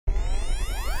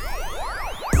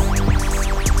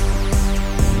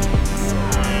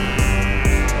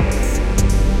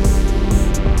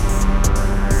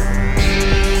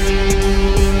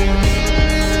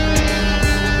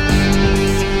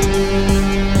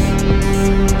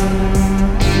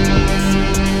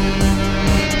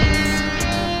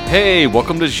Hey,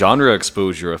 welcome to Genre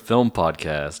Exposure, a film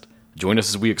podcast. Join us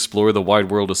as we explore the wide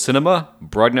world of cinema,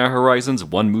 broaden our horizons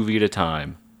one movie at a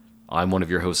time. I'm one of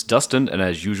your hosts, Dustin, and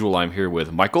as usual, I'm here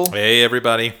with Michael. Hey,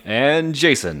 everybody. And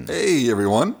Jason. Hey,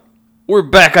 everyone. We're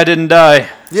back, I didn't die.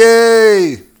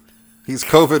 Yay! He's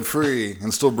COVID-free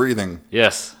and still breathing.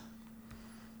 Yes.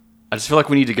 I just feel like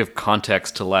we need to give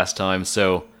context to last time,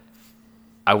 so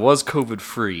I was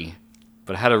COVID-free,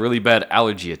 but I had a really bad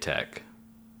allergy attack.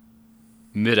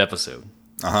 Mid-episode.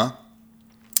 Uh-huh.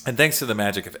 And thanks to the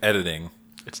magic of editing,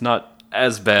 It's not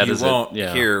as bad you as won't it...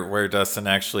 Yeah. hear where Dustin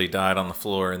actually died on the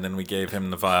floor, and then we gave him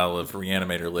the vial of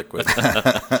reanimator liquid.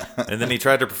 And then he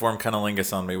tried to perform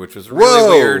cunnilingus on me, which was really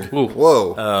weird. Ooh.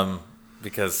 Whoa.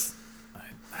 Because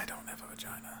I don't have a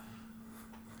vagina.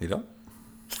 You don't?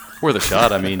 Worth a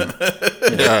shot, I mean...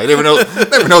 Yeah, I never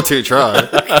know till you try.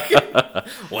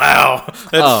 Wow.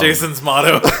 That's Jason's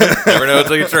motto. Never know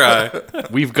until you try.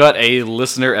 We've got a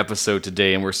listener episode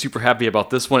today, and we're super happy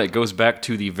about this one. It goes back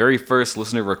to the very first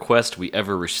listener request we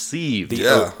ever received.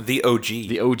 Yeah. The OG.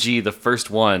 The OG, the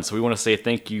first one. So we want to say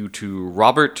thank you to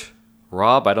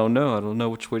Rob, I don't know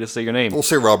which way to say your name. We'll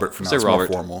say Robert for now. Say It's Robert.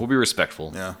 more formal. We'll be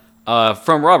respectful. Yeah.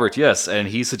 From Robert, yes, and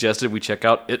he suggested we check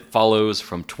out It Follows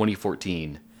from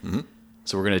 2014. Mm-hmm.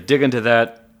 So we're going to dig into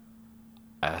that.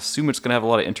 I assume it's going to have a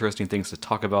lot of interesting things to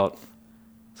talk about.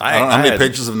 I don't know, how many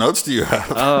pages of notes do you have?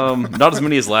 Not as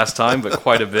many as last time, but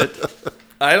quite a bit.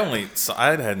 I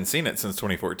hadn't seen it since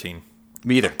 2014.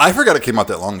 Me either. I forgot it came out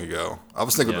that long ago. I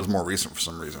was thinking Yeah. it was more recent for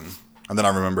some reason. And then I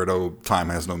remembered, time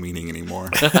has no meaning anymore.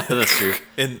 That's true.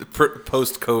 In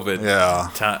post-COVID,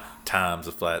 Yeah. time's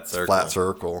a flat circle. Flat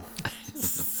circle.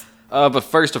 But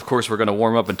first, of course, we're going to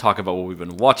warm up and talk about what we've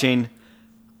been watching.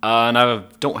 And I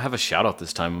don't have a shout-out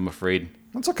this time, I'm afraid.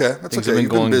 That's okay. That's Things okay. have been You've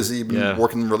going- been busy. You've been yeah.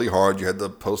 working really hard. You had the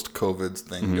post-COVID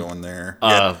thing going there. You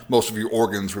had most of your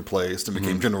organs replaced and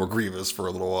became General Grievous for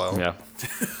a little while. Yeah.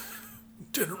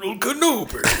 General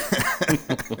Kenobi.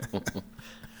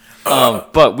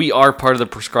 But we are part of the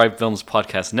Prescribed Films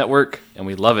Podcast Network, and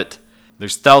we love it.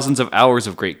 There's thousands of hours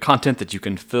of great content that you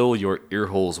can fill your ear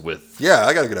holes with. Yeah,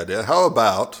 I got a good idea. How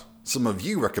about some of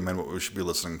you recommend what we should be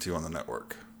listening to on the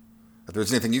network? If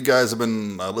there's anything you guys have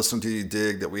been listening to, you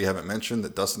dig that we haven't mentioned,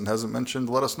 that Dustin hasn't mentioned,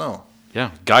 let us know.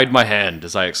 Yeah, guide my hand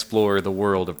as I explore the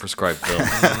world of prescribed films.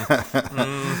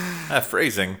 That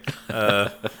phrasing.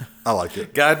 I like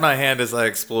it. Guide my hand as I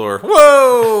explore.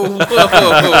 Whoa!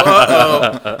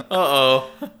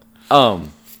 Uh-oh.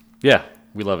 Yeah,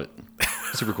 we love it.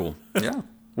 Super cool. Yeah.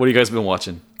 What have you guys been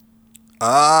watching?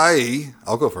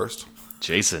 I'll go first.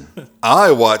 Jason.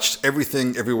 I watched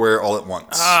Everything Everywhere All at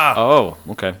Once. Oh,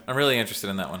 okay. I'm really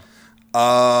interested in that one.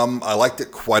 I liked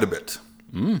it quite a bit.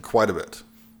 Quite a bit.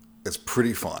 It's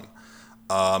pretty fun.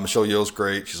 Michelle Yeoh's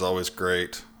great. She's always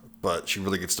great. But she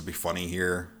really gets to be funny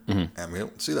here. And we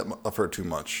don't see that of her too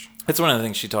much. It's one of the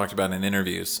things she talked about in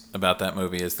interviews about that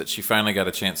movie is that she finally got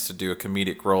a chance to do a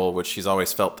comedic role, which she's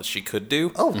always felt that she could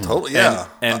do. Oh, totally. Yeah.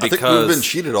 And I think because- we've been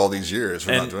cheated all these years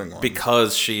for not doing And one.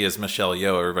 because she is Michelle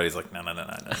Yeoh, everybody's like, no.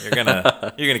 You're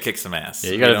gonna kick some ass.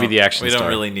 Yeah, you gotta be the action We star. don't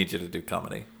really need you to do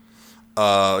comedy.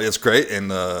 It's great,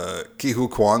 and Ki Hu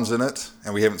Kwan's in it,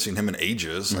 and we haven't seen him in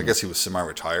ages. I guess he was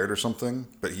semi-retired or something,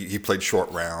 but he played Short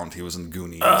Round. He was in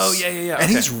Goonies. Oh, yeah. And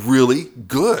Okay. he's really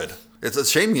good. It's a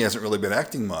shame he hasn't really been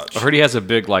acting much. I heard he has a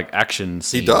big action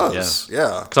scene. He does,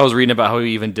 yeah. Because I was reading about how he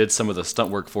even did some of the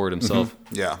stunt work for it himself.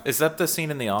 Yeah. Is that the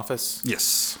scene in The Office?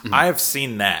 Yes. I have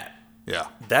seen that. Yeah.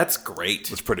 That's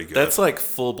great. It's pretty good. That's like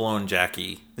full blown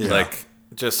Jackie, Yeah. like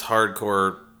just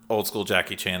hardcore old school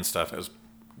Jackie Chan stuff. It was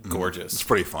gorgeous. It's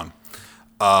pretty fun.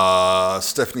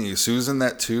 Stephanie Sue's in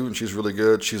that too, and she's really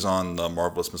good. She's on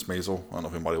Marvelous Miss Maisel. I don't know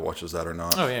if anybody watches that or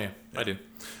not. Oh yeah, I do.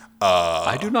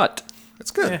 I do not. It's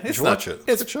good. Yeah, you it's should not- watch it.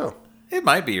 It's a good show. It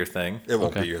might be your thing. It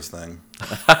won't Okay. be his thing.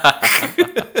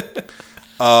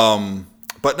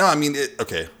 But no, I mean,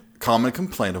 common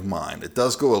complaint of mine. It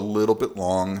does go a little bit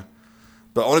long,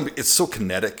 but it's so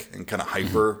kinetic and kind of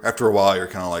hyper. After a while, you're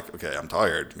kind of like, okay, I'm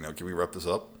tired. Can we wrap this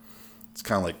up? It's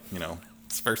kind of like,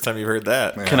 It's the first time you've heard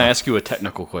that. Yeah. Can I ask you a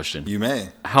technical question? You may.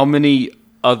 How many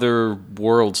other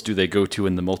worlds do they go to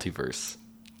in the multiverse?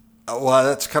 Well,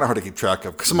 that's kind of hard to keep track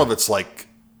of, because some of it's like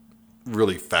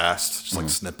really fast, just like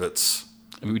snippets.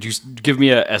 Would you give me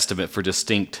an estimate for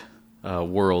distinct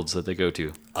worlds that they go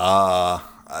to?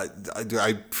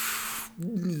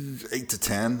 8 to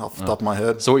 10 off the top of my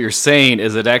head. So what you're saying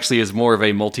is it actually is more of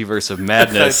a multiverse of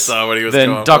madness saw what he was than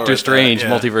going for Doctor with Strange that,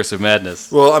 yeah. Multiverse of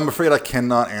Madness. Well, I'm afraid I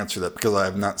cannot answer that because I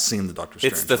have not seen the Doctor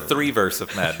Strange It's the movie. three-verse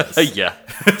of madness. Yeah.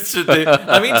 It should be-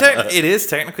 I mean, it is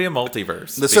technically a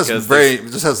multiverse. This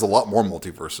because has a lot more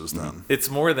multiverses then. It's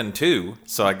more than two,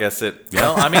 so I guess it.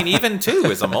 Well, I mean, even two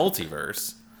is a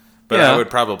multiverse, but Yeah. I would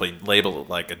probably label it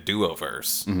like a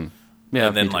duoverse, Yeah.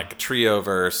 and then me too. like a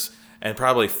trioverse, and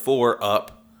probably 4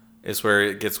 up is where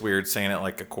it gets weird saying it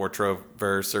like a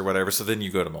quartroverse or whatever. So then you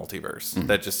go to multiverse.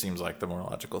 That just seems like the more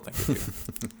logical thing to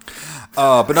do.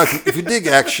 But no, if you dig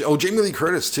action, Jamie Lee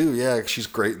Curtis too. Yeah, she's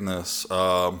great in this.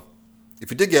 If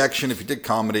you dig action, if you dig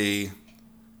comedy,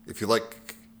 if you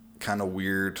like kind of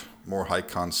weird, more high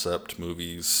concept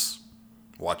movies,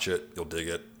 watch it. You'll dig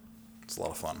it. It's a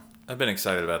lot of fun. I've been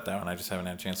excited about that one. I just haven't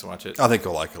had a chance to watch it. I think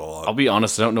you'll like it a lot. I'll be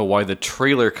honest, I don't know why the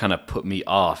trailer kind of put me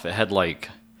off. It had like,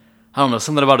 I don't know,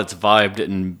 something about its vibe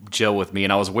didn't gel with me,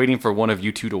 and I was waiting for one of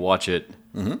you two to watch it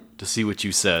to see what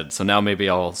you said. So now maybe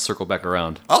I'll circle back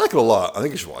around. I like it a lot. I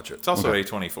think you should watch it. It's also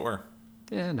A24.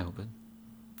 Yeah, no, but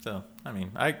So, I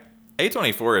mean,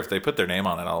 A24, if they put their name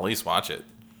on it, I'll at least watch it.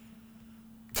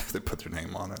 They put their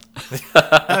name on it.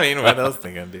 I mean, what else are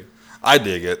they going to do? I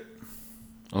dig it.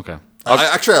 okay.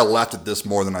 I laughed at this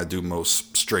more than I do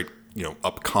most straight,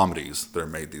 up comedies that are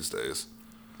made these days.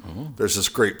 There's this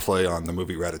great play on the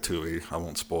movie Ratatouille. I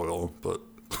won't spoil, but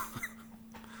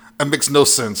it makes no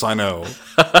sense. I know,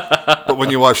 but when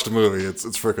you watch the movie, it's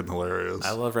freaking hilarious.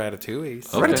 I love Ratatouille.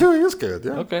 So. Okay. Ratatouille is good.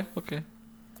 Yeah. Okay. You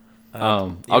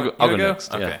I'll go wanna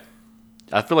next. Okay.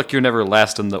 Yeah. I feel like you're never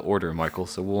last in the order, Michael.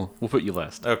 So we'll put you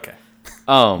last. Okay.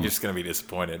 Um, You're just going to be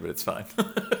disappointed, but it's fine.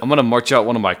 I'm gonna march out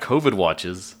one of my COVID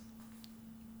watches.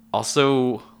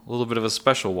 Also, a little bit of a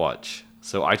special watch.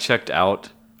 So I checked out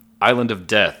Island of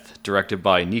Death, directed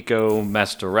by Nico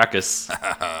Mastorakis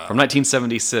from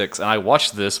 1976, and I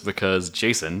watched this because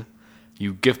Jason,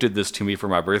 you gifted this to me for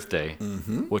my birthday,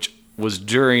 which was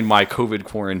during my COVID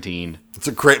quarantine. It's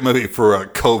a great movie for a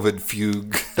COVID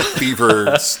fugue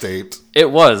fever state. It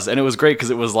was, and it was great because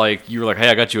it was like, you were like, hey,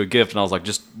 I got you a gift, and I was like,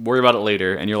 just worry about it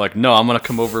later, and you're like, no, I'm going to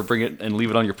come over, bring it, and leave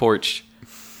it on your porch.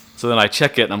 So then I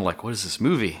check it, and I'm like, what is this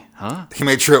movie? Huh? He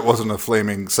made sure it wasn't a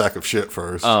flaming sack of shit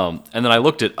first. And then I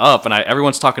looked it up, and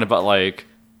everyone's talking about, like,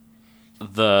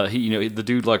 the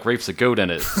dude, like, rapes a goat in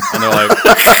it, and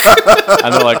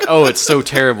they're like, oh, it's so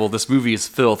terrible, this movie is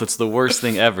filth, it's the worst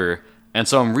thing ever. And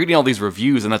so I'm reading all these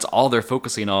reviews, and that's all they're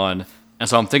focusing on. And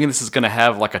so I'm thinking this is going to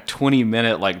have like a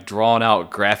 20-minute, like drawn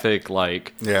out graphic,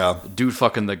 like Yeah. dude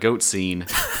fucking the goat scene.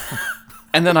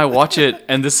 And then I watch it,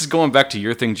 and this is going back to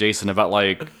your thing, Jason, about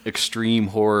like extreme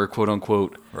horror, quote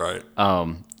unquote. Right.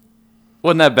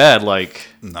 Wasn't that bad? Like,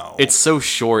 No. it's so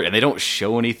short, and they don't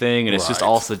show anything, and it's just Right.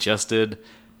 all suggested.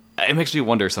 It makes me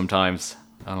wonder sometimes.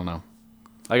 I don't know.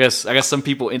 I guess some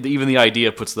people, even the idea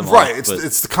puts them Right. off. but-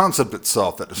 It's the concept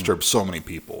itself that disturbs so many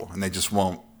people, and they just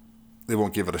won't. They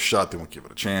won't give it a shot. They won't give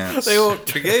it a chance. They won't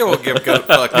give goat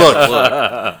fuck a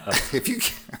look. If you,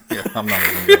 yeah, I'm not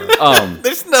even gonna.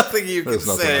 There's nothing you can There's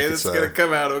nothing I say can that's say. going to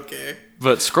come out okay.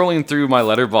 But scrolling through my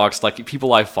letterbox, like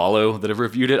people I follow that have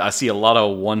reviewed it, I see a lot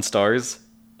of 1 stars.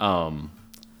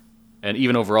 And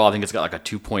even overall, I think it's got like a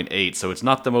 2.8. So it's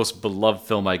not the most beloved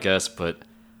film, I guess, but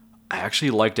I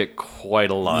actually liked it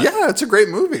quite a lot. Yeah, it's a great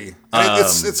movie. And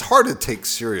it's hard to take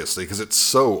seriously because it's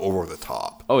so over the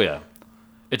top. Oh yeah,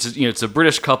 it's a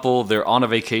British couple. They're on a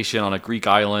vacation on a Greek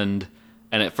island,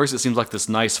 and at first it seems like this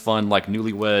nice, fun, like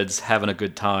newlyweds having a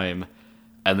good time,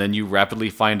 and then you rapidly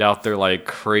find out they're like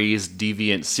crazed,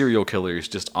 deviant serial killers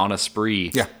just on a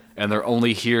spree. Yeah. And they're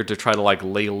only here to try to like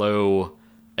lay low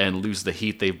and lose the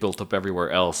heat they've built up everywhere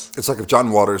else. It's like if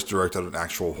John Waters directed an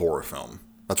actual horror film.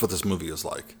 That's what this movie is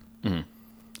like.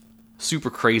 Super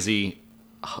crazy,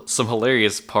 some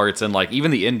hilarious parts, and like even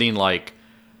the ending, like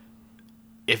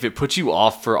if it puts you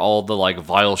off for all the like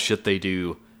vile shit they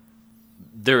do,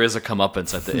 there is a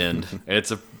comeuppance at the end. And it's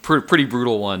a pretty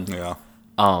brutal one. Yeah.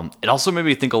 It also made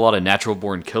me think a lot of Natural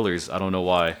Born Killers. I don't know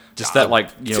why. Just that like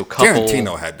couple.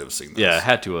 Tarantino had to have seen this. Yeah,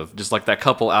 had to have. Just like that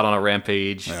couple out on a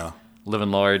rampage, Yeah.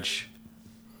 living large.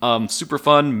 Super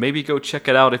fun. Maybe go check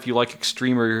it out if you like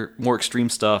extreme or more extreme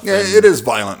stuff. Yeah, and it is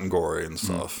violent and gory and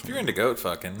stuff. If you're into goat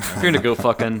fucking, if you're into go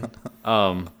fucking,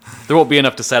 there won't be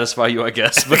enough to satisfy you, I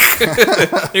guess. But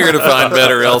you're going to find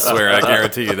better elsewhere. I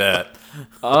guarantee you that.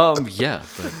 yeah,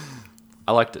 but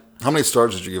I liked it. How many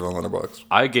stars did you give on Letterboxd?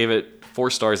 I gave it 4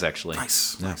 stars actually.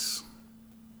 Nice.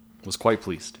 Was quite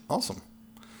pleased. Awesome.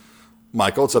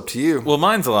 Michael, it's up to you. Well,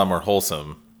 mine's a lot more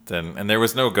wholesome than, and there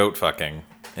was no goat fucking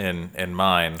in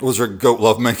mine. Was there goat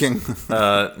lovemaking?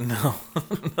 No,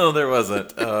 no, there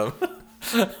wasn't.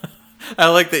 I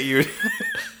like that you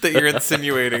that you're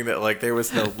insinuating that like there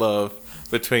was no love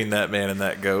between that man and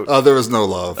that goat. Oh, there was no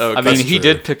love. Oh, I mean, That's he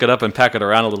true. did pick it up and pack it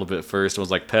around a little bit first and was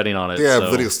like petting on it. Yeah, so.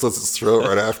 but then he slits its throat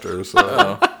right after.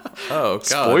 So. Oh, God.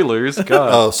 Spoilers, God.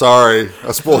 Oh, sorry. I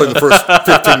was spoiling the first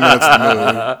 15 minutes of the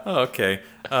movie. Oh, okay.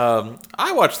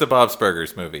 I watched the Bob's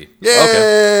Burgers movie.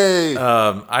 Yay!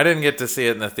 I didn't get to see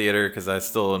it in the theater because I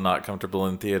still am not comfortable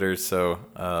in theaters, so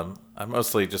I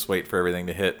mostly just wait for everything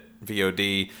to hit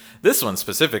VOD. This one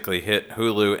specifically hit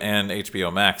Hulu and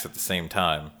HBO Max at the same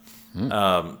time.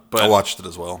 But I watched it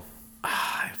as well.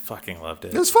 I fucking loved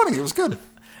it. It was funny. It was good.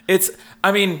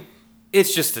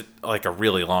 It's just like a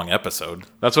really long episode.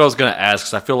 That's what I was going to ask,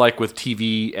 'cause I feel like with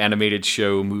TV, animated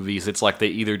show, movies, it's like they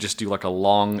either just do like a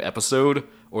long episode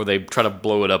or they try to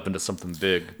blow it up into something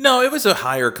big. No, it was a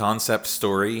higher concept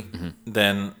story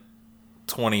than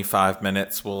 25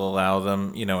 minutes will allow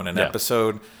them, in an Yeah.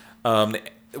 episode.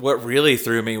 What really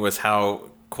threw me was how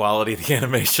quality the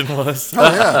animation was. Oh,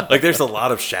 yeah. Like there's a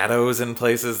lot of shadows in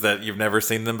places that you've never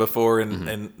seen them before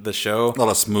in the show. A lot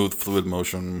of smooth, fluid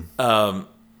motion.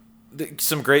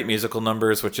 Some great musical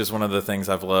numbers, which is one of the things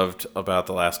I've loved about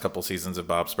the last couple seasons of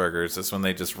Bob's Burgers, is when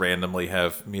they just randomly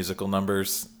have musical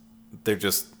numbers. They're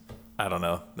just, I don't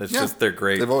know. It's just, they're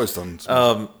great. They've always done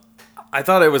some. I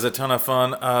thought it was a ton of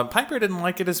fun. Piper didn't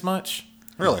like it as much.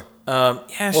 Really? Yeah,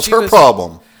 What's she her was,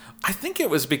 problem? I think it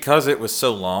was because it was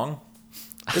so long.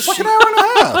 It's like an hour and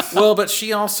a half. Well, but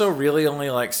she also really only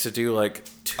likes to do like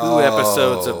 2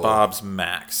 episodes of Bob's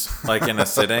max, like in a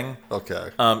sitting.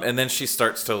 Okay. And then she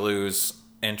starts to lose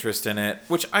interest in it,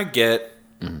 which I get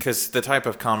because the type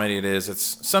of comedy it is.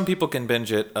 It's some people can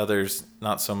binge it, others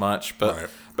not so much. But Right.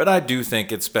 but I do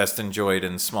think it's best enjoyed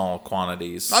in small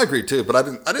quantities. I agree too, but I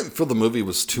didn't feel the movie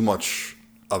was too much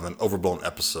of an overblown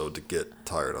episode to get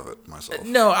tired of it myself.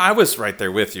 No, I was right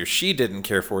there with you. She didn't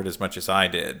care for it as much as I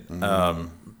did.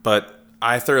 But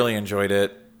I thoroughly enjoyed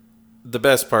it. The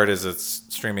best part is it's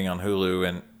streaming on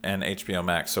Hulu and HBO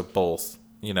Max, so both,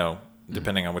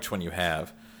 depending on which one you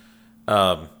have.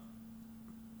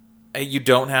 You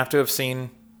don't have to have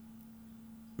seen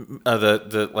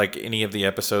the like any of the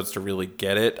episodes to really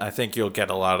get it. I think you'll get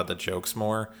a lot of the jokes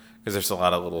more because there's a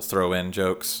lot of little throw-in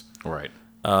jokes. Right.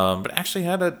 But actually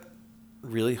had a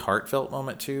really heartfelt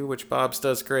moment too, which Bob's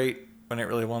does great when it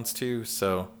really wants to.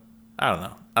 So I don't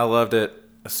know. I loved it.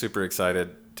 I'm super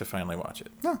excited to finally watch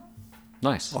it. Yeah,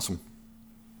 Nice. awesome.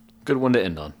 Good one to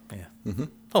end on. Yeah.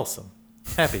 Wholesome.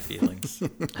 Happy feelings.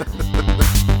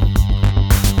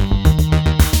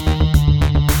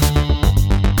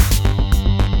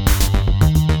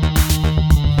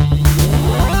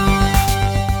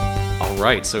 All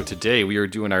right, so today we are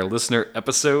doing our listener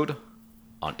episode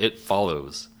on It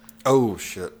Follows. Oh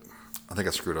shit! I think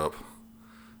I screwed up.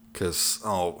 Because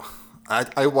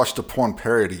I watched a porn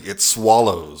parody. It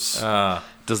Swallows.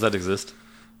 Does that exist?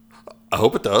 I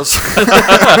hope it does.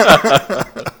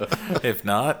 If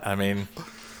not,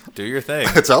 do your thing.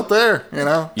 It's out there. You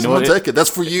know Someone what? take it. That's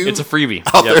for you. It's a freebie.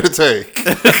 out Yep. there to take.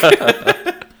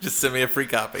 Just send me a free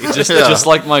copy. Just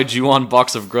like my Ju-On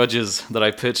box of grudges that I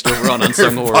pitched over on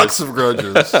Unsung Box Horrors. of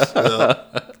grudges.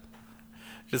 Yeah.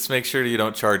 Just make sure you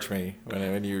don't charge me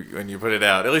when you put it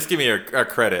out. At least give me a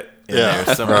credit in Yeah,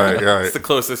 there somewhere. right. It's the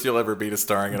closest you'll ever be to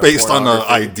starring in a Based on the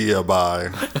pornography. idea by.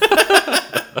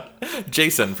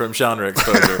 Jason from Genre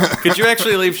Exposure. Could you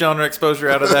actually leave Genre Exposure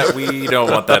out of that? We don't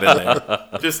want that in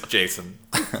there. Just Jason.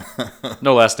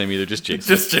 No last name either, just Jason.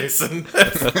 Just Jason.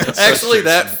 Actually,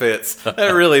 that fits.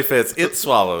 That really fits. It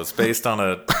Swallows, based on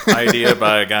an idea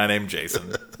by a guy named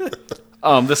Jason.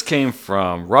 This came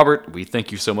from Robert. We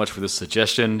thank you so much for this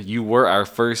suggestion. You were our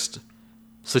first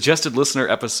suggested listener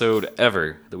episode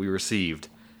ever that we received,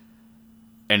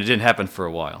 and it didn't happen for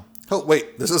a while. Oh,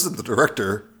 wait. This isn't the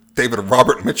director. David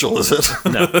Robert Mitchell, is it?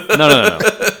 No.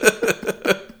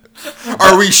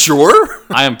 Are we sure?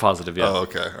 I am positive, yeah. Oh,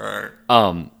 okay. All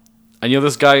right. And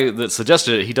this guy that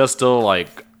suggested it, he does still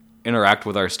interact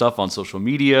with our stuff on social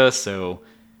media, so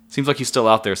seems like he's still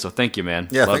out there. So thank you, man.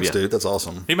 Yeah, Love thanks, ya. dude. That's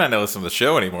awesome. He might not listen to the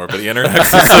show anymore, but he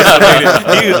interacts with social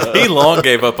media. He long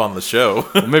gave up on the show.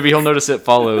 Maybe he'll notice It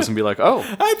Follows and be like, oh.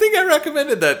 I think I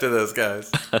recommended that to those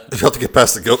guys. You have to get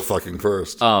past the goat fucking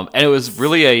first. And it was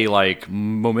really a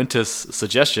momentous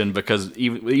suggestion because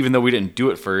even though we didn't do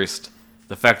it first,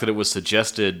 the fact that it was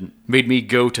suggested made me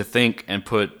go to think and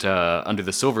put Under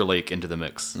the Silver Lake into the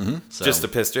mix. So, Just to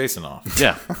piss Jason off.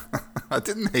 yeah. I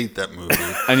didn't hate that movie.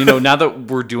 And now that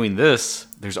we're doing this,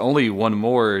 there's only one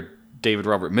more David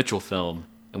Robert Mitchell film,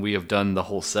 and we have done the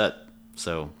whole set.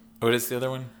 So What is the other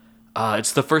one?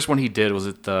 it's the first one he did. Was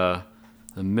it the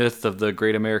Myth of the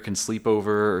Great American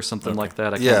Sleepover or something like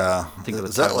that? I can't Yeah. think of the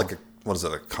Is that title. like a what is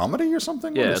it, a comedy or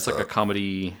something? Yeah, What is it's like a that?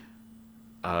 comedy,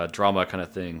 drama kind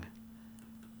of thing.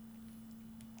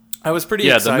 I was pretty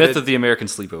Yeah, excited. the myth of the American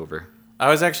sleepover. I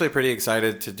was actually pretty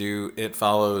excited to do It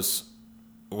Follows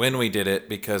when we did it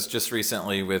because just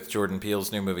recently with Jordan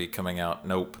Peele's new movie coming out,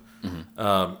 Nope,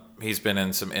 he's been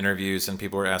in some interviews and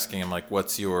people were asking him like, what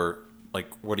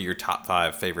are your top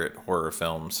 5 favorite horror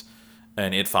films?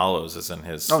 And It Follows is in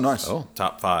his Oh, nice.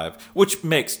 top 5, which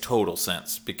makes total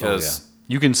sense because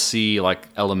You can see like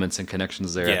elements and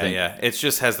connections there. I think. it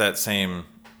just has that same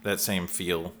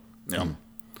feel. Yeah.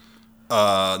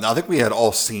 Now I think we had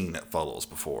all seen It Follows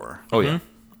before. Oh yeah.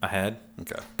 I had,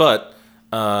 Okay. but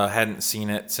hadn't seen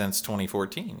it since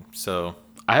 2014. So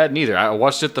I had neither. I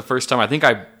watched it the first time. I think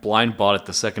I blind bought it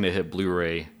the second it hit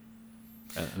Blu-ray,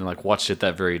 and like watched it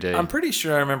that very day. I'm pretty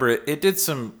sure I remember it. It did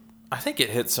some. I think it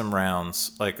hit some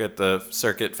rounds, like at the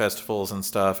circuit festivals and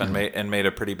stuff, and made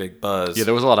a pretty big buzz. Yeah,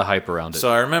 there was a lot of hype around it.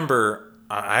 So I remember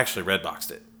I actually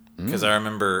Redboxed it because I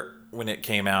remember when it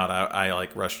came out, I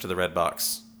like rushed to the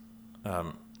Redbox.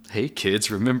 Hey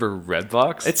kids, remember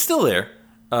Redbox? It's still there,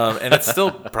 and it's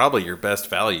still probably your best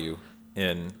value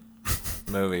in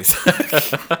movies.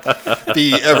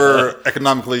 The ever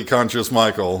economically conscious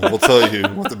Michael will tell you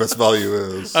what the best value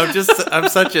is. I'm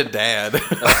such a dad.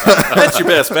 That's your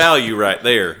best value right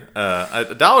there.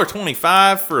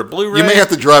 $1.25 for a Blu-ray. You may have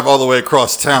to drive all the way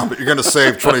across town, but you're going to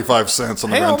save 25 cents on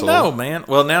the Hell rental. no, man.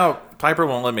 Well, now Piper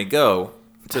won't let me go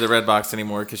to the Redbox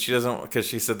anymore because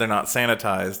she said they're not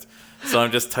sanitized. So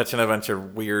I'm just touching a bunch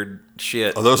of weird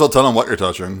shit. Oh, those will tell them what you're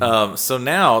touching. So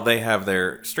now they have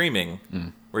their streaming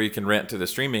where you can rent to the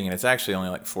streaming, and it's actually only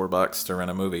like $4 to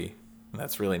rent a movie. And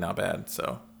that's really not bad.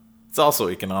 So it's also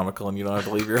economical, and you don't have to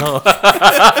leave your home.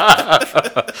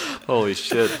 Holy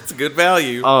shit. It's a good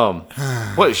value.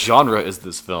 What genre is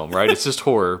this film? Right? It's just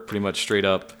horror, pretty much straight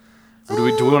up. Do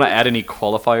we want to add any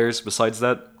qualifiers besides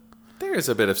that? There's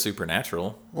a bit of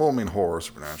supernatural. Well, I mean, horror,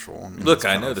 supernatural. mean, Look, it's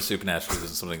I kind know of- the supernatural isn't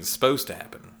something that's supposed to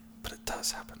happen. But it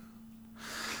does happen.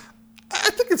 I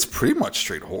think it's pretty much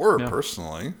straight horror,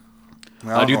 personally.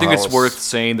 I do think it's worth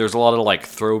saying there's a lot of like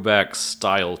throwback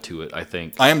style to it, I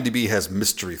think. IMDb has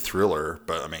mystery thriller,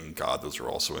 but I mean, God, those are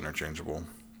also interchangeable.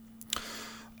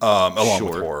 Along with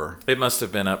Sure. horror. It must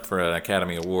have been up for an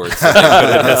Academy Award, so they put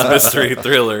it as mystery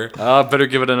thriller. Better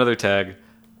give it another tag.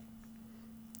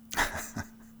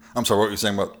 I'm sorry, what were you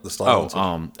saying about the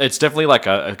style? It's definitely like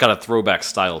got a throwback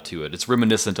style to it. It's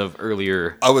reminiscent of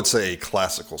earlier. I would say a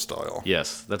classical style,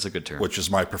 Yes, that's a good term. which is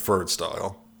my preferred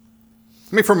style.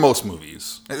 I mean, for most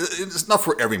movies. It's not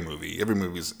for every movie. Every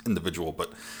movie is individual,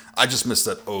 but I just miss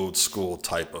that old school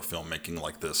type of filmmaking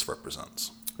like this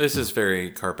represents. This is very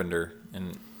Carpenter,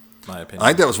 in my opinion. I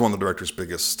think that was one of the director's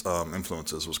biggest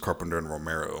influences was Carpenter and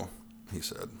Romero, he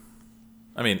said.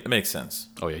 I mean, it makes sense.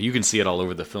 Oh yeah, you can see it all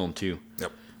over the film too.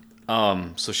 Yep.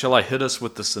 So shall I hit us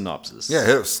with the synopsis? Yeah,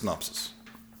 hit a synopsis.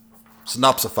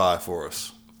 Synopsify for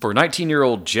us. For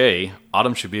 19-year-old Jay,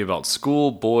 autumn should be about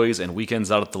school, boys, and weekends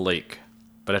out at the lake.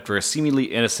 But after a seemingly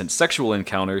innocent sexual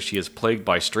encounter, she is plagued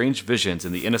by strange visions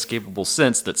and the inescapable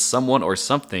sense that someone or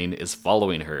something is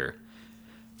following her.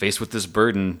 Faced with this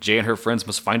burden, Jay and her friends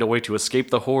must find a way to escape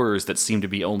the horrors that seem to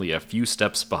be only a few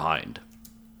steps behind.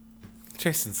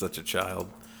 Jason's such a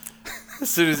child. As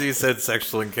soon as he said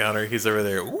sexual encounter, he's over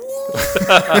there. "Ooh."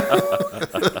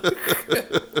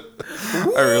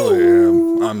 I really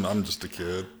am. I'm just a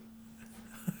kid.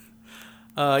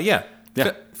 Yeah.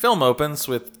 Yeah. Film opens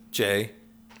with Jay.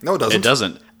 No, it doesn't. It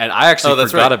doesn't. And I actually Oh,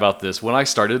 that's forgot right. about this. When I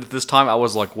started this time, I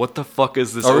was like, what the fuck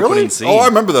is this Oh, opening really? scene? Oh, I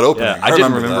remember that opening. Yeah, I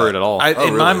didn't remember that. it at all.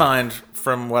 In my really? mind,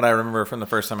 from what I remember from the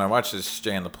first time I watched it, it's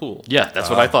Jay in the pool. Yeah, that's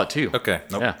what I thought too. Okay.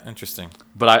 Yeah. Interesting.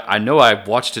 But I know I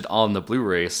watched it on the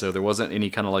Blu-ray, so there wasn't any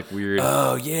kind of like weird.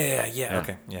 Oh, yeah.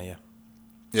 Okay. Yeah.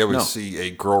 Yeah, we No. see a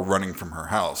girl running from her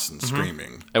house and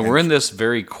screaming. and we're in this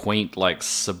very quaint, like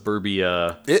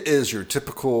suburbia. It is your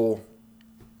typical,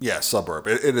 suburb.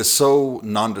 It is so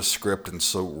nondescript and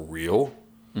so real.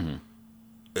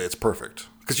 It's perfect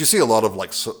because you see a lot of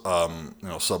like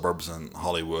suburbs in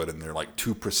Hollywood, and they're like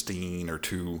too pristine or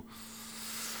too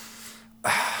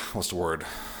what's the word,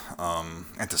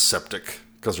 antiseptic,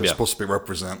 because they're Yeah. supposed to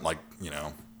represent like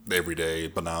the everyday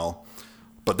banal.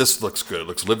 But this looks good. It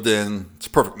looks lived in. It's a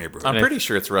perfect neighborhood. I'm pretty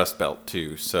sure it's Rust Belt,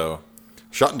 too. So,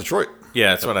 Shot in Detroit.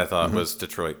 yeah, that's what I thought was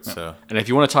Detroit. So, And if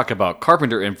you want to talk about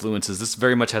Carpenter influences, this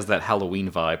very much has that Halloween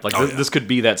vibe. Like this could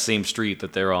be that same street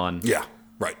that they're on. Yeah,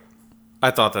 right. I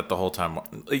thought that the whole time.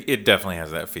 It definitely has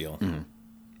that feel.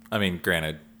 I mean,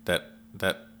 granted,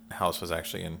 that house was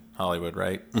actually in Hollywood,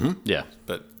 right? Yeah.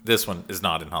 But this one is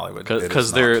not in Hollywood.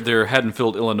 Because not. their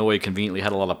Haddonfield, Illinois conveniently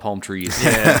had a lot of palm trees.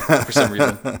 Yeah. For some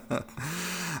reason.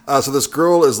 So this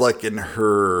girl is like in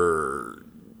her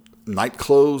night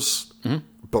clothes,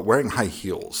 but wearing high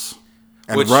heels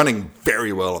and running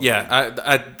very well. Yeah,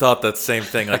 I thought that same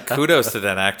thing. Like, kudos to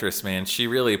that actress, man. She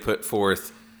really put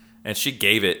forth, and she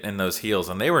gave it in those heels.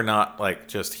 And they were not like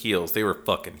just heels; they were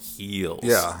fucking heels.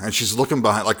 Yeah, and she's looking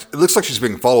behind. Like, it looks like she's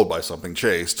being followed by something,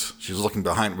 chased. She's looking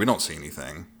behind. We don't see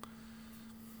anything.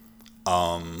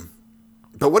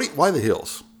 But why the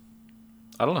heels?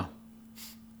 I don't know.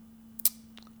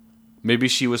 Maybe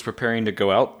she was preparing to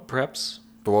go out, perhaps?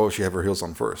 But why would she have her heels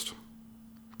on first?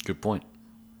 Good point.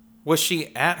 Was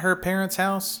she at her parents'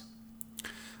 house?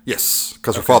 Yes,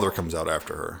 because her father comes out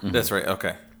after her. That's right.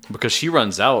 Okay. Because she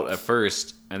runs out at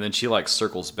first, and then she like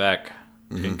circles back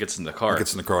and gets in the car.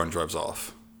 Gets in the car and drives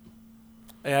off.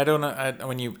 Yeah, I don't know.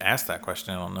 When you asked that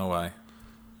question, I don't know why.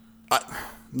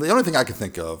 The only thing I can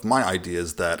think of, my idea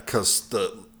is that because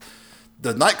the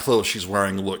night clothes she's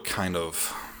wearing look kind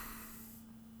of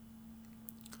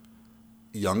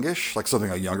youngish, like something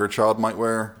a younger child might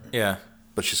wear. Yeah.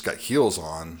 But she's got heels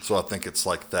on, so I think it's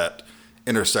like that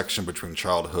intersection between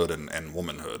childhood and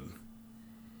womanhood.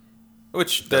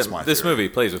 Which That's my this theory. movie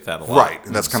plays with that a lot. Right,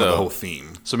 and that's kind of So- the whole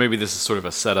theme. So maybe this is sort of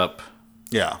a setup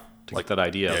Yeah. to get that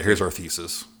idea. Yeah, here's our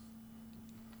thesis.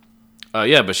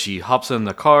 Yeah, but she hops in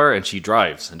the car and she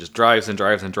drives and just drives and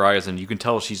drives and drives, and you can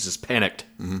tell she's just panicked.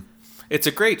 It's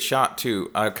a great shot, too.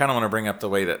 I kind of want to bring up the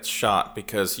way that's shot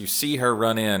because you see her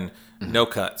run in, no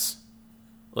cuts.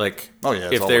 Like, Oh, yeah,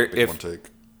 it's if all there like big one take.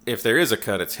 if there is a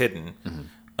cut, it's hidden.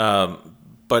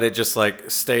 But it just like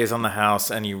stays on the house,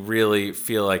 and you really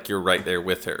feel like you're right there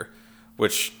with her.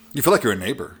 Which, You feel like you're a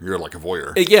neighbor. You're like a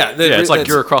voyeur. yeah, Yeah, it's like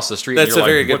you're across the street. That's and you're a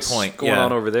very like, good what's point. going yeah.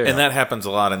 on over there? And that happens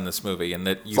a lot in this movie, and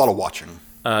that It's a lot of watching.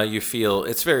 you feel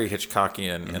it's very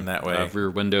Hitchcockian in that way. Rear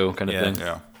window kind of Yeah. thing.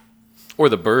 Yeah. Or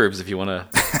the Burbs, if you want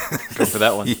to go for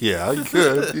that one. Yeah, you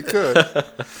could. You could.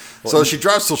 So she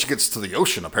drives till she gets to the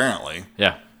ocean, apparently.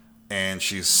 Yeah. And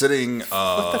she's sitting.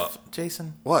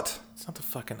 Jason, What? it's not the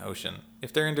fucking ocean.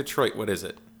 If they're in Detroit, what is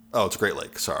it? Oh, it's a Great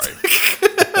Lake. Sorry.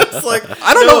 It's like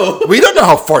I don't know. We don't know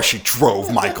how far she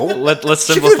drove, Michael. Let's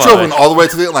She could have simplify. driven all the way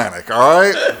to the Atlantic, all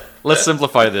right? Let's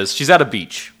simplify this. She's at a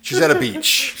beach. She's at a beach.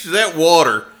 she's at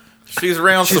water. She's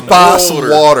around She's some by water. some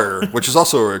water, which is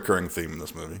also a recurring theme in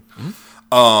this movie.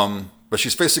 But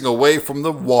she's facing away from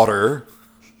the water,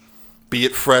 be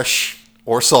it fresh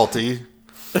or salty.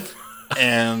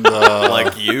 And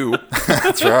Like you.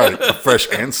 that's right, fresh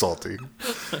and salty.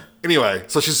 Anyway,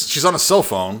 so she's on a cell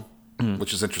phone,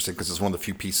 which is interesting because it's one of the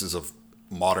few pieces of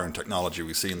modern technology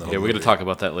we see in the whole Yeah, we're movie. going to talk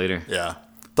about that later. Yeah.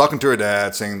 Talking to her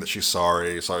dad, saying that she's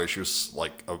sorry she was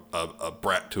like a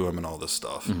brat to him and all this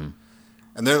stuff.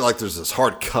 And then like there's this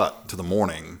hard cut to the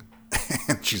morning,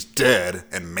 and she's dead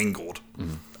and mangled.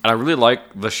 And I really like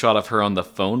the shot of her on the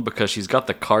phone because she's got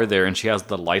the car there and she has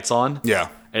the lights on. Yeah.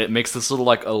 And it makes this little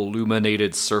like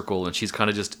illuminated circle and she's kind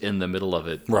of just in the middle of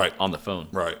it. Right. On the phone.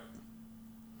 Right.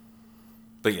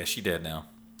 But yeah, she dead now.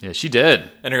 Yeah, she did.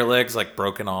 And her leg's like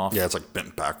broken off. Yeah, it's like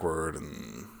bent backward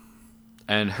and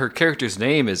And her character's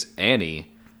name is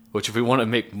Annie, which if we want to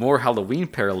make more Halloween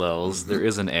parallels, there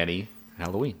is an Annie in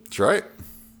Halloween. that's right.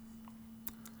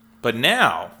 But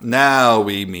now, Now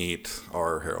we meet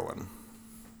our heroine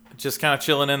just kind of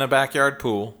chilling in a backyard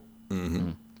pool.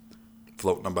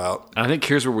 floating about. And I think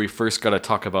here's where we first got to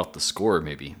talk about the score,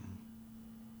 maybe.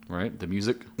 Right? The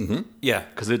music? Yeah.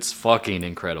 Because it's fucking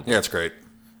incredible. Yeah, it's great.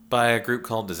 By a group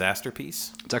called Disaster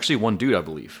Piece. It's actually one dude, I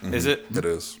believe. Is it? It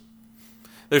is.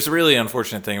 There's a really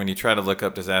unfortunate thing when you try to look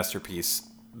up Disaster Piece.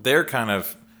 They're kind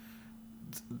of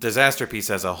Disaster Piece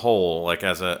as a whole, like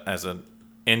as an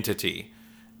entity,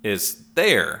 is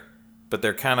there, but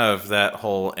they're kind of that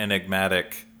whole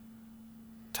enigmatic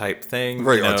type thing.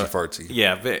 Very artsy-fartsy.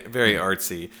 Yeah, very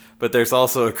artsy. But there's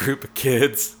also a group of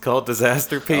kids called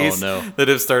Disaster Piece Oh, no. that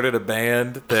have started a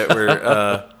band that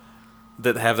were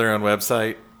that have their own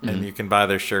website, and you can buy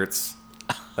their shirts.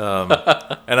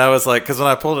 And I was like, because when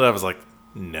I pulled it, I was like,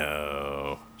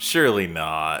 no, surely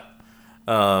not.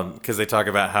 Because they talk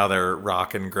about how their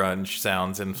rock and grunge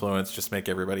sounds influence just make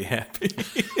everybody happy.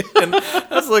 And I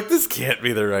was like, this can't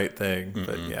be the right thing.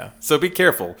 But yeah. So be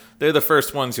careful. They're the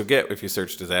first ones you'll get if you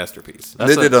search Disaster Piece.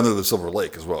 They did Under the Silver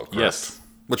Lake as well, correct? Yes.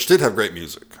 Which did have great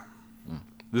music.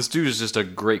 This dude is just a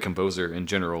great composer in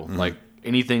general. Like,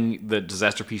 anything that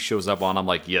Disaster Piece shows up on, I'm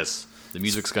like, yes, the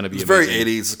music's going to be It's amazing. very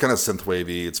 80s. It's kind of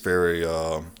synth-wavy. It's very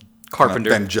Carpenter.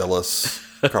 kind of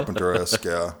Vangelis, Carpenter-esque,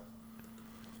 yeah.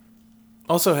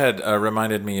 Also had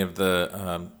reminded me of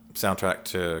the soundtrack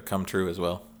to Come True as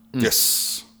well.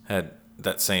 Yes. Had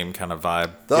that same kind of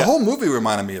vibe. The whole movie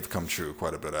reminded me of Come True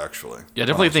quite a bit, actually. Yeah, I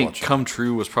definitely think Come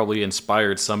True was probably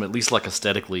inspired some, at least like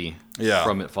aesthetically,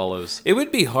 from It Follows. It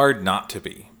would be hard not to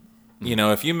be. You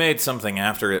know, if you made something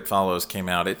after It Follows came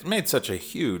out, it made such a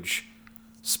huge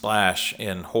splash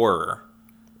in horror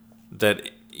that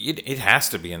it has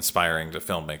to be inspiring to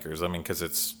filmmakers. I mean,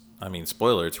 because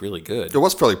spoiler, it's really good. It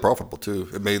was fairly profitable, too.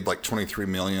 It made like $23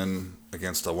 million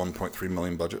against a $1.3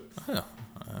 million budget. Oh,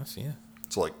 I see. Yeah.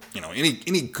 So, like, you know,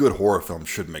 any good horror film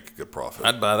should make a good profit.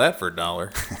 I'd buy that for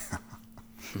 $1.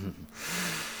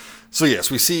 So, yes,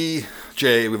 we see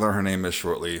Jay, we learn her name is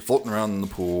shortly, floating around in the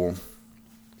pool.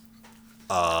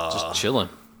 Just chilling.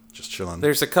 Just chilling.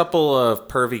 There's a couple of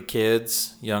pervy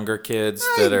kids, younger kids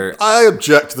that are... I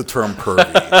object to the term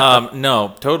pervy.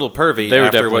 No, total pervy They were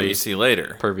after what definitely you see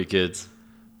later. Pervy kids.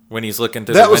 When he's looking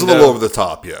through That the was a window. little over the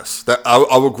top, yes. That I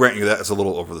will grant you that is a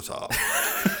little over the top.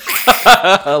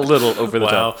 A little over the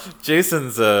Wow. top.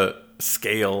 Jason's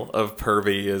scale of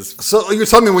pervy is... So you're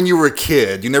telling me when you were a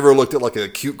kid, you never looked at like a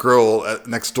cute girl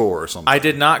next door or something? I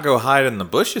did not go hide in the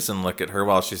bushes and look at her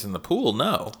while she's in the pool,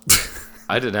 no.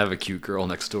 I didn't have a cute girl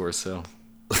next door, so...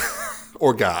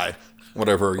 Or guy.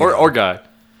 Whatever. Or guy.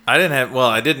 I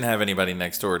didn't have anybody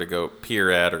next door to go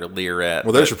peer at or leer at.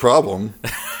 Well, there's your problem.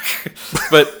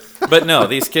 But no,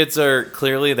 these kids are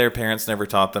clearly their parents never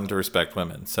taught them to respect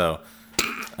women. So,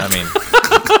 I mean,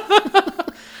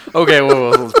 Okay,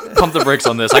 whoa, let's pump the brakes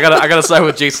on this. I gotta side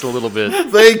with Jason a little bit.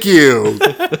 Thank you.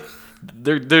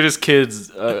 They're just kids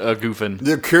goofing.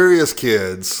 They're curious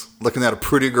kids looking at a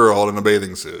pretty girl in a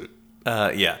bathing suit.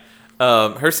 yeah.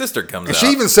 Her sister comes And out. she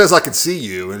even says, "I can see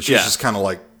you," and she's Yeah. just kind of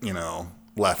like, you know,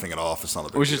 laughing it off. It's not a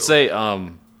big We deal. should say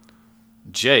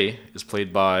Jay is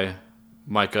played by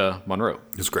Micah Monroe,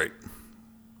 It's great.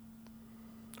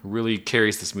 who really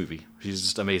carries this movie. She's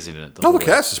just amazing in it. No, the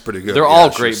cast is pretty good. They're Yeah, all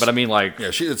she's- great, but I mean, like, Yeah,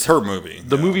 it's her movie.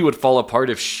 the movie would fall apart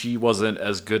if she wasn't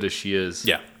as good as she is.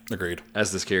 Yeah. Agreed.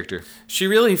 As this character. She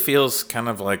really feels kind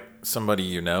of like somebody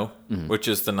you know, Mm-hmm. which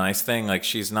is the nice thing. Like,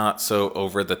 she's not so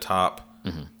over the top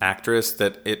Mm-hmm. actress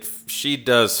that she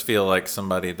does feel like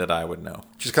somebody that I would know.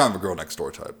 She's kind of a girl next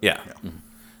door type. Yeah.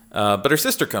 But her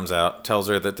sister comes out, tells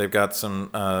her that they've got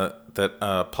some,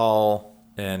 Paul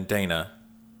and Dana,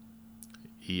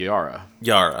 Yara.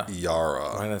 Yara. Why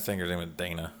Yara. did I think her name was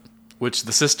Dana? Which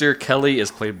the sister, Kelly, is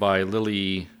played by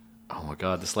Lily... Oh my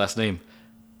god, this last name.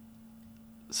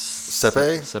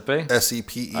 Sepe? Sepe?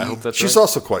 S-E-P-E. I hope that's She's right.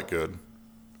 also quite good.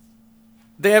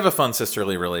 They have a fun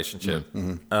sisterly relationship.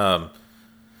 Mm-hmm.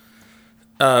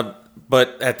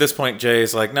 But at this point,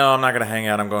 Jay's like, no, I'm not going to hang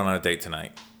out. I'm going on a date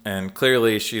tonight. And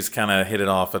clearly, she's kind of hit it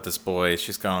off with this boy.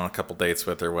 She's gone on a couple dates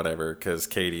with or whatever, because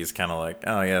Katie's kind of like,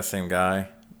 oh, yeah, same guy.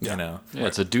 Yeah. You know? Yeah,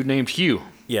 it's a dude named Hugh.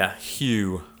 Yeah,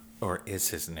 Hugh. Or is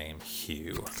his name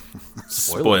Hugh?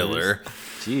 Spoilers. Spoiler.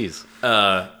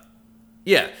 Jeez.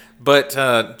 Yeah,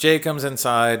 but Jay comes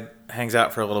inside, hangs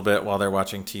out for a little bit while they're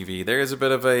watching TV. There is a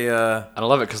bit of a... And I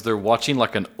love it because they're watching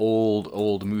like an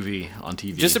old movie on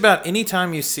TV. just about any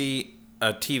time you see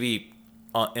a TV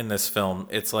in this film,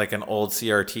 it's like an old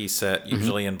CRT set,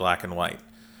 usually in black and white.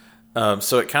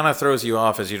 So it kind of throws you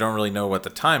off as you don't really know what the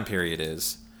time period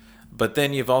is. But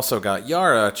then you've also got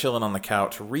Yara chilling on the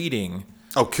couch reading,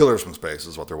 Oh, Killers from Space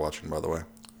is what they're watching, by the way. I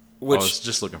which was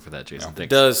just looking for that, Jason. Thanks.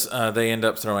 does they end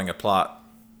up throwing a plot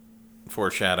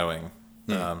foreshadowing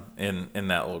in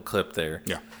that little clip there.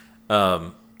 Yeah.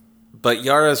 But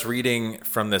Yara's reading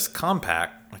from this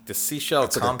compact, like the seashell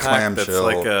It's like a compact that's clamshell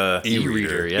like a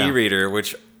e-reader, yeah. e-reader,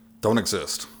 which Don't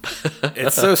exist.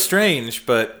 it's so strange,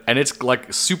 but And it's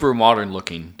like super modern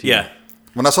looking, too. yeah,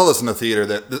 When I saw this in the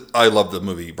theater, I loved the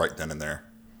movie right then and there.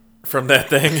 from that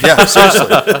thing. Yeah, seriously.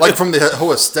 Like from the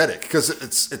whole aesthetic, because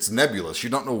it's nebulous. You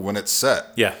don't know when it's set.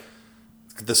 Yeah.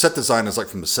 The set design is like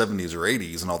from the 70s or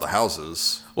 80s and all the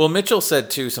houses. Well, Mitchell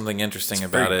said too something interesting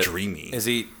about very it. dreamy. Is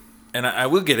he? And I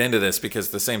will get into this because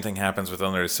the same thing happens with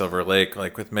Under the Silver Lake.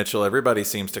 Like with Mitchell, everybody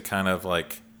seems to kind of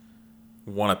like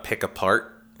want to pick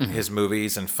apart his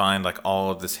movies and find like all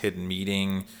of this hidden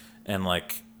meaning and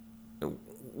like,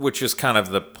 which is kind of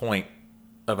the point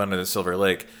of Under the Silver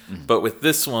Lake. But with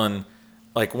this one,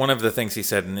 like one of the things he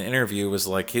said in the interview was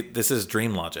like, this is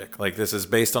dream logic. Like this is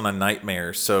based on a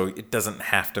nightmare, so it doesn't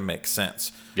have to make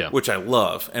sense. Yeah. Which I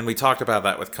love. And we talked about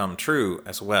that with Come True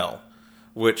as well.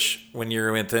 Which when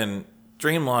you're within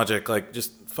dream logic, like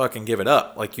just fucking give it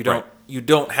up. Like you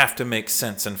don't have to make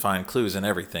sense and find clues in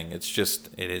everything. It's just,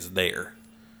 it is there.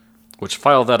 Which,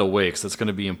 file that away because that's going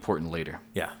to be important later.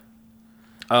 Yeah.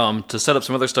 To set up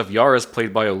some other stuff, Yara's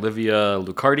played by Olivia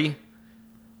Lucardi.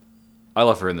 I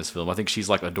love her in this film. I think she's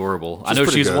like adorable. I know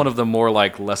pretty she's good. one of the more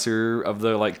like lesser of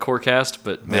the like core cast,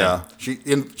 but man. Yeah, she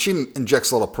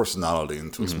injects a lot of personality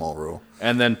into a small role.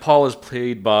 And then Paul is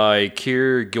played by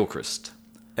Keir Gilchrist.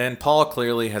 And Paul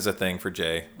clearly has a thing for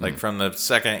Jay. Like from the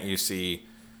second you see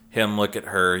him look at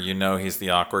her, you know he's the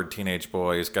awkward teenage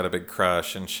boy who's got a big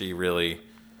crush, and she really.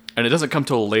 And it doesn't come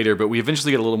till later, but we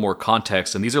eventually get a little more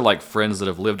context. And these are like friends that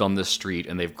have lived on this street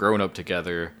and they've grown up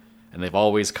together and they've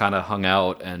always kind of hung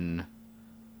out and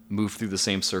moved through the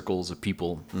same circles of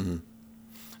people. Mm-hmm.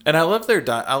 And I love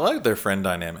I like their friend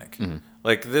dynamic.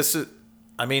 Like this is,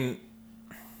 I mean,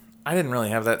 I didn't really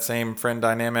have that same friend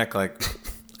dynamic. Like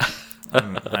I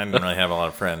didn't really have a lot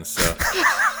of friends, so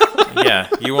yeah,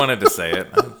 you wanted to say it.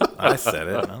 I said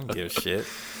it. I don't give a shit.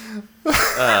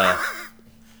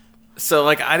 So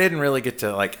like I didn't really get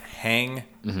to like hang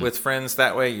with friends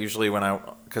that way. Usually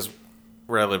because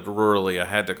where I lived rurally, I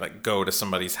had to like go to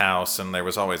somebody's house, and there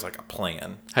was always like a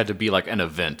plan. Had to be like an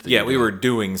event. That Yeah, you we did. were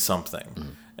doing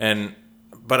something,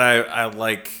 but I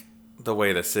like the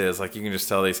way this is. Like you can just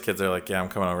tell these kids are like, yeah, I'm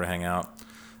coming over to hang out.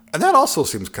 And that also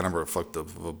seems kind of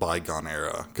reflective of a bygone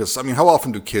era. Because, I mean, how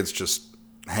often do kids just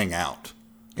hang out?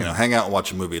 You know, hang out and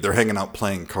watch a movie. They're hanging out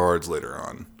playing cards later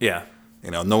on. Yeah,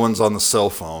 You know, no one's on the cell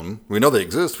phone. We know they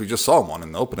exist. We just saw one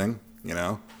in the opening, you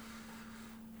know.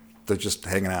 They're just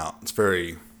hanging out. It's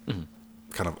very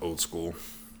kind of old school.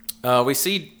 we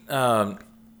see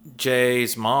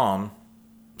Jay's mom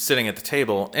sitting at the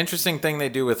table. Interesting thing they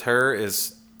do with her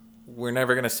is we're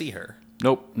never going to see her,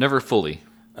 Nope, never fully.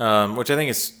 which I think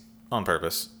is on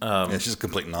purpose. Yeah, she's a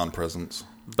complete non-presence.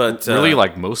 But Really,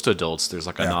 like most adults, there's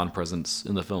like a yeah. non-presence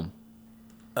in the film.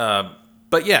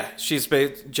 But yeah, Jay's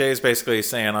basically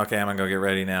saying, "Okay, I'm gonna go get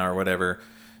ready now," or whatever.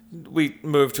 We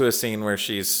move to a scene where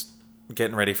she's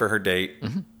getting ready for her date.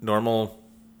 Normal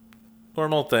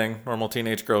thing. Normal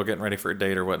teenage girl getting ready for a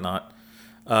date or whatnot.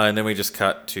 And then we just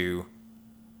cut to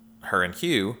her and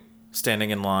Hugh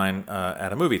standing in line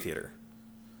at a movie theater.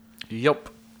 Yep.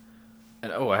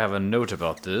 And I have a note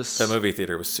about this. That movie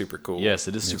theater was super cool. Yes,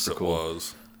 it is Yes, super it cool.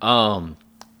 was.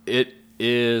 It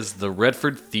is the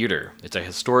Redford Theater. It's a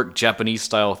historic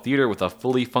Japanese-style theater with a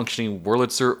fully functioning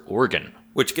Wurlitzer organ.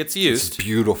 Which gets It's used.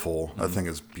 beautiful. That thing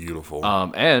is beautiful.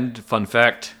 And, fun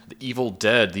fact, The Evil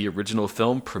Dead, the original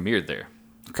film, premiered there.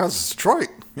 Because it's Detroit.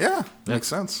 Yeah, makes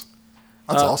sense.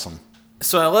 That's awesome.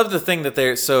 So I love the thing that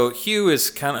they're... So Hugh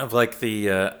is kind of like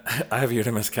the... I viewed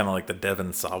him as kind of like the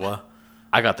Devon Sawa.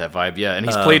 I got that vibe, yeah. And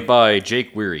he's played by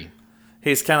Jake Weary.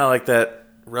 He's kind of like that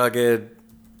rugged,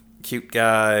 cute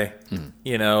guy,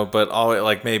 you know, but always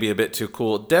like maybe a bit too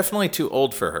cool. Definitely too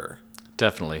old for her.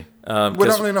 Definitely. We don't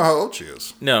really know how old she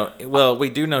is. No, well, we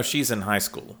do know she's in high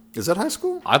school. Is that high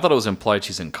school? I thought it was implied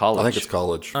she's in college. I think it's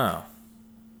college. Oh.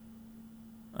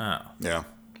 Yeah.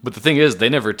 But the thing is, they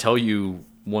never tell you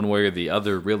one way or the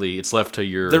other, really. It's left to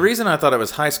your... The reason I thought it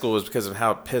was high school was because of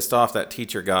how pissed off that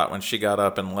teacher got when she got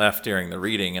up and left during the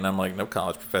reading, and I'm like, no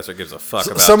college professor gives a fuck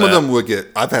about Some that. of them would get...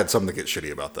 I've had some that get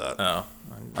shitty about that. Oh.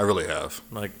 I really have.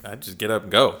 Like, I just get up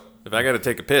and go. If I got to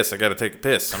take a piss, I got to take a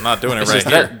piss. I'm not doing it It's right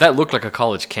just here. that looked like a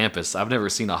college campus. I've never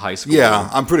seen a high school Yeah,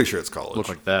 I'm pretty sure it's college. look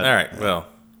like that. All right, well,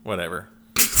 whatever.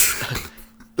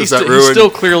 Does that He's ruin... still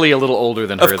clearly a little older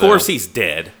than her, Of course though. he's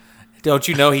dead. Don't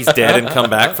you know he's dead and come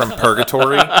back from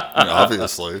purgatory?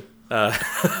 Obviously.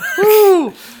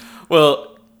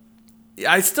 Well,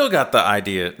 I still got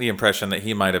the impression that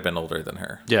he might have been older than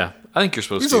her. Yeah, I think you're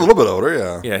supposed He's to. a little bit older,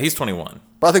 yeah. Yeah, he's 21.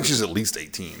 But I think she's at least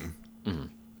 18.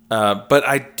 But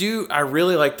I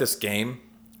really like this game.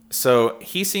 So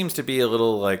he seems to be a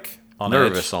little like on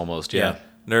Nervous edge. almost, yeah.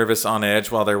 Nervous on edge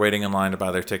while they're waiting in line to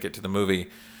buy their ticket to the movie.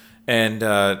 And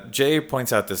Jay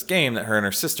points out this game that her and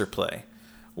her sister play,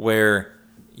 where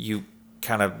you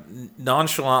kind of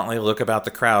nonchalantly look about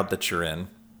the crowd that you're in,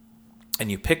 and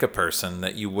you pick a person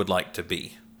that you would like to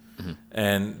be.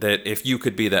 And that if you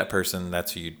could be that person,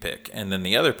 that's who you'd pick. And then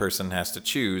the other person has to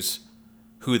choose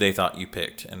who they thought you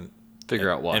picked and Figure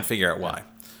out why. And figure out why.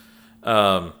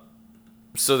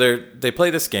 So they play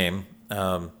this game.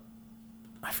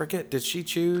 I forget, did she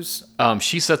choose?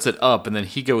 She sets it up, and then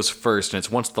he goes first, and it's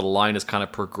once the line is kind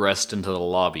of progressed into the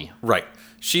lobby. Right.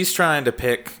 She's trying to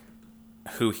pick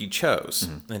who he chose.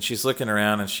 And she's looking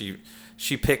around, and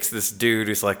she picks this dude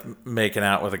who's like making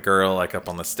out with a girl like up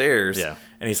on the stairs. Yeah.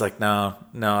 And he's like, no,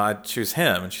 I'd choose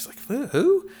him. And she's like,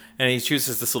 who? And he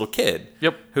chooses this little kid.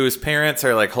 Yep. Whose parents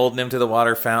are like holding him to the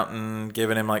water fountain,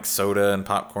 giving him like soda and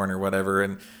popcorn or whatever.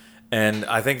 And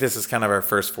I think this is kind of our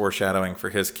first foreshadowing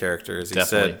for his character, as he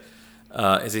Definitely.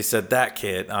 said, that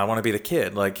kid, I want to be the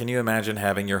kid. Like, can you imagine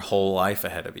having your whole life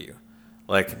ahead of you?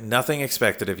 Like, nothing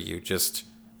expected of you, just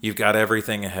you've got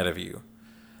everything ahead of you.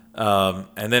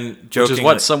 And then Which jokingly, is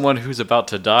what someone who's about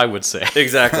to die would say.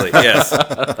 exactly, yes.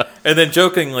 And then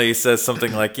jokingly says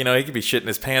something like, he could be shitting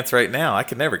his pants right now. I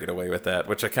could never get away with that,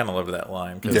 which I kind of love that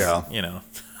line. 'Cause, Yeah.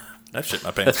 I've shit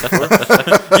my pants before.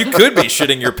 You could be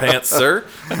shitting your pants, sir.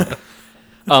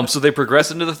 So they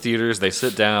progress into the theaters. They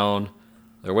sit down.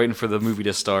 They're waiting for the movie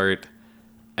to start.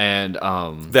 And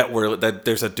That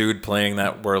there's a dude playing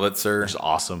that Wurlitzer. it's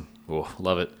awesome. Oh,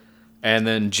 love it. And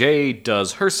then Jay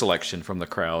does her selection from the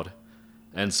crowd.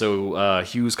 And so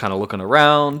Hugh's kind of looking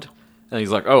around. And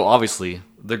he's like, oh, obviously,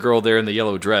 the girl there in the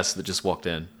yellow dress that just walked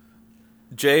in.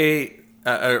 Hugh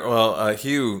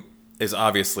is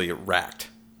obviously racked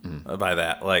by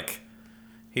that. Like,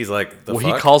 he's like, the Well,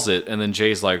 fuck? he calls it, and then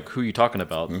Jay's like, who are you talking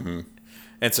about? And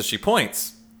so she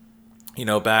points,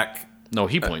 back. No,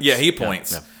 he points. Yeah, he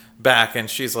points Yeah. back, and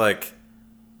she's like,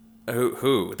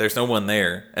 who? There's no one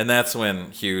there. And that's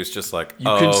when Hugh's just like, You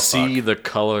can see the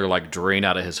color like drain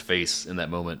out of his face in that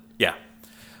moment. Yeah.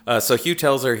 So Hugh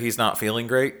tells her he's not feeling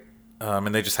great,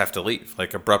 and they just have to leave,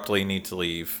 like abruptly need to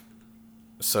leave.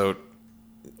 So,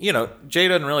 Jay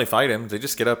doesn't really fight him. They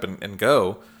just get up and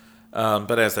go.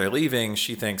 But as they're leaving,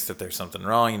 she thinks that there's something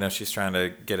wrong. She's trying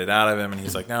to get it out of him, and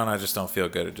he's like, no, I just don't feel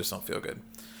good. I just don't feel good.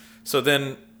 So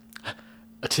then...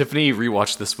 Tiffany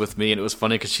rewatched this with me, and it was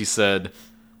funny because she said,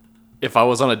 if I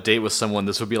was on a date with someone,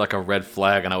 this would be like a red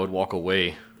flag, and I would walk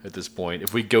away at this point.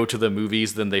 If we go to the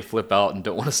movies, then they flip out and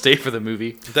don't want to stay for the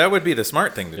movie. That would be the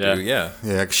smart thing to do, yeah.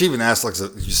 Yeah, 'cause she even asked, like,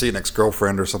 did you see an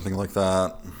ex-girlfriend or something like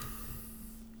that?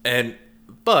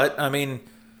 But, I mean,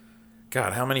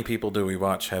 God, how many people do we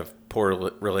watch have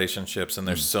poor relationships, and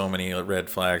there's so many red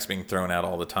flags being thrown out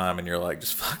all the time, and you're like,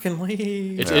 just fucking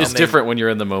leave. It's different when you're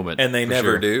in the moment. And they for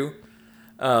never sure. do.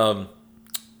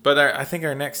 But I think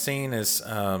our next scene is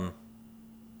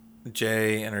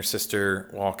Jay and her sister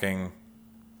walking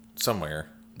somewhere.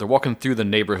 They're walking through the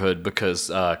neighborhood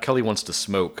because Kelly wants to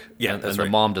smoke. Yeah, and that's the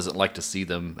right. mom doesn't like to see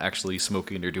them actually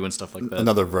smoking or doing stuff like that.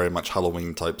 Another very much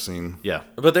Halloween type scene. Yeah.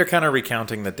 But they're kind of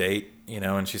recounting the date,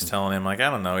 and she's telling him, like,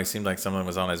 I don't know, he seemed like something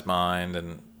was on his mind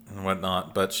and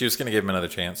whatnot. But she was going to give him another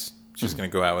chance. She was going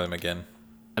to go out with him again.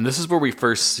 And this is where we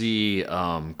first see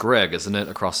Greg, isn't it,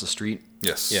 across the street?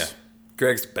 Yes. Yeah.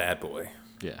 Greg's the bad boy.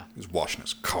 Yeah. He's washing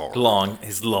his car.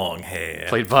 His long hair.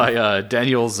 Played by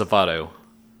Daniel Zavato.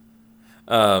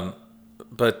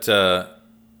 But I'm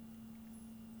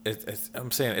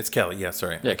saying it's Kelly. Yeah,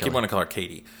 sorry. Yeah, I keep Kelly. wanting to call her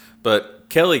Katie. But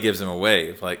Kelly gives him a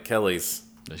wave. Like, she's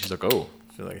She's like, oh.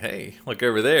 like, hey, look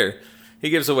over there. He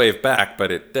gives a wave back,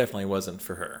 but it definitely wasn't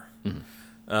for her.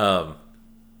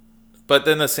 But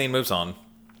then the scene moves on.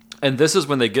 And this is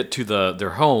when they get to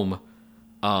their home.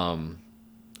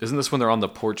 Isn't this when they're on the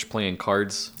porch playing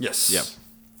cards? Yes. Yeah.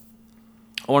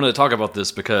 I wanted to talk about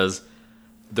this because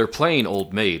they're playing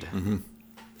Old Maid.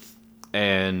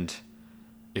 And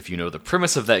if you know the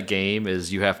premise of that game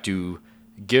is you have to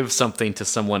give something to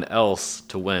someone else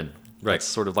to win. Right. That's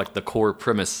sort of like the core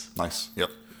premise. Nice. Yep.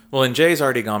 Well, and Jay's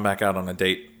already gone back out on a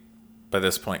date by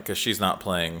this point because she's not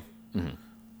playing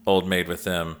Old Maid with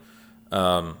them.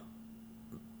 But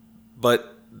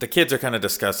the kids are kind of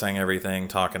discussing everything,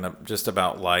 talking just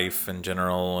about life in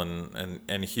general,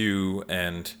 and Hugh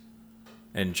and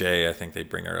Jay, I think they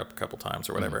bring her up a couple times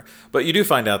or whatever. But you do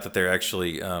find out that they're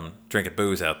actually drinking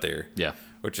booze out there. Yeah.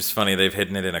 Which is funny. They've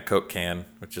hidden it in a Coke can,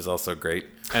 which is also great.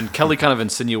 And Kelly kind of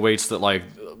insinuates that, like,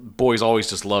 boys always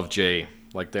just love Jay.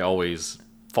 Like, they always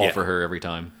fall for her every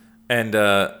time. And,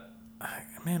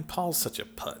 man, Paul's such a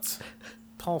putz.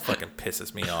 Paul fucking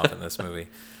pisses me off in this movie.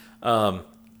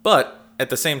 But at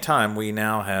the same time, we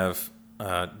now have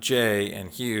Jay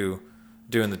and Hugh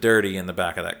doing the dirty in the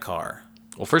back of that car.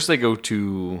 Well, first they go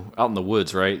to out in the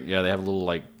woods, right? Yeah, they have a little,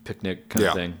 like, picnic kind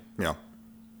of thing. Yeah.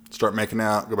 Start making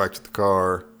out, go back to the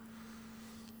car,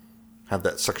 have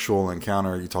that sexual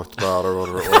encounter you talked about or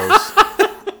whatever it was.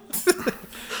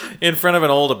 In front of an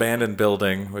old abandoned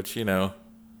building, which,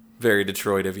 very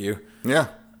Detroit of you. Yeah.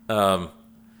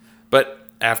 But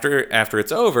after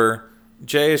it's over,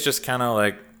 Jay is just kind of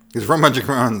like... He's rummaging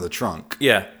around in the trunk.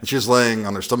 Yeah. And she's laying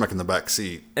on her stomach in the back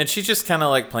seat. And she's just kind of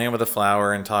like playing with a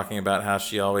flower and talking about how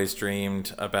she always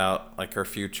dreamed about like her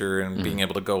future and being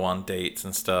able to go on dates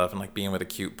and stuff and like being with a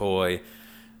cute boy.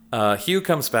 Hugh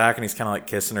comes back and he's kind of like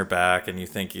kissing her back and you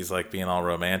think he's like being all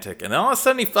romantic. And then all of a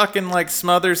sudden he fucking like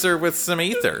smothers her with some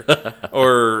ether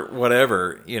or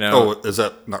whatever, Oh, is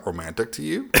that not romantic to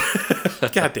you?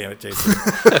 God damn it, Jason.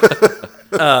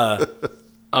 It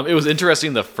was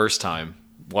interesting the first time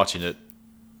watching it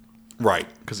Right.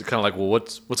 because it's kind of like, well,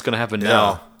 what's going to happen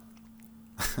now?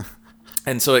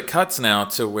 And so it cuts now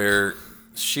to where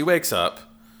she wakes up.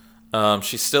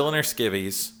 She's still in her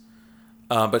skivvies.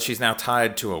 but she's now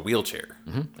tied to a wheelchair.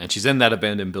 And she's in that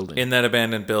abandoned building. In that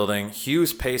abandoned building,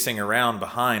 Hugh's pacing around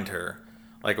behind her,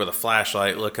 like with a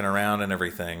flashlight, looking around and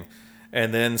everything,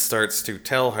 and then starts to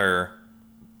tell her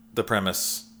the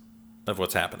premise of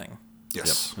what's happening.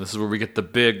 Yes. This is where we get the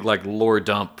big like lore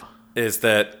dump. Is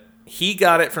that he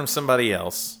got it from somebody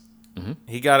else.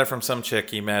 He got it from some chick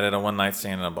he met at a one-night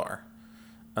stand in a bar.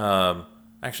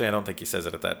 Actually, I don't think he says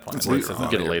it at that point. I think he says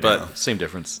that Get it later. But, Same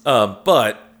difference.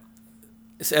 but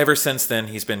ever since then,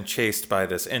 he's been chased by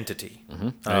this entity.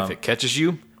 And if it catches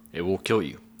you, it will kill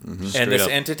you. Straight And this up.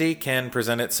 entity can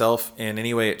present itself in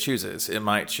any way it chooses. It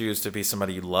might choose to be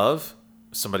somebody you love,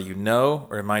 somebody you know,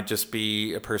 or it might just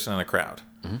be a person in a crowd.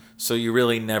 So you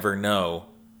really never know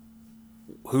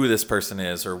who this person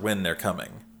is or when they're coming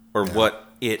or what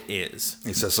it is.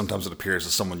 He says sometimes it appears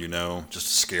as someone you know, just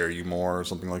to scare you more or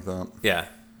something like that. Yeah.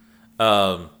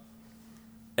 And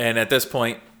at this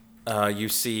point, you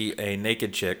see a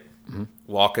naked chick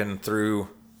walking through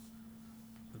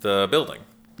the building.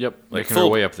 Yep, making her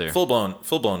way up there. Full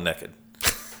blown naked.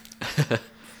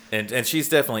 and she's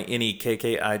definitely any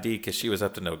KKID because she was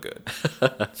up to no good.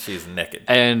 She's naked.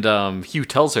 And Hugh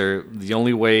tells her the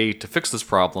only way to fix this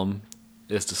problem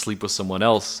is to sleep with someone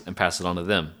else and pass it on to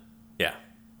them. Yeah.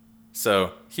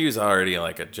 So Hugh's already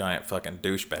like a giant fucking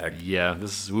douchebag. Yeah,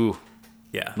 this is woo,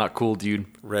 Yeah. not cool, dude.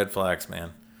 Red flags,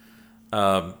 man.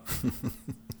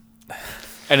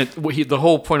 And the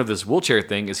whole point of this wheelchair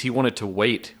thing is he wanted to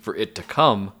wait for it to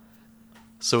come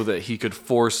so that he could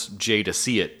force Jay to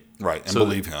see it. Right, and so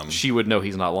believe that him. She would know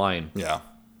he's not lying. Yeah.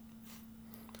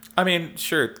 I mean,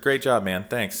 sure. Great job, man.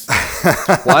 Thanks.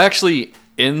 Well, I actually,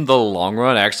 in the long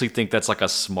run, I actually think that's like a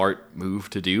smart move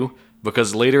to do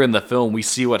because later in the film we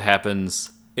see what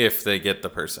happens If they get the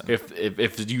person.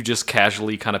 if you just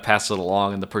casually kind of pass it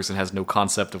along and the person has no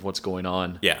concept of what's going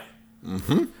on. Yeah.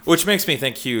 Mm-hmm. Which makes me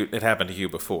think it happened to Hugh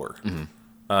before.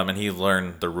 And he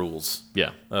learned the rules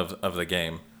Yeah. of the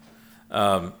game.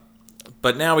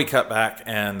 But now we cut back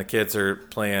and the kids are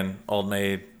playing Old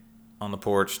Maid on the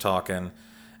porch talking.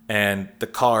 And the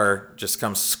car just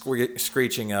comes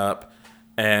screeching up.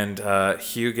 And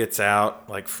Hugh gets out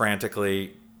like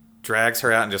frantically, drags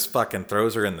her out and just fucking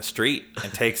throws her in the street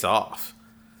and takes off.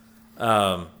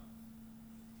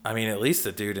 I mean, at least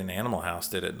the dude in Animal House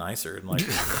did it nicer and like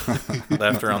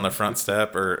left her on the front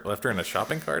step or left her in a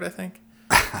shopping cart, I think.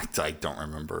 I don't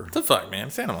remember. What the fuck, man?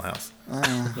 It's Animal House.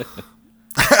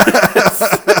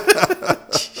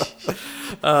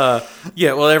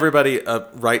 Yeah, well, everybody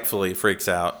rightfully freaks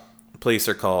out. Police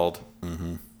are called.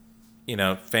 You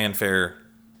know, fanfare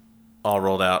all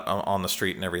rolled out on the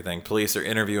street and everything. Police are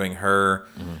interviewing her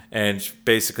and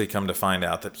basically come to find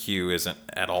out that Hugh isn't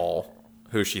at all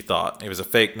who she thought. It was a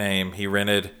fake name. He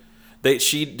rented.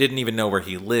 She didn't even know where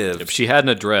he lived. If she had an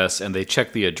address and they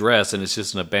checked the address and it's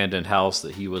just an abandoned house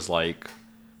that he was like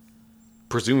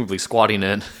presumably squatting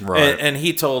in. Right. And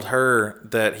he told her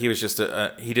that he was just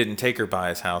he didn't take her by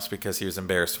his house because he was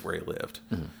embarrassed where he lived.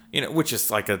 You know, which is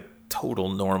like a total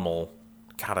normal.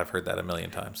 God, I've heard that a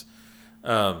million times.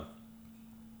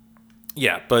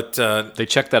 Yeah, but They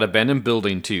check that abandoned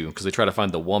building too because they try to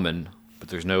find the woman, but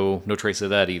there's no trace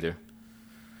of that either.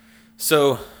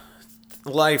 so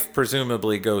life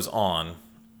presumably goes on,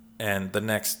 and the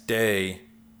next day,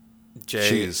 Jay,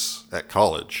 She's at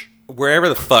college. wherever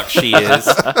the fuck she is,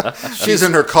 She's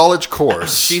in her college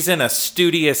course. she's in a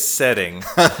studious setting.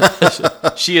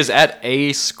 She is at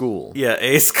a school. Yeah,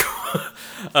 a school,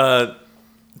 And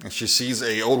she sees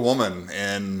a old woman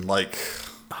in like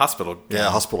hospital.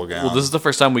 hospital gown. Well, this is the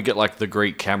first time we get like the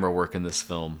great camera work in this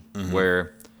film,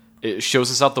 where it shows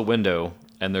us out the window,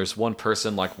 and there's one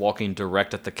person like walking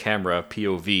direct at the camera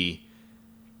POV,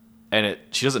 and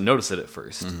she doesn't notice it at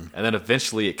first, and then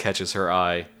eventually it catches her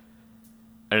eye,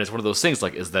 and it's one of those things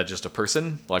like, is that just a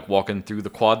person like walking through the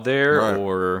quad there, Right.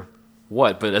 or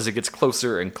what? But as it gets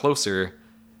closer and closer,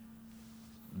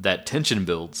 that tension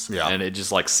builds, and it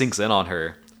just like sinks in on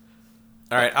her.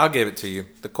 All right, I'll give it to you.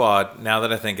 The quad. Now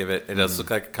that I think of it, it does look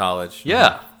like a college.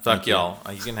 Yeah. Fuck y'all.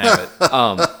 You can have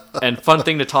it. And fun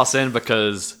thing to toss in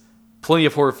because plenty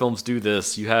of horror films do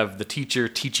this. You have the teacher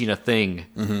teaching a thing,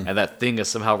 and that thing is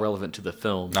somehow relevant to the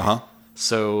film.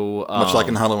 So much like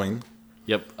in Halloween.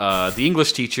 Yep. The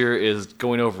English teacher is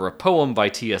going over a poem by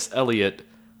T.S. Eliot,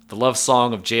 The Love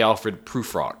Song of J. Alfred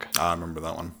Prufrock. I remember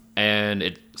that one. And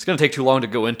it's going to take too long to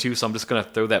go into, so I'm just going to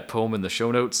throw that poem in the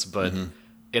show notes, but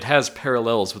it has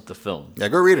parallels with the film. Yeah,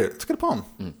 go read it. It's a good poem.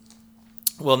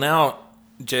 Well, now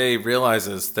Jay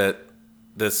realizes that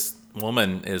this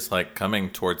woman is like coming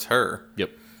towards her.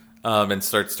 Yep. And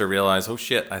starts to realize, oh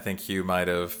shit, I think Hugh might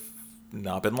have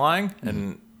not been lying.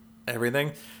 And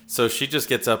everything. So she just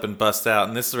gets up and busts out,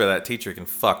 and this is where that teacher can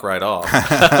fuck right off.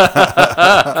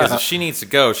 Because if she needs to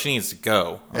go, she needs to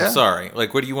go. I'm sorry.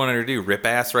 Like, what do you want her to do? Rip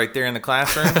ass right there in the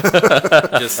classroom?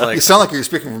 Just like, You sound like you're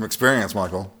speaking from experience,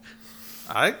 Michael.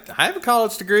 I have a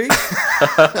college degree.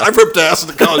 I ripped ass in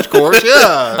the college course.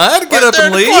 Yeah, I had to get up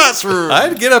and leave. Classroom. I had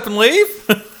to get up and leave.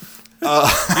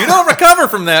 You don't recover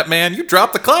from that, man. You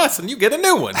drop the class and you get a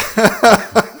new one.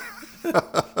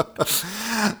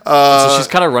 So she's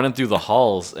kind of running through the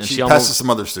halls, and She she passes almost some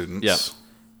other students. yeah,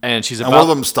 and she's And about one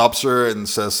of them stops her and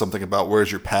says something about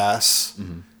 "Where's your pass?"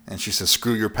 And she says,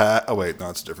 "Screw your pass." Oh wait, no,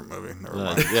 it's a different movie. Never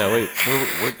mind. yeah. Wait,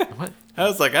 what? I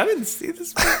was like, I didn't see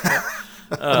this.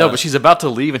 No, but she's about to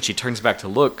leave, and she turns back to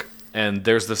look, and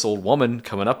there's this old woman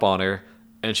coming up on her,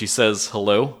 and she says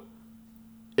hello.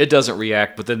 It doesn't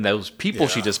react, but then those people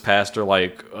she Yeah. just passed are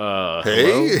like, hello?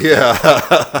 Hey,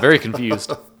 yeah, Very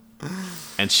confused.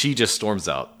 And she just storms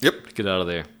out. Yep. Get out of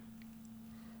there.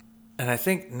 And I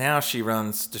think now she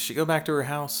runs. Does she go back to her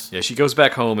house? Yeah, she goes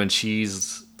back home, and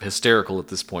she's hysterical at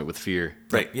this point with fear.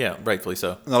 Right. Yeah, rightfully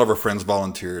so. none of her friends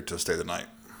volunteer to stay the night.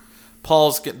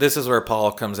 This is where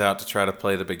Paul comes out to try to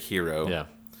play the big hero. Yeah.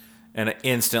 And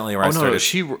instantly, Oh, right? no,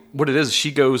 what it is,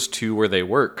 she goes to where they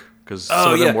work, because some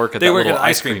Oh, of them yeah. work at They that work little at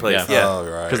ice cream place, yeah. Oh,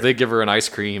 right. Because they give her an ice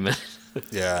cream.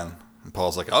 Yeah, and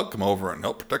Paul's like, "I'll come over and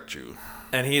help protect you."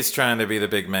 And he's trying to be the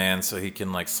big man so he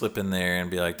can like slip in there and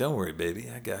be like, "Don't worry, baby,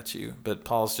 I got you." But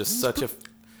Paul's just such a.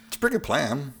 It's a pretty good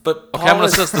plan. But Okay, I'm Paul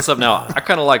going to is- set this up now. I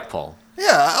kind of like Paul. Yeah,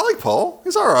 I like Paul.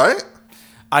 He's all right.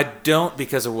 I don't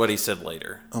because of what he said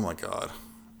later. Oh my god.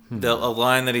 A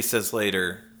line that he says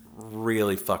later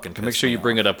really fucking. Make sure you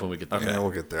bring it up when we get there. Yeah,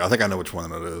 we'll get there. I think I know which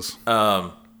one it is.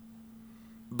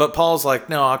 But Paul's like,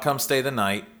 "No, I'll come stay the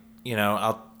night. You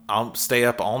know, I'll stay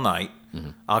up all night.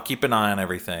 I'll keep an eye on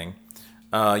everything."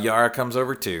 Yara comes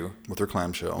over too. With her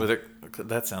clamshell. With her,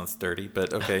 that sounds dirty,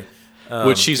 but okay.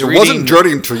 Which she's it reading. wasn't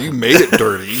dirty until you made it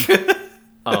dirty.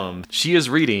 She is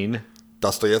reading,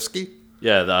 Dostoevsky?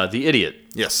 The Idiot,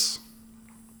 Yes.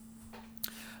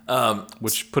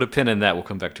 which put a pin in that. We'll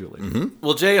come back to it later.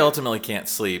 Well, Jay ultimately can't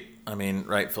sleep. I mean,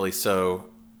 rightfully so,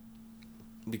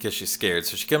 because she's scared.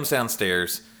 So she comes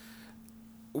downstairs.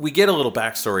 We get a little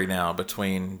backstory now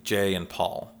between Jay and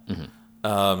Paul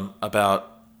about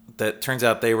that. Turns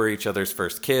out they were each other's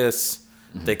first kiss.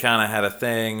 They kind of had a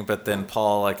thing, but then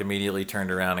Paul like immediately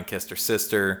turned around and kissed her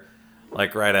sister,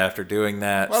 like right after doing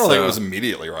that. I don't think it was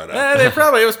immediately right after.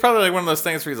 It was probably like one of those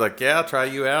things where he's like, "Yeah, I'll try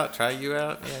you out.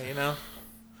 Yeah, you know."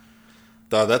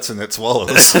 That's in It Swallows.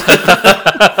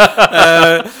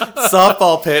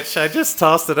 Softball pitch. I just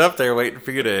tossed it up there, waiting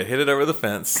for you to hit it over the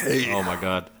fence. Oh my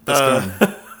god.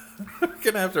 We're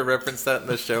gonna have to reference that in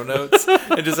the show notes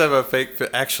and just have a fake.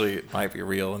 Actually, it might be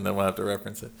real, and then we'll have to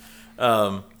reference it.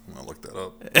 I'm going to look that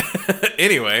up.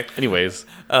 Anyways,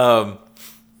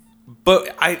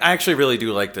 But I actually really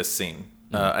do like this scene.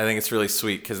 I think it's really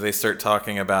sweet because they start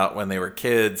talking about when they were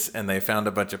kids and they found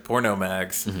a bunch of porno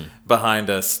mags behind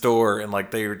a store, and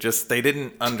like they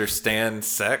didn't understand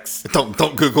sex. Don't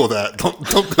Google that. Don't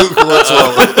Google It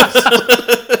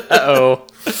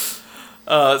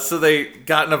Swallows. So they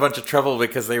got in a bunch of trouble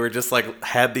because they were just like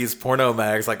had these porno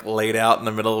mags like laid out in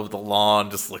the middle of the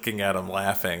lawn, just looking at them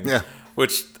laughing. Yeah.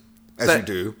 Which You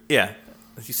do. Yeah,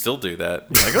 you still do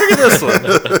that. Like, look at this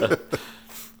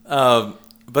one.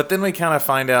 But then we kind of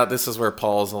find out this is where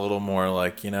Paul's a little more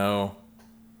like, you know,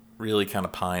 really kind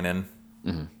of pining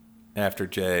after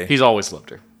Jay. he's always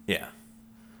loved her. Yeah.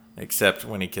 Except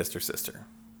when he kissed her sister.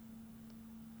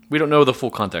 We don't know the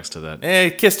full context to that. He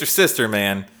kissed her sister,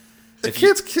 man.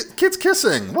 Kids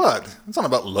kissing. What? It's not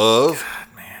about love. God,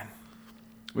 man.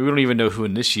 We don't even know who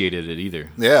initiated it either.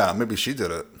 Yeah, maybe she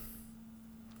did it.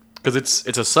 Because it's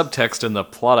a subtext in the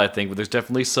plot, I think, but there's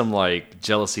definitely some like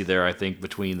jealousy there, I think,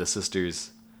 between the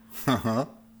sisters. I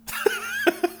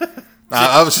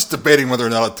was just debating whether or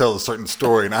not I'd tell a certain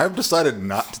story, and I have decided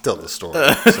not to tell the story.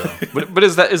 So. But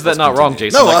is that not wrong,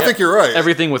 continue. Jason? No, I think you're right.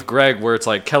 Everything with Greg, where it's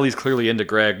like Kelly's clearly into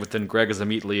Greg, but then Greg is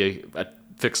immediately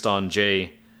fixed on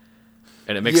Jay,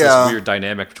 and it makes Yeah. this weird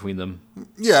dynamic between them.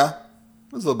 Yeah,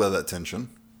 there's a little bit of that tension.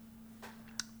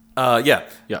 Yeah.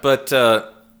 Yeah. But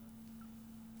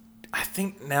I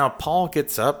think now Paul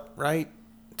gets up, right?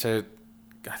 I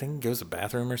think he goes to the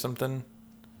bathroom or something.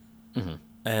 Mm-hmm.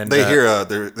 And They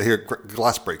hear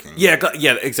glass breaking. Yeah,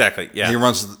 exactly. Yeah. He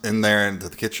runs in there into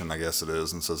the kitchen, I guess it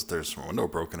is, and says, "There's a window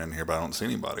broken in here, but I don't see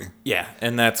anybody." Yeah,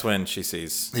 and that's when she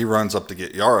sees. He runs up to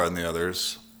get Yara and the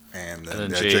others, and then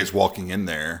Jay's walking in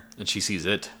there. And she sees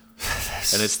it.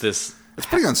 And it's this It's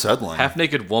pretty unsettling.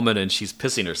 half-naked woman, and she's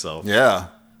pissing herself. Yeah.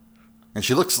 And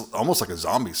she looks almost like a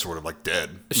zombie, sort of like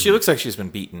dead. She looks like she's been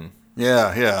beaten.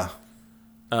 Yeah.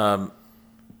 And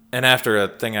after a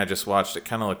thing I just watched, it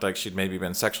kind of looked like she'd maybe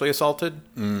been sexually assaulted.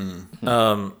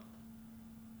 Because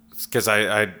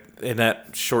I in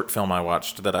that short film I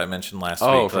watched that I mentioned last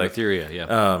week, from Etheria,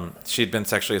 yeah. she'd been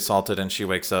sexually assaulted, and she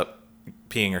wakes up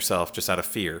peeing herself just out of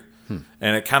fear.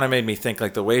 And it kind of made me think,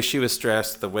 like, the way she was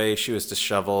dressed, the way she was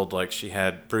disheveled, like she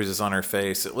had bruises on her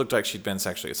face, it looked like she'd been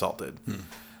sexually assaulted.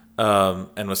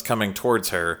 And was coming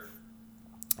towards her.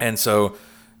 And so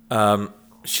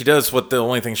she does what the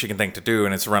only thing she can think to do,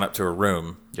 and it's run up to her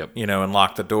room, and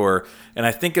lock the door. And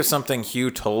I think of something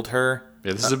Hugh told her.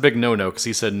 Yeah, this is a big no-no, because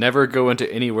he said never go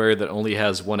into anywhere that only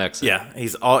has one exit. Yeah,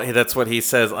 that's what he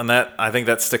says. On that, I think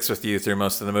that sticks with you through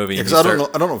most of the movie. Because I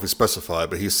don't know if he specified,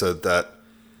 but he said that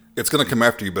it's going to come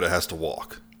after you, but it has to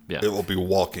walk. Yeah. It will be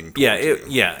walking towards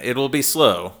you. It will be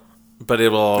slow, but it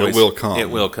will always... It will come. It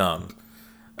will come.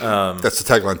 That's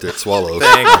the tagline to It Swallows.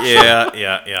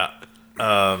 Yeah.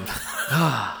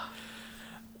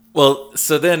 Well,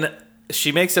 so then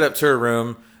she makes it up to her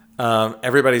room.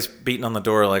 Everybody's beating on the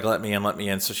door, like, let me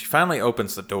in. So she finally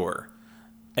opens the door.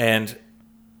 And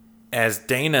as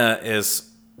Dana is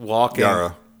walking...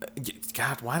 Yara.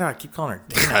 God, why do I keep calling her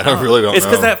Dana? I really don't know. It's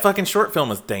because that fucking short film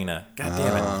was Dana. God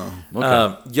damn it.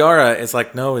 Okay. Yara is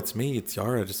like, no, it's me. It's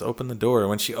Yara. Just open the door.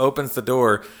 When she opens the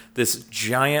door, this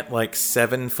giant, like,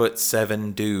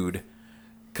 7'7" dude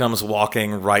comes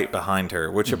walking right behind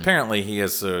her, which apparently he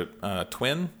is a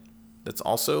twin that's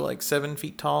also, like, 7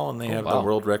 feet tall, and they have the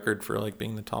world record for, like,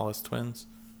 being the tallest twins.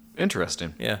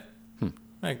 Interesting. Yeah.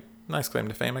 Like, nice claim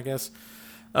to fame, I guess.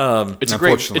 It's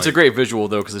a great visual,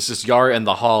 though, because it's just Yara in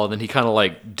the hall, and then he kind of,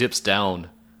 like, dips down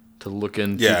to look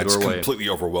into the it's doorway. completely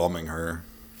overwhelming her.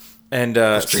 And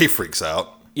She freaks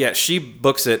out. yeah, she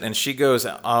books it, and she goes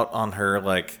out on her,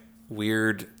 like,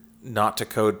 weird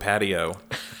not-to-code patio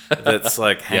that's,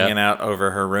 like, hanging out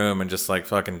over her room and just, like,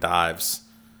 fucking dives.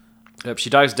 Yep, she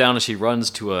dives down and she runs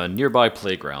to a nearby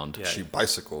playground. Yeah. She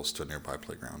bicycles to a nearby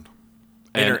playground.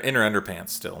 In her underpants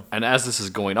still. And as this is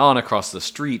going on across the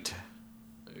street,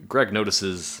 Greg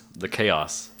notices the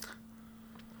chaos.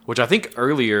 Which I think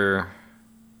earlier,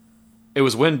 it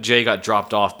was when Jay got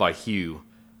dropped off by Hugh.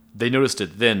 They noticed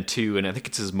it then, too, and I think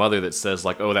it's his mother that says,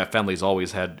 like, oh, that family's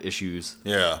always had issues.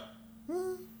 Yeah.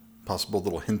 Possible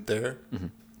little hint there.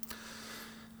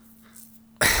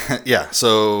 Yeah,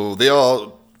 so they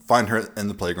all find her in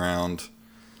the playground.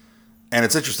 And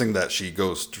it's interesting that she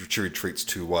retreats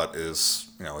to what is,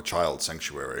 a child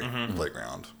sanctuary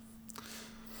playground.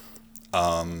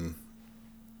 And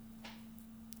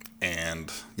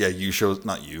yeah, use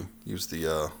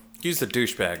the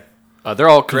douchebag. They're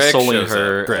all Greg consoling shows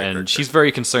her, up. and she's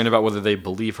very concerned about whether they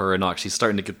believe her or not. She's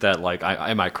starting to get that, like,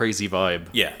 am I crazy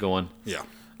vibe going. Yeah.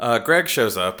 Greg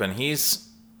shows up, and he's,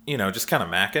 just kind of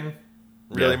macking,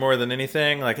 really more than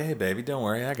anything. Like, hey, baby, don't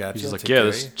worry, I got you. He's like, yeah,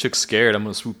 this chick's scared. I'm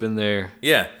going to swoop in there.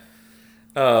 Yeah.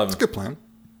 It's a good plan.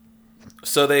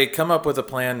 So they come up with a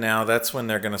plan now. That's when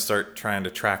they're going to start trying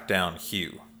to track down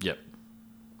Hugh. Yep.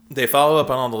 They follow up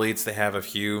on all the leads they have of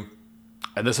Hugh.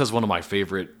 And this is one of my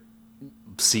favorite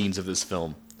scenes of this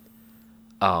film.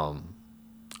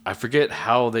 I forget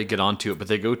how they get onto it, but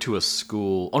they go to a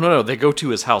school. Oh no, they go to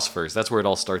his house first. That's where it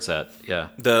all starts at. Yeah.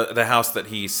 The house that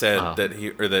he said that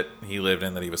he lived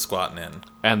in, that he was squatting in.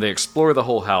 And they explore the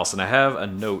whole house, and I have a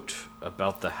note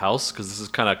about the house because this is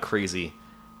kind of crazy.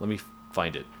 Let me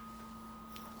find it.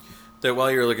 So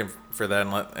while you're looking for that,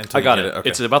 until I got you it. get Okay.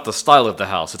 It's about the style of the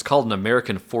house. It's called an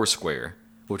American Foursquare,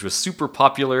 which was super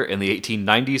popular in the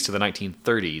 1890s to the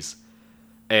 1930s.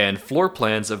 And floor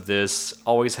plans of this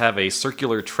always have a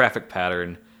circular traffic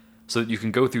pattern so that you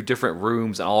can go through different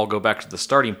rooms and all go back to the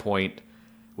starting point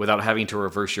without having to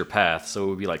reverse your path. So it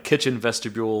would be like kitchen,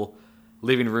 vestibule,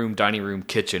 living room, dining room,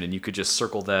 kitchen, and you could just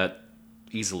circle that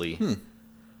easily.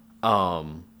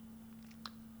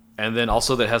 And then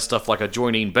also that has stuff like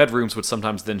adjoining bedrooms would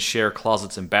sometimes then share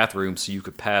closets and bathrooms, so you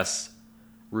could pass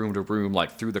room to room,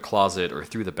 like through the closet or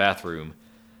through the bathroom.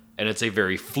 And it's a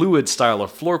very fluid style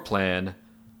of floor plan.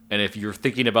 And if you're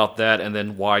thinking about that and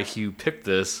then why Hugh picked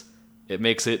this, it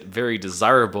makes it very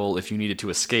desirable if you needed to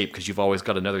escape, because you've always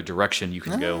got another direction you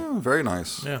can go. Very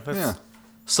nice. Yeah,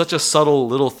 Such a subtle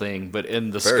little thing, but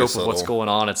in the Very scope of what's subtle. going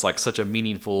on, it's like such a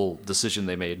meaningful decision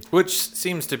they made. Which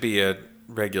seems to be a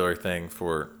regular thing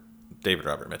for David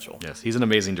Robert Mitchell. Yes, he's an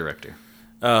amazing director.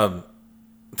 The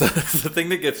thing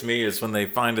that gets me is when they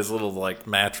find his little, like,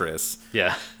 mattress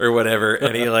Yeah. or whatever,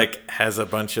 and he, like, has a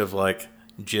bunch of, like,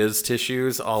 jizz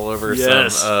tissues all over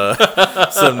Yes.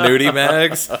 some nudie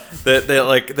mags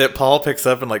that Paul picks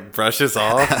up and, like, brushes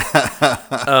off.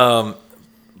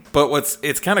 But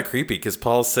it's kind of creepy because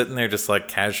Paul's sitting there just like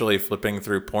casually flipping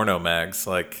through porno mags,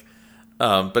 like.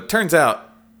 But turns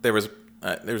out there's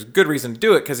good reason to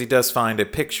do it because he does find a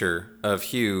picture of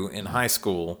Hugh in high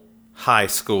school.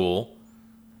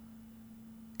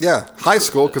 Yeah, high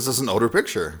school because it's an older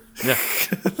picture. Yeah.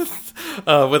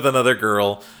 With another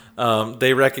girl.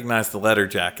 They recognize the letter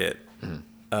jacket.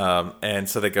 And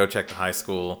so they go check the high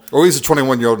school. Or he's a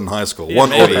 21-year-old in high school. Yeah, one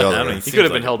maybe. or the I don't know, other. he He could have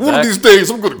seems been held One of back. these days,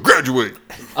 I'm going to graduate.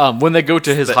 When they go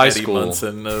to his The high Eddie school,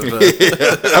 Munson of,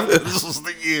 This is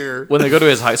the year. when they go to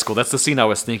his high school, that's the scene I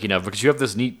was thinking of because you have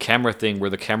this neat camera thing where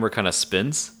the camera kind of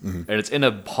spins and it's in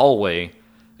a hallway,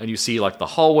 and you see like the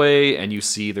hallway, and you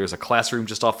see there's a classroom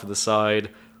just off to the side,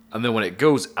 and then when it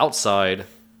goes outside,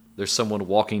 there's someone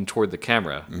walking toward the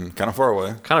camera, Kind of far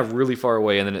away. kind of really far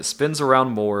away, and then it spins around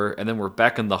more, and then we're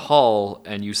back in the hall,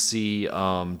 and you see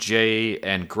Jay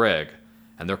and Greg,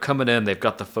 and they're coming in, they've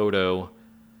got the photo,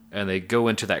 and they go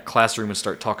into that classroom and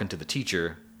start talking to the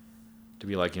teacher to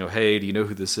be like, hey, do you know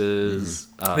who this is?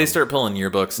 they start pulling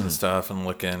yearbooks and stuff and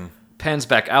looking. Pans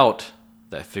back out,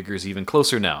 that figure's even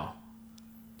closer now.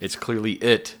 It's clearly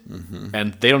it,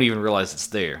 and they don't even realize it's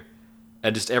there.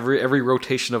 And just every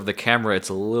rotation of the camera, it's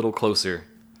a little closer.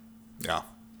 Yeah.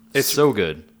 It's so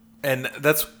good. And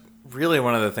that's really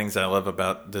one of the things I love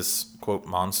about this, quote,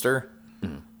 monster,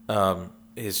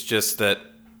 is just that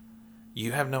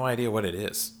you have no idea what it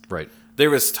is. Right. There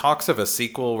was talks of a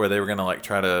sequel where they were going to like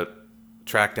try to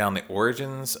track down the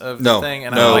origins of No, the thing.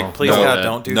 And no, I'm like, please no, God,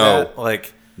 don't do no. that.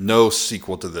 Like, No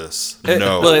sequel to this. Well,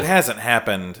 No. it hasn't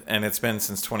happened, and it's been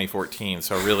since 2014,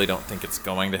 so I really don't think it's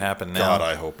going to happen now. God,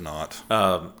 I hope not.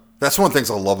 That's one of the things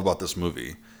I love about this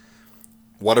movie.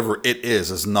 Whatever it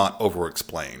is not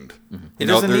over-explained. It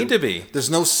doesn't need to be. There's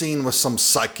no scene with some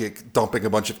psychic dumping a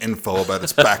bunch of info about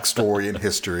its backstory and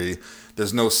history.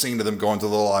 There's no scene of them going to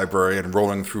the library and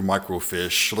rolling through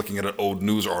microfiche, looking at old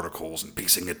news articles and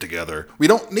piecing it together. We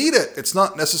don't need it. It's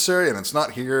not necessary, and it's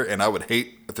not here, and I would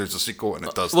hate if there's a sequel and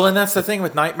it does Well, that. and that's the thing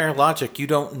with Nightmare Logic. You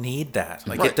don't need that.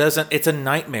 Like, Right. it doesn't. It's a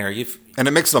nightmare. And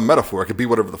it makes it a metaphor. It could be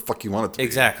whatever the fuck you want it to be.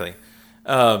 Exactly.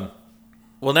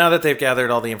 Well, now that they've gathered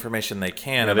all the information they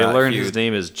can Yeah, they about learned Hugh, his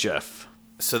name is Jeff.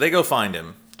 so they go find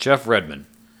him. Jeff Redman.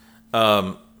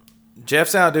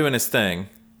 Jeff's out doing his thing,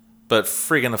 but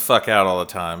freaking the fuck out all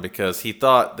the time because he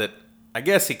thought that, I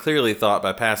guess he clearly thought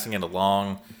by passing it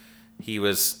along, he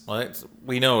was, well,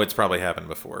 we know it's probably happened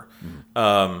before,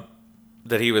 that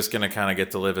he was going to kind of get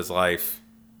to live his life,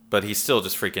 but he's still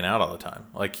just freaking out all the time.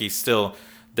 Like he's still,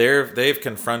 they've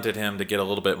confronted him to get a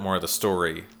little bit more of the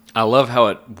story. I love how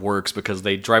it works because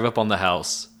they drive up on the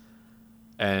house,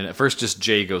 and at first just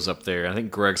Jay goes up there. I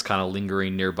think Greg's kind of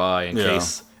lingering nearby in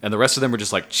case, and the rest of them are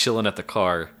just like chilling at the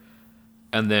car.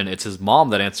 And then it's his mom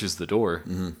that answers the door,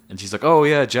 and she's like, "Oh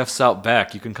yeah, Jeff's out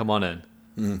back. You can come on in."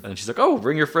 And she's like, "Oh,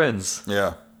 bring your friends."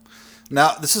 Yeah.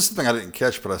 Now, this is something I didn't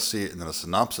catch, but I see it in the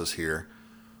synopsis here.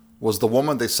 Was the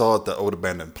woman they saw at the old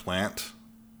abandoned plant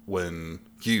when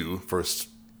Hugh first,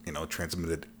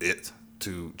 transmitted it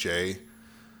to Jay?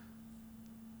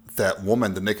 That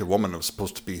woman, the naked woman, was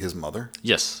supposed to be his mother?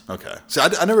 Yes. Okay. See, I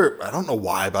don't know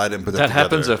why, but I didn't put that That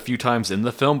happens together. a few times in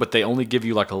the film, but they only give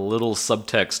you like a little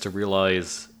subtext to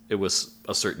realize it was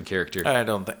a certain character.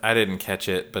 I didn't catch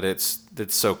it, but it's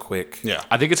so quick. Yeah.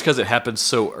 I think it's because it happens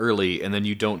so early, and then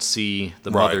you don't see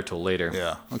the Right. mother till later.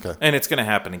 Yeah. Okay. And it's going to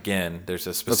happen again. There's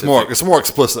a It's specific... more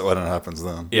explicit when it happens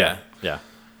then. Yeah. Yeah.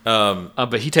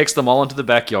 But he takes them all into the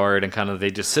backyard, and kind of they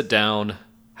just sit down,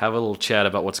 have a little chat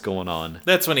about what's going on.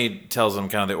 That's when he tells them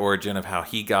kind of the origin of how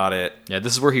he got it. Yeah,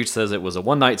 this is where he says it was a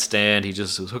one-night stand. He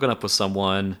just was hooking up with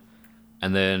someone,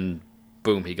 and then,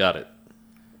 boom, he got it.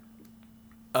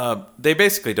 They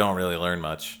basically don't really learn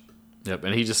much. Yep,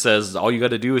 and he just says, all you got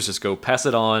to do is just go pass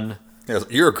it on. Yeah,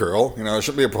 you're a girl. It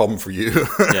shouldn't be a problem for you.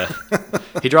 Yeah.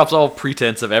 He drops all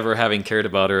pretense of ever having cared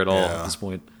about her at all Yeah. at this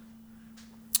point.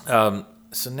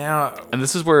 So now... And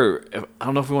this is where, I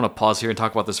don't know if we want to pause here and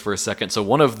talk about this for a second. So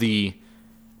one of the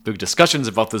big discussions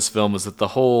about this film is that the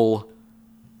whole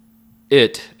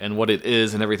it and what it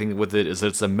is and everything with it is that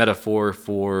it's a metaphor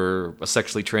for a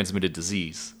sexually transmitted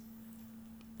disease.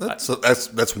 That's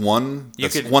one. You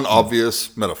That's could- one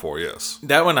obvious metaphor. Yes.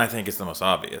 That one I think is the most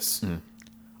obvious.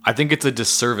 I think it's a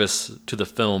disservice to the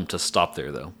film to stop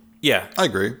there, though. Yeah. I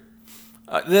agree.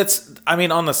 On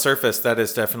the surface, that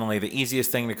is definitely the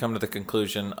easiest thing to come to the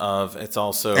conclusion of. It's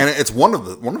also... And it's one of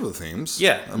the themes.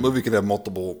 Yeah. A movie could have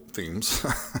multiple themes.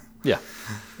 Yeah.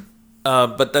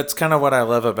 but that's kind of what I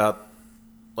love about,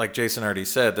 like Jason already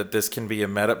said, that this can be a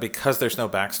meta, because there's no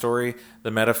backstory,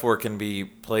 the metaphor can be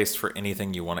placed for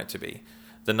anything you want it to be.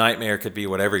 The nightmare could be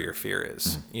whatever your fear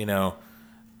is.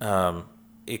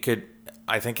 It could,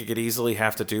 I think it could easily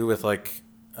have to do with like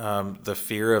the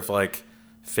fear of like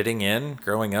fitting in,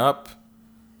 growing up.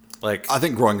 Like I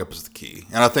think growing up is the key,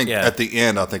 and I think Yeah. at the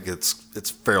end, I think it's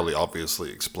fairly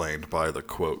obviously explained by the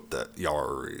quote that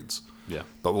Yara reads. Yeah.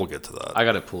 But we'll get to that. I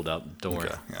got it pulled up. Don't worry.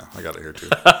 Okay, yeah, I got it here too.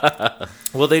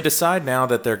 Well, they decide now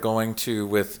that they're going to,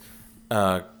 with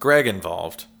Greg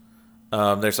involved,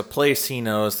 there's a place he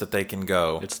knows that they can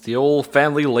go, It's the old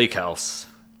family lake house.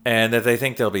 and that they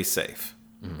think they'll be safe.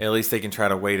 At least they can try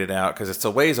to wait it out, because it's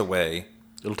a ways away.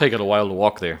 It'll take it a while to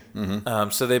walk there.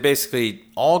 So they basically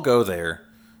all go there.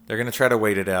 They're going to try to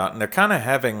wait it out, and they're kind of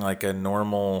having like a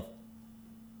normal...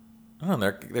 I don't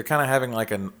know, they're kind of having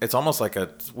like it's almost like a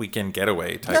weekend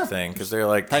getaway type Yeah. thing, because they're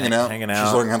like Hanging out. Hanging She's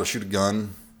out. learning how to shoot a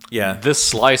gun. Yeah. This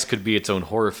slice could be its own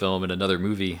horror film in another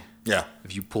movie Yeah,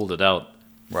 if you pulled it out.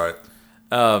 right.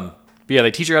 But yeah, they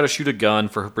teach her how to shoot a gun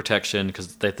for her protection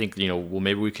because they think, well,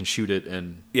 maybe we can shoot it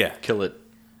and Yeah. kill it.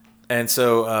 And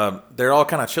so they're all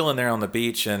kind of chilling there on the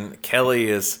beach, and Kelly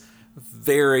is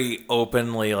very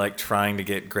openly like trying to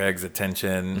get Greg's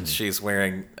attention. She's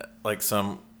wearing like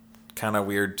some kind of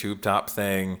weird tube top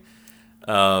thing.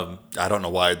 I don't know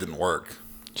why it didn't work.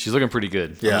 She's looking pretty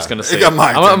good. Yeah, I'm just gonna it say. got my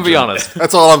I'm gonna be attention. honest.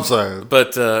 That's all I'm saying.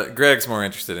 But Greg's more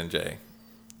interested in Jay.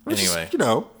 Which is,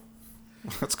 Anyway,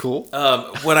 that's cool.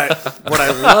 what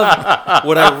I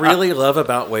really love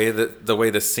about the way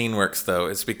the scene works though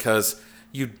is because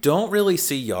you don't really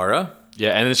see Yara.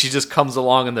 Yeah, and then she just comes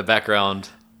along in the background.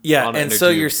 Yeah, on and inner so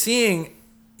tube. you're seeing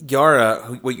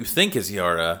Yara, what you think is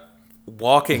Yara,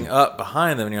 walking up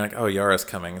behind them, and you're like, "Oh, Yara's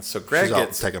coming." And so Greg She's out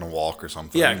gets taking a walk or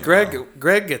something. yeah, you know.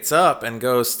 Greg gets up and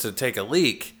goes to take a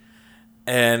leak,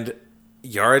 and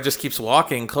Yara just keeps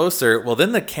walking closer. Well,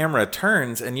 then the camera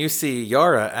turns, and you see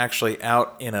Yara actually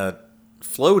out in a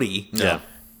floaty, Yeah.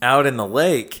 out in the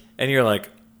lake, and you're like,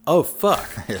 "Oh fuck,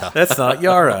 Yeah. that's not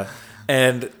Yara."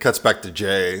 And Cuts back to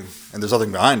Jay, and there's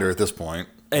nothing behind her at this point.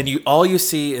 And all you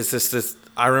see is this.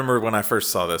 I remember when I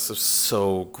first saw this, it was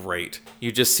so great.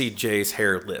 You just see Jay's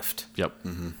hair lift, Yep.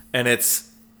 and it's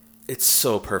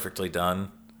so perfectly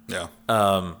done. Yeah.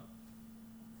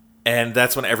 And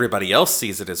that's when everybody else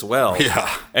sees it as well. Yeah.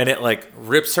 And it like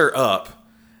rips her up,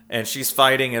 and she's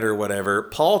fighting it or whatever.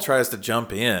 Paul tries to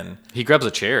jump in, He grabs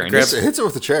a chair and Grabs- It hits her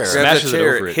with a chair. grabs Smashes the it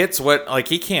chair, over it. hits what like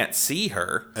he can't see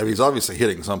her, And he's obviously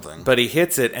hitting something. but he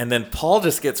hits it, and then Paul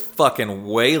just gets fucking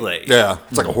waylaid. Yeah.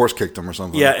 It's like a horse kicked him or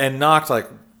something. Yeah, and knocked like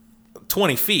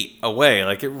 20 feet away.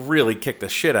 Like it really kicked the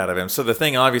shit out of him. So the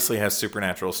thing obviously has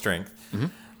supernatural strength.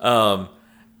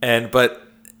 But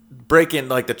breaking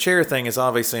like the chair thing is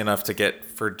obviously enough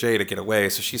for Jay to get away.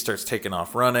 So she starts taking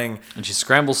off running. and she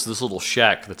scrambles to this little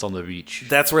shack that's on the beach.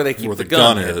 That's where they keep Where the the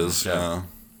gun, gun hidden. is. Yeah.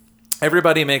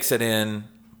 Everybody makes it in.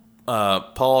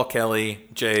 Paul, Kelly,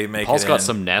 Jay make Paul's it got in.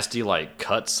 some nasty like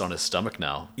cuts on his stomach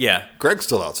now. Yeah. Greg's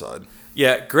still outside.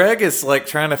 Yeah. Greg is like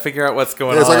trying to figure out what's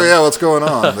going Yeah, it's on. like, yeah, what's going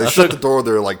on? They shut the door.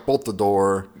 They're like, bolt the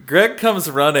door. Greg comes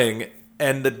running,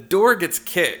 and the door gets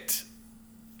kicked.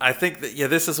 I think that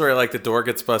this is where like the door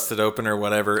gets busted open or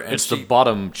whatever. And It's the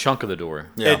bottom chunk of the door.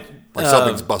 Yeah. It, like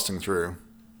something's busting through.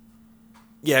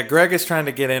 yeah, Greg is trying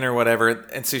to get in or whatever,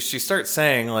 and so she starts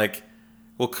saying like,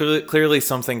 "Well, clearly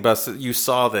something busted. You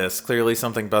saw this. Clearly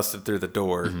something busted through the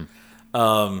door."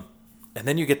 And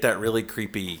then you get that really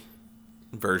creepy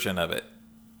version of it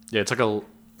Yeah, it's like a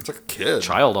It's like a kid.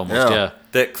 child almost. Yeah.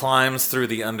 that climbs through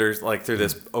through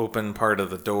this open part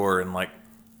of the door, and like,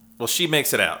 well, she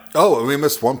makes it out. Oh, and we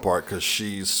missed one part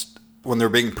because when they're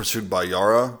being pursued by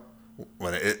Yara,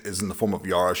 when it is in the form of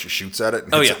Yara, she shoots at it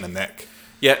and hits yeah. it in the neck.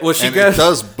 Yeah, well, she And goes. it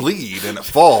does bleed and it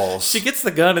falls. She gets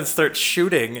the gun and starts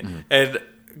shooting, and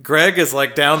Greg is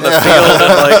like down the field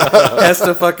and like has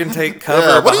to fucking take cover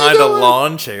Yeah, what are you behind a doing?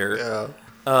 lawn chair. Yeah.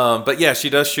 But yeah, she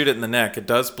does shoot it in the neck. It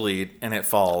does bleed, and it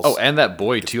falls. Oh, and that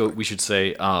boy too. We should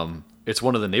say, it's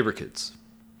one of the neighbor kids.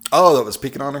 Oh, that was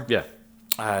peeking on her? Yeah.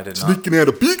 I did not. Sneaking out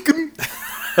a beacon.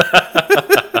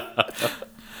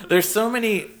 There's so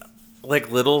many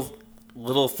like little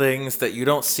things that you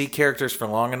don't see characters for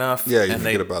long enough. Yeah, you and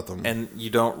forget about them. and you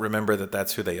don't remember that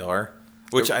that's who they are,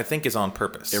 which I think is on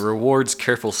purpose. It rewards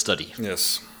careful study.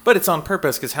 Yes. But it's on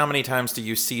purpose because how many times do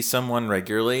you see someone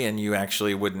regularly and you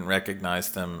actually wouldn't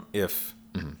recognize them if,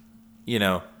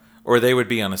 or they would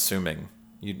be unassuming.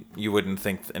 You wouldn't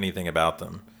think anything about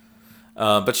them.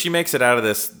 But she makes it out of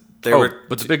this. But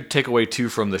the big takeaway too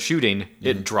from the shooting,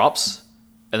 it drops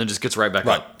and then just gets right back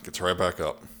Right. up. Gets right back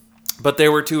up. But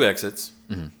there were 2 exits,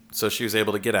 so she was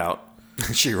able to get out.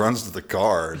 She runs to the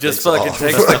car. And Just takes fucking off.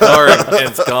 takes the car and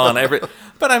it's gone.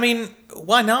 But I mean,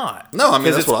 why not? No, I mean,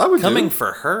 'Cause that's it's what I would coming do.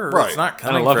 for her. Right. It's not And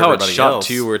coming I love for how it's everybody shot else.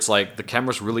 too, where it's like the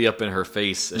camera's really up in her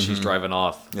face as she's driving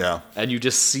off. Yeah. And you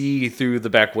just see through the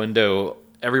back window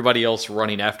everybody else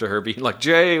running after her, being like,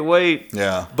 "Jay, wait!"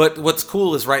 Yeah. But what's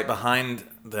cool is right behind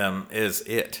them is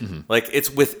it. Like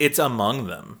it's among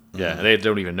them. Yeah, and they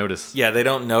don't even notice. Yeah, they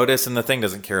don't notice, and the thing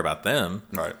doesn't care about them.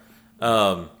 Right.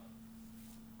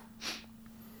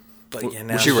 But yeah,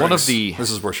 now She one wrecks. of the-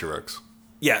 This is where she wrecks.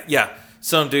 yeah,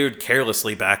 some dude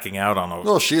carelessly backing out on a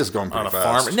Well, she is going on pretty a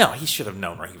fast. farm. No, he should have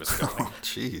known where he was going.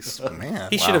 Jeez, man.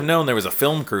 He should have known there was a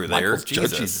film crew there. Michael's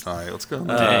Jesus. judgy tonight. Let's go.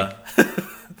 Dang.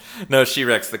 No, she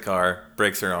wrecks the car,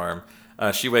 breaks her arm.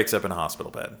 She wakes up in a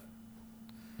hospital bed.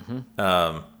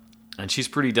 And she's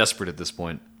pretty desperate at this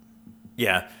point.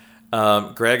 Yeah.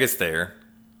 Greg is there.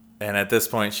 And at this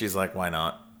point, she's like, why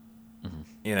not?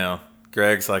 You know,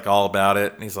 Greg's like all about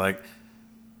it. And he's like,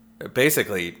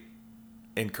 basically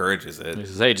encourages He it.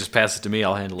 says, "Hey, just pass it to me.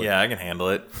 I'll handle it." Yeah, I can handle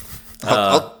it.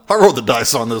 I rolled the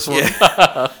dice on this one.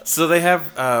 So they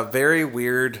have very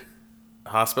weird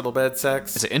hospital bed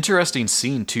sex. It's an interesting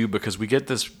scene too because we get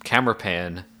this camera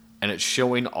pan and it's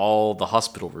showing all the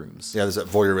hospital rooms. Yeah, there's that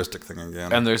voyeuristic thing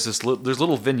again. And there's there's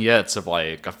little vignettes of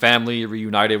like a family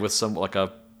reunited with some like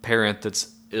a parent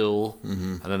that's ill,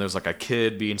 and then there's like a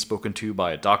kid being spoken to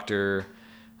by a doctor.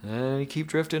 And you keep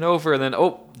drifting over, and then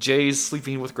Jay's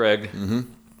sleeping with Greg.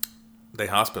 They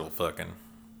hospital fucking.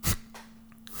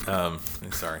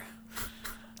 Sorry.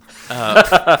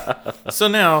 So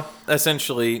now,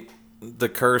 essentially, the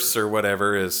curse or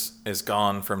whatever is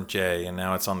gone from Jay, and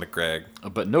now it's on to Greg.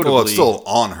 But notably, well, it's still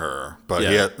on her, but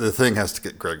Yeah. the thing has to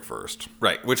get Greg first.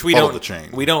 Right, which we Follow don't. the chain.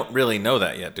 We don't really know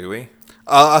that yet, do we?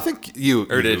 I think you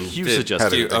you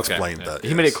suggested had it. explained that.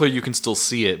 he made it clear you can still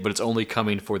see it, but it's only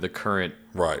coming for the current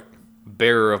Right.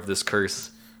 bearer of this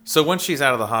curse. So once she's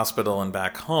out of the hospital and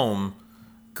back home,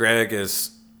 Greg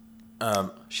is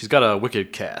She's got a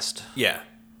wicked cast. yeah,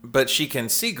 but she can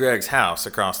see Greg's house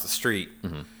across the street,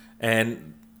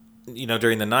 and you know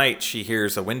during the night she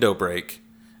hears a window break,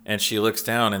 and she looks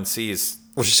down and sees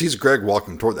Well, she sees Greg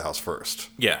walking toward the house first,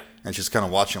 yeah. and she's kind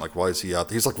of watching, like, why is he out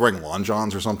there? He's like wearing long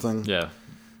johns or something. Yeah.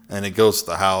 And he goes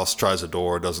to the house, tries the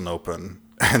door, doesn't open,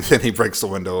 and then he breaks the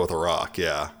window with a rock.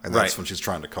 Yeah, and that's Right. when she's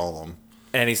trying to call him.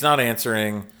 And he's not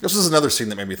answering. This is another scene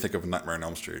that made me think of Nightmare on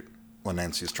Elm Street when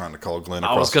Nancy's trying to call Glenn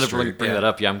across I was the going to street. bring yeah. that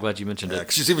up. Yeah, I'm glad you mentioned Yeah, it.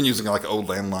 'cause she's even using like an old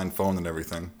landline phone and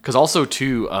everything. Because also,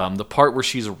 too, the part where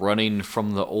she's running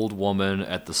from the old woman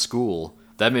at the school,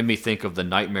 that made me think of the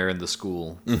nightmare in the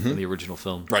school in the original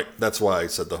film. Right. That's why I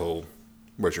said the whole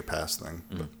 "where's your past" thing.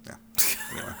 But yeah.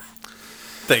 Anyway,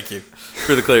 Thank you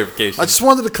for the clarification. I just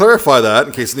wanted to clarify that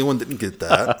in case anyone didn't get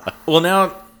that. Well,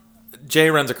 now Jay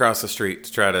runs across the street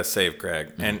to try to save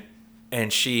Greg,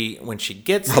 and she when she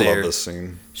gets I there, love this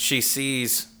scene. she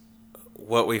sees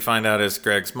what we find out is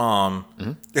Greg's mom.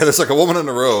 Yeah, there's like a woman in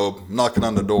a robe knocking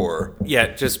on the door,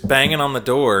 Yeah, just banging on the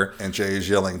door, and Jay is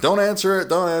yelling, "Don't answer it!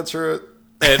 Don't answer it!"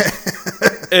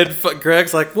 and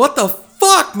Greg's like, "What the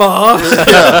fuck, mom?"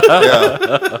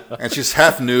 Yeah. And she's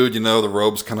half nude, the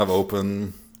robe's kind of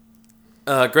open.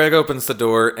 Greg opens the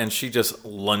door, and she just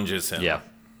lunges him. Yeah.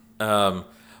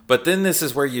 But then this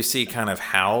is where you see kind of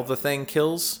how the thing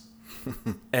kills.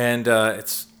 And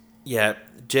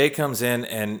Jay comes in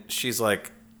and she's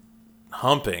like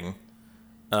humping.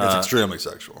 It's extremely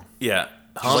sexual. Yeah.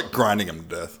 She's like grinding him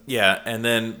to death. Yeah, and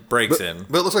then breaks in.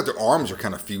 But it looks like their arms are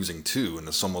kind of fusing too in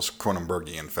this almost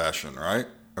Cronenbergian fashion, right?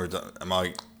 Or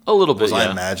A little bit, was I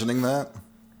yeah. imagining that?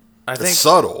 I It's think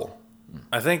subtle.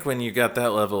 when you got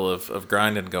that level of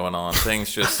grinding going on,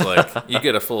 things just like you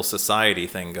get a full society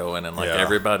thing going, and like Yeah.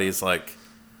 everybody's like,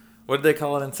 what did they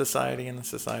call it in society? In the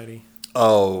society,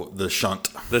 Oh, the shunt.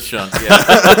 the shunt.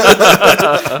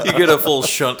 Yeah, you get a full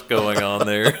shunt going on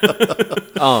there.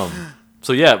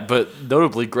 So, yeah, but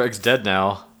notably, Greg's dead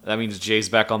now. That means Jay's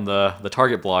back on the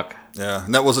target block. Yeah,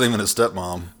 and that wasn't even his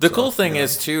stepmom. The cool thing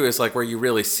is too is like where you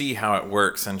really see how it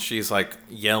works, and she's like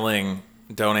yelling,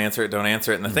 "Don't answer it! Don't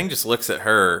answer it!" And the thing just looks at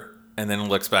her and then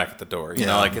looks back at the door. You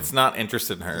know, Yeah. like it's not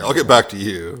interested in her. I'll get back to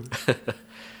you.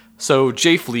 So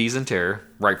Jay flees in terror,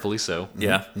 rightfully so.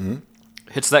 Yeah.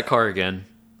 Hits that car again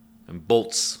and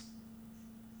bolts.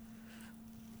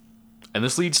 And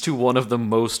this leads to one of the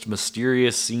most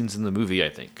mysterious scenes in the movie, I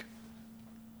think.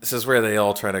 This is where they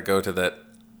all try to go to that.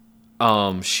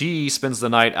 She spends the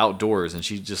night outdoors and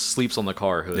she just sleeps on the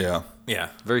car hood. Yeah. Yeah.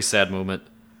 Very sad moment.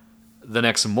 The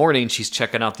next morning, she's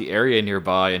checking out the area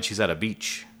nearby and she's at a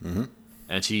beach. Mm-hmm.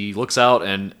 And she looks out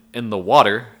and in the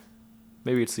water,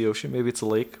 maybe it's the ocean, maybe it's a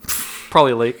lake,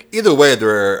 probably a lake. Either way,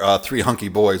 there are three hunky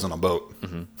boys on a boat.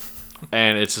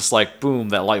 And it's just like, boom,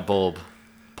 that light bulb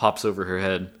pops over her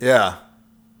head. Yeah.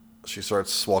 She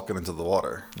starts walking into the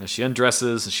water. And she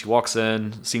undresses, and she walks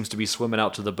in, seems to be swimming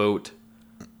out to the boat,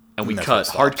 and we that's cut, when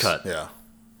it hard stops. cut. Yeah.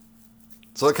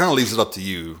 So that kind of leaves it up to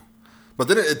you. But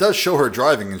then it does show her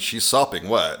driving, and she's sopping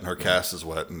wet, and her cast is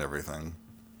wet and everything.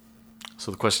 So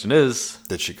the question is,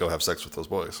 Did she go have sex with those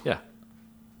boys? yeah.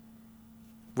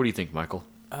 What do you think, Michael?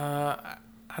 I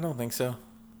don't think so.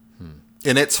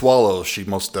 In It Swallows, she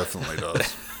most definitely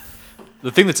does.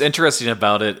 The thing that's interesting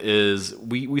about it is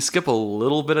we skip a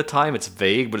little bit of time. It's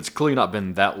vague, but it's clearly not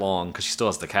been that long because she still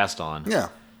has the cast on. Yeah.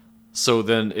 So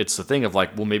then it's the thing of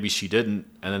like, well, maybe she didn't,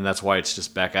 and then that's why it's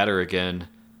just back at her again.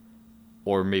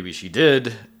 Or maybe she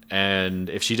did, and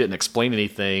if she didn't explain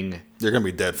anything, You're going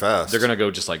to be dead fast. they're going to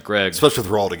go just like Greg. Especially if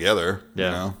we're all together. Yeah.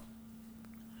 You know?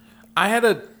 I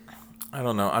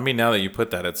don't know. I mean, now that you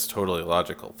put that, it's a totally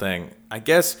logical thing. I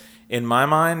guess in my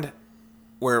mind,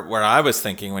 where I was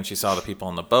thinking when she saw the people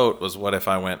on the boat was, what if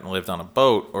I went and lived on a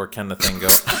boat, or can the thing go?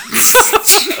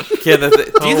 Do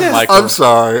you guys, Michael. I'm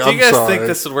sorry. do you guys think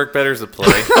this would work better as a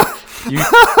play? You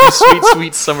sweet,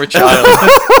 sweet summer child.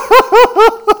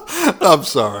 I'm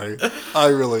sorry. I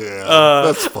really am.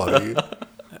 That's funny.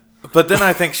 But then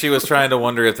I think she was trying to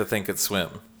wonder if the thing could swim.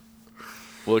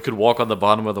 Well, it could walk on the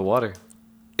bottom of the water.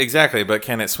 Exactly, but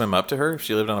can it swim up to her if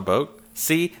she lived on a boat?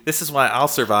 See, this is why I'll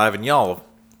survive, and you all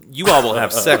will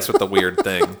have sex with the weird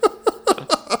thing.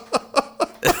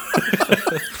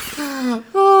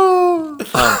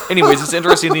 Anyways, it's an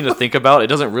interesting thing to think about. It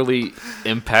doesn't really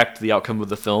impact the outcome of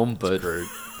the film, but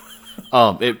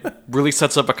it really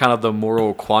sets up a kind of the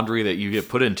moral quandary that you get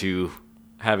put into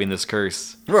having this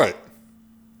curse. Right.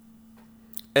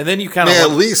 And then you kind At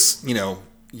of least,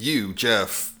 you,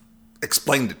 Jeff,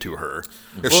 explained it to her.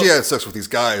 If she had sex with these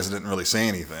guys and didn't really say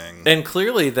anything. and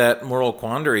clearly that moral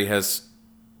quandary has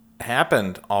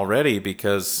happened already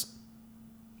because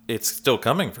it's still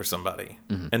coming for somebody.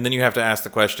 And then you have to ask the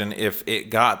question, if it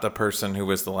got the person who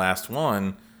was the last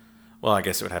one, well, I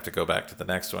guess it would have to go back to the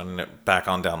next one and back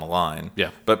on down the line. Yeah.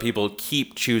 But people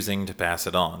keep choosing to pass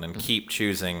it on and keep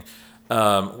choosing.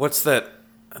 What's that?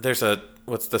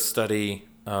 What's the study?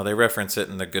 They reference it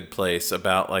in The Good Place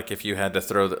about like if you had to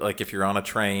throw, if you're on a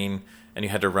train and you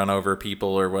had to run over people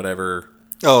or whatever.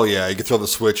 Oh, yeah. You could throw the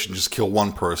switch and just kill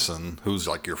one person who's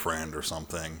like your friend or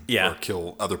something. Yeah. Or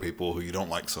kill other people who you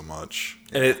don't like so much.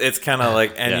 And it's kind of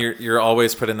like, and Yeah. you're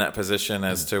always put in that position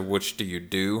as to which do you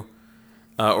do,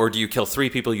 or do you kill 3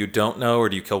 people you don't know, or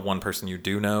do you kill 1 person you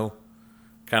do know,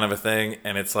 kind of a thing.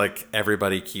 And it's like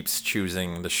everybody keeps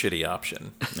choosing the shitty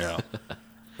option. Yeah.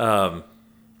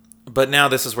 But now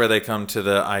this is where they come to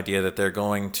the idea that they're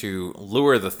going to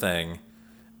lure the thing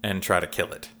and try to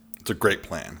kill it. It's a great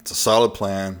plan. It's a solid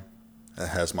plan. It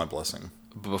has my blessing.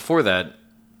 But before that,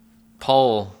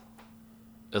 Paul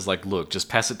is like, look, just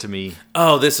pass it to me.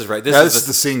 Oh, this is right. This is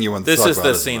the scene you want to This talk is about, the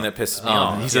isn't scene it? that pisses me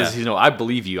off. He says, Yeah. I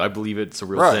believe you. I believe it's a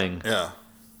real Right. thing. Yeah.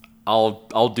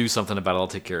 I'll do something about it. I'll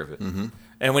take care of it. Mm-hmm.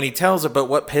 And when he tells it, but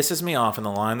what pisses me off, and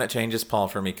the line that changes Paul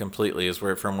for me completely, is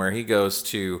where he goes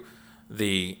to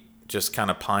the just kind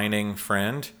of pining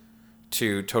friend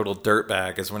to total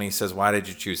dirtbag, is when he says, "Why did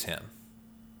you choose him?"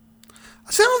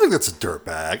 See, I don't think that's a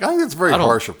dirtbag. I think it's very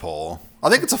harsh of Paul. I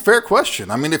think it's a fair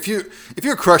question. I mean, if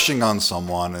you're crushing on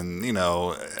someone and,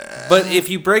 But if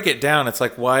you break it down, it's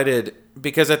like,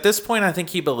 because at this point I think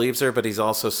he believes her, but he's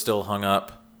also still hung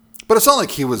up. But it's not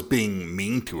like he was being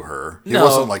mean to her. He No.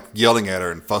 wasn't like yelling at her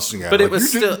and fussing at But her. it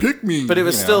was you still didn't pick me. But it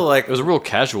was still like, It was real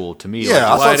casual to me. Yeah,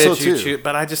 I why thought so did you too. choose?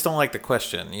 But I just don't like the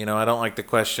question. I don't like the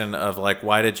question of like,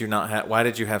 why did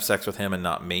you have sex with him and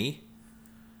not me?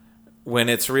 When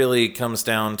it's really comes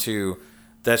down to,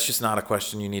 that's just not a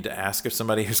question you need to ask of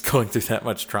somebody who's going through that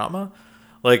much trauma.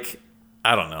 Like,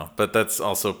 I don't know, but that's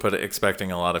also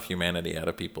expecting a lot of humanity out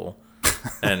of people,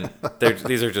 and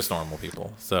these are just normal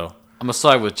people. So I'm gonna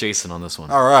side with Jason on this one.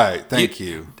 All right, thank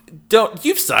you.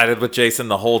 you've sided with Jason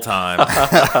the whole time.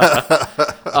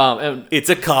 And It's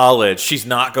a college. She's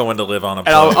not going to live on a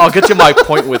boat. I'll get to my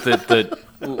point with it. That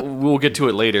we'll get to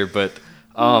it later. But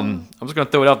I'm just gonna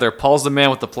throw it out there. Paul's the man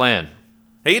with the plan.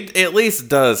 He at least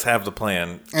does have the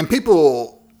plan. And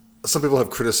some people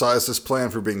have criticized this plan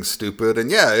for being stupid,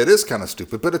 and yeah, it is kind of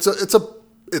stupid. But it's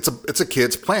a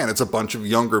kid's plan. It's a bunch of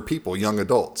younger people, young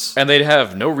adults, And they'd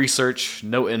have no research,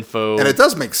 no info. and it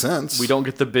does make sense. We don't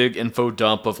get the big info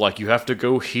dump of like you have to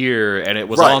go here, and it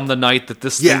was Right. on the night that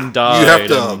this Yeah, thing died. you have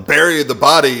to and- bury the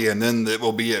body, and then it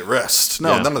will be at rest.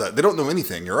 No, Yeah. none of that. They don't know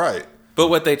anything. You're right. But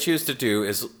what they choose to do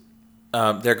is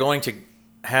they're going to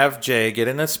have Jay get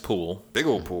in this pool, Big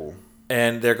old pool.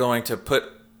 and they're going to put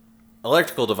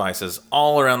electrical devices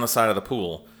all around the side of the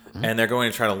pool, and they're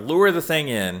going to try to lure the thing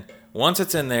in Once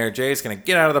it's in there, Jay's going to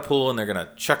get out of the pool and they're going to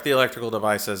chuck the electrical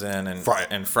devices in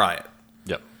and fry it.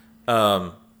 Yep.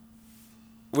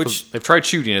 Which they've tried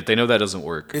shooting it. They know that doesn't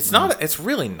work. it's not. It's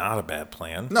really not a bad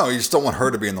plan. No, you just don't want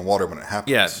her to be in the water when it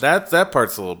happens. Yeah, that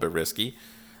part's a little bit risky.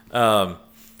 But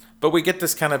we get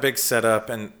this kind of big setup,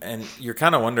 and you're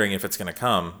kind of wondering if it's going to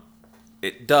come.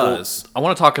 It does. Well, I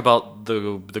want to talk about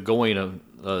the going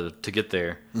to get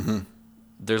there. Mm-hmm.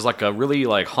 There's like a really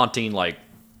like haunting like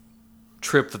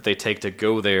trip that they take to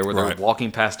go there, where they're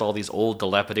walking past all these old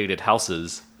dilapidated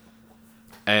houses,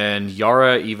 and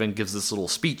Yara even gives this little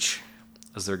speech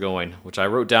as they're going, which I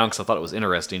wrote down because I thought it was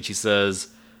interesting. She says,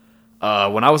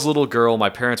 when I was a little girl, my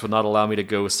parents would not allow me to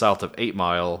go south of 8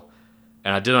 Mile,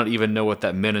 and I did not even know what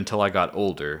that meant until I got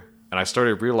older. And I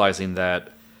started realizing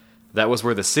that was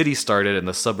where the city started and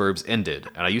the suburbs ended.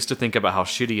 And I used to think about how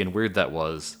shitty and weird that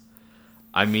was.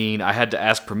 I mean, I had to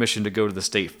ask permission to go to the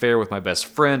state fair with my best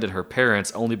friend and her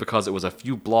parents only because it was a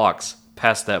few blocks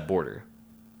past that border.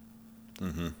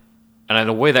 Mm-hmm. And in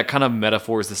a way, that kind of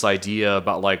metaphors this idea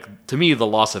about, like, to me, the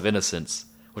loss of innocence,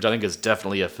 which I think is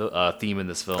definitely a theme in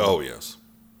this film. Oh, yes.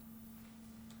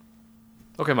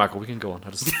 Okay, Michael, we can go on.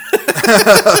 I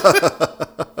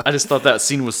just thought that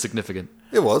scene was significant.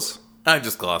 It was. I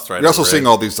just glossed right over it. You're also seeing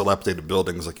all these dilapidated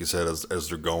buildings, like you said, as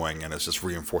they're going, and it's just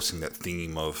reinforcing that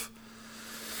theme of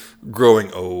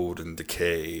growing old and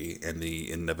decay and the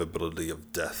inevitability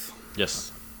of death.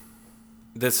 Yes.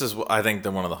 This is, I think,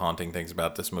 one of the haunting things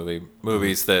about this movie.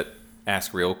 Movies that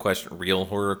ask real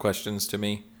horror questions to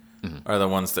me are the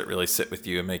ones that really sit with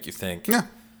you and make you think. Yeah,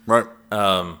 right.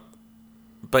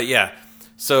 But yeah,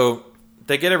 so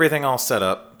they get everything all set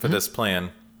up for this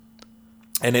plan,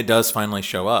 and it does finally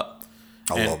show up.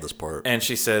 I love this part. And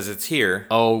she says it's here.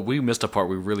 Oh, we missed a part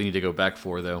we really need to go back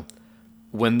for, though.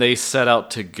 When they set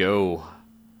out to go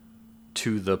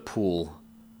to the pool,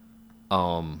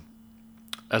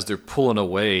 as they're pulling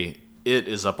away, it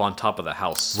is up on top of the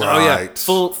house. Right. Oh yeah,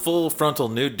 full frontal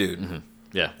nude dude. Mm-hmm.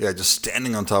 Yeah. Yeah, just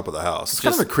standing on top of the house. It's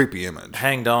Just kind of a creepy image.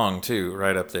 Hang dong too,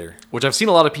 right up there. Which I've seen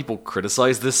a lot of people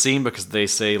criticize this scene because they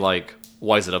say, like,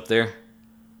 why is it up there?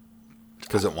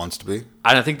 Because it wants to be.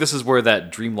 And I think this is where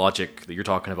that dream logic that you're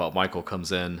talking about, Michael,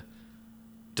 comes in.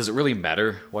 Does it really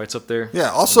matter why it's up there?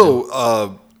 Yeah,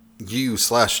 also,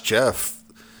 you/Jeff,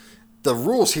 the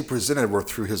rules he presented were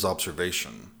through his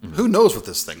observation. Mm-hmm. Who knows what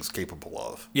this thing's capable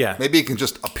of? Yeah. Maybe it can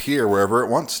just appear wherever it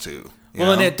wants to.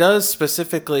 Well, and it does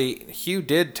specifically, Hugh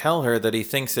did tell her that he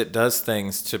thinks it does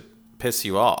things to piss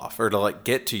you off or to, like,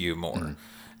 get to you more. Mm-hmm.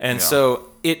 And so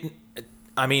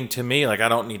I mean, to me, like, I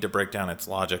don't need to break down its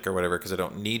logic or whatever because I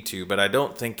don't need to, but I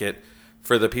don't think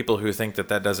for the people who think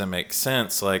that doesn't make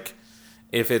sense, like,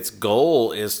 if its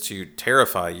goal is to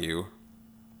terrify you,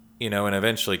 and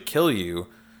eventually kill you,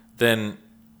 then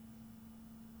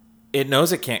it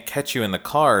knows it can't catch you in the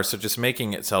car, so just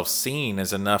making itself seen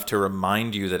is enough to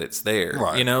remind you that it's there.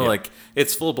 Right. Like,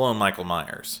 it's full-blown Michael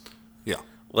Myers. Yeah.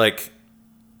 Like,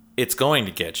 it's going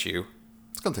to get you.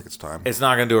 It's going to take its time. It's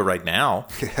not going to do it right now,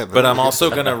 Yeah, but I'm also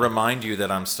going to remind you that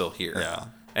I'm still here. Yeah.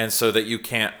 And so that you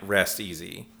can't rest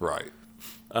easy. Right.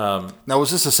 Now,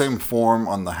 was this the same form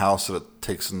on the house that it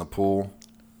takes in the pool?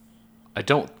 I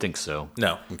don't think so.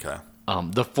 No. Okay.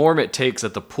 The form it takes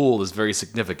at the pool is very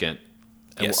significant.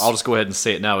 And Yes. I'll just go ahead and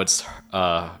say it now. It's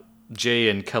Jay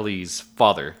and Kelly's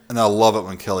father. And I love it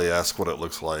when Kelly asks what it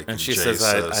looks like. And she Jay says,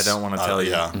 I don't want to tell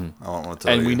you. Yeah, I don't want to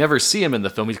tell you. And we never see him in the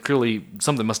film. He's clearly,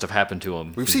 something must have happened to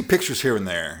him. We've seen pictures here and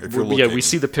there, if you're looking. Yeah, we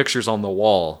see the pictures on the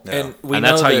wall. Yeah. And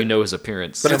that's know how that- you know his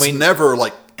appearance. But And it's we- never,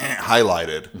 like,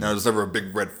 highlighted. There's never a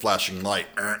big red flashing light.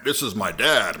 This is my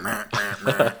dad.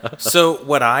 So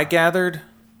what I gathered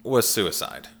was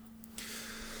suicide.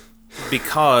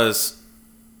 Because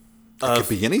It could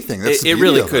be anything. That's it the beauty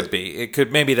really of could it. be. It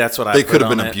could, maybe that's what I They put could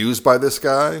have on been it. abused by this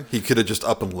guy. He could have just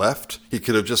up and left. He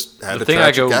could have just had The a thing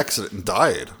tragic accident and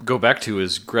died. Go back to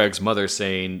is Greg's mother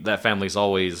saying that family's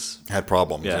always Had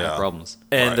problems. had problems.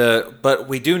 And but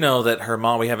we do know that her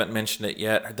mom, we haven't mentioned it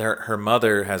yet, her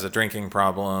mother has a drinking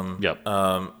problem. Yep.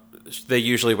 They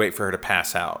usually wait for her to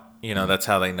pass out. That's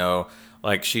how they know.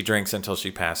 Like, she drinks until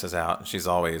she passes out, and she's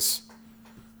always,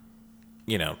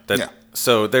 that. Yeah.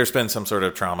 So there's been some sort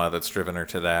of trauma that's driven her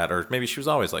to that, or maybe she was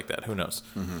always like that. Who knows?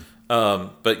 Mm-hmm.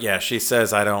 But yeah, she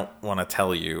says, "I don't want to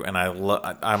tell you," and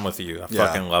I'm with you. I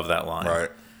fucking love that line. Right.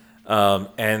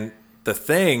 And the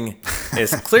thing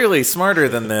is clearly smarter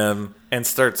than them and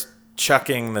starts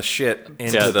chucking the shit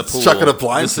into the pool. Chucking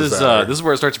appliances This is at her. this is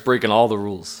where it starts breaking all the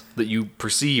rules that you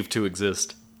perceive to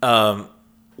exist.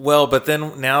 Well, but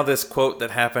then now this quote that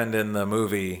happened in the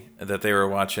movie that they were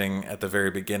watching at the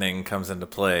very beginning comes into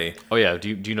play. Oh yeah, do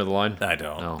you know the line? I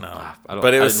don't No. know. I don't-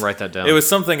 But I didn't write that down. It was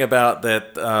something about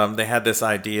that they had this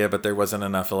idea, but there wasn't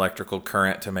enough electrical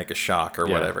current to make a shock or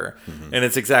Yeah. whatever. And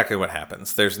it's exactly what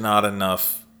happens. There's not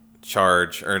enough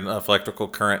charge or enough electrical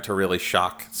current to really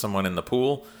shock someone in the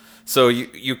pool. So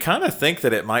you kind of think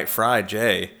that it might fry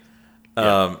Jay,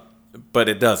 but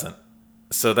it doesn't.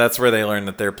 So that's where they learn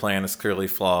that their plan is clearly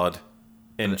flawed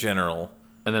in general.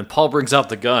 And then Paul brings out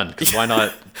the gun because why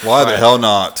not? Why the hell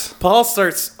not? Paul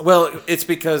starts. Well, it's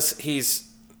because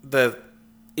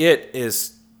it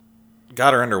is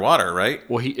got her underwater, right?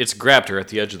 Well, it's grabbed her at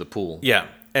the edge of the pool. Yeah,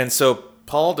 and so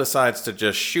Paul decides to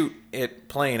just shoot it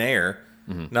plain air,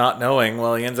 not knowing.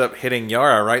 Well, he ends up hitting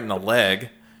Yara right in the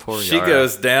leg. Poor She Yara.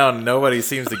 goes down. Nobody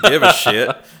seems to give a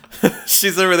shit.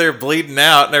 She's over there bleeding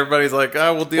out, and everybody's like,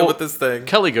 "Oh, we'll deal with this thing."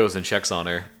 Kelly goes and checks on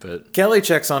her, but Kelly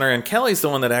checks on her, and Kelly's the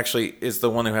one that actually is the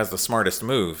one who has the smartest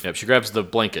move. yep, she grabs the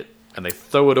blanket and they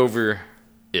throw it over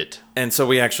it. And so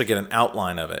we actually get an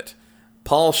outline of it.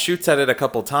 Paul shoots at it a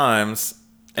couple times,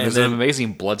 And there's an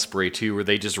amazing blood spray too, where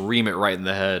they just ream it right in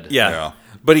the head. yeah.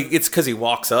 But it's because he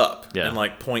walks up Yeah. and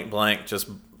like point blank just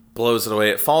blows it away.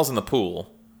 It falls in the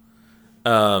pool.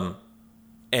 And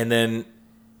then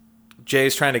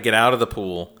Jay's trying to get out of the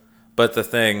pool, but the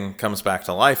thing comes back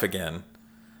to life again.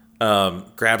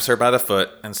 Grabs her by the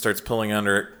foot and starts pulling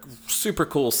under. Super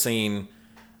cool scene.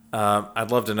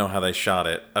 I'd love to know how they shot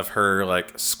it, of her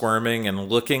like squirming and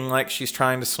looking like she's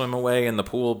trying to swim away in the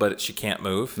pool, but she can't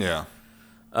move. Yeah.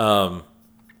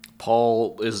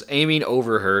 Paul is aiming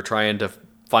over her, trying to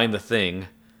find the thing,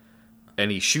 and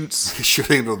he shoots He's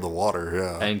shooting into the water,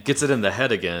 yeah. and gets it in the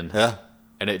head again. Yeah.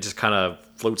 And it just kind of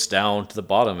floats down to the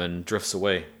bottom and drifts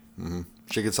away.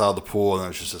 She gets out of the pool, and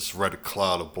there's just this red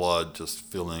cloud of blood just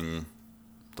filling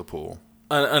the pool.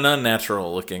 An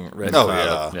unnatural looking red Oh,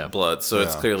 cloud yeah. of blood. So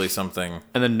it's Yeah. clearly something.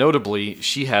 And then notably,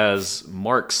 she has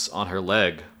marks on her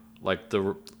leg, like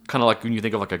the kind of like when you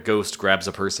think of like a ghost grabs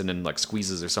a person and like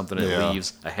squeezes or something, and Yeah. it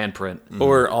leaves a handprint.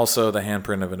 Or also the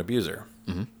handprint of an abuser.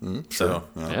 So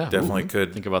Yeah. definitely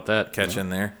could Think about that. catch in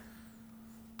there.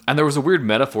 And there was a weird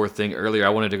metaphor thing earlier I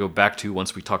wanted to go back to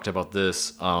once we talked about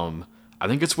this. I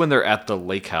think it's when they're at the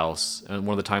lake house, and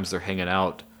one of the times they're hanging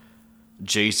out,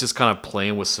 Jay's just kind of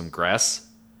playing with some grass,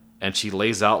 and she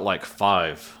lays out like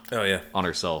 5 Oh, yeah. on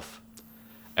herself.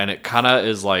 And it kind of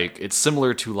is like, it's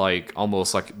similar to like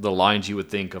almost like the lines you would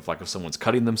think of like if someone's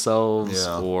cutting themselves,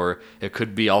 Yeah. or it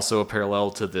could be also a parallel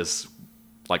to this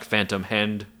like phantom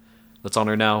hand that's on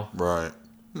her now. Right.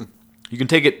 You can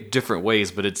take it different ways,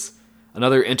 but it's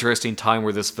another interesting time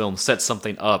where this film sets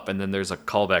something up and then there's a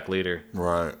callback later.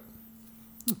 Right.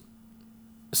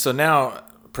 So now,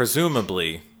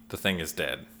 presumably, the thing is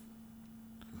dead.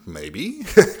 Maybe?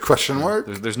 Question mark?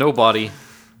 There's no body.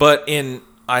 But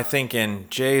I think in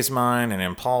Jay's mind and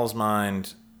in Paul's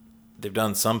mind, they've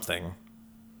done something.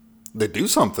 They do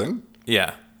something.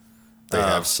 Yeah, They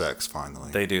have sex,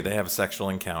 finally. they do. They have a sexual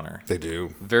encounter. They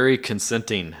do. Very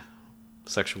consenting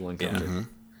sexual encounter.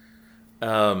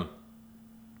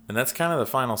 And that's kind of the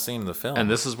final scene of the film. And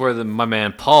this is where my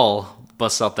man Paul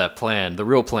busts out that plan, the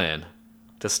real plan,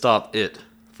 to stop it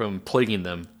from plaguing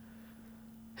them.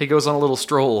 He goes on a little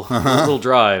stroll, a little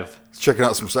drive, Checking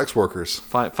out some sex workers.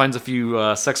 finds a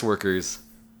few sex workers.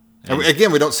 And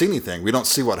again, we don't see anything. We don't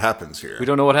see what happens here. We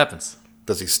don't know what happens.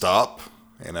 Does he stop?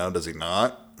 Does he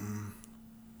not?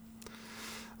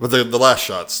 But the last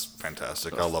shot's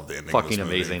fantastic. I love the ending. of Fucking this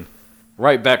movie. amazing.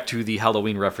 Right back to the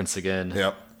Halloween reference again.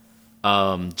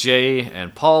 Yep. Jay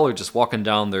and Paul are just walking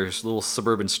down their little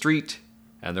suburban street,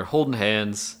 and they're holding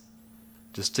hands,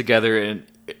 just together. And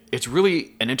it's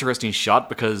really an interesting shot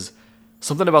because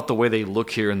something about the way they look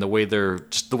here and the way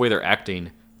they're acting,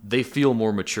 they feel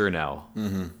more mature now.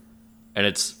 Mm-hmm. And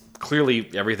it's clearly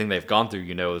everything they've gone through.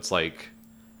 It's like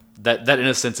that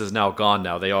innocence is now gone.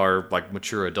 Now they are like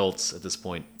mature adults at this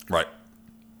point. Right.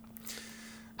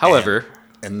 However,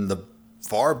 In the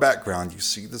far background, you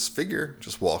see this figure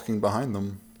just walking behind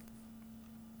them.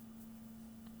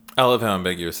 I love how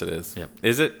ambiguous it is. Yep.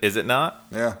 Is it? Is it not?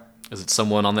 Yeah. is it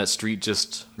someone on that street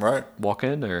just Right.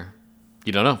 walking, or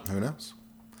you don't know? Who knows?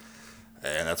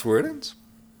 And that's where it ends.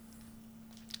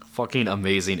 Fucking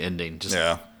amazing ending. Just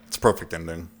Yeah. It's a perfect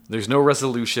ending. There's no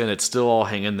resolution. It's still all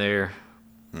hanging there.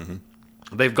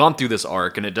 Mm-hmm. They've gone through this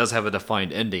arc, and it does have a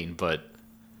defined ending, but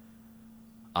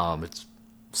it's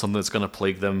something that's going to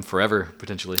plague them forever,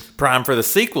 potentially. Prime for the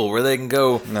sequel where they can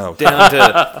go No. down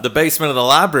to the basement of the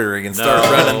library and start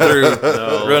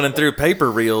running through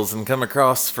paper reels and come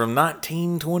across from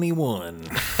 1921.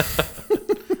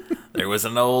 There was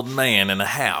an old man in a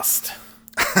house.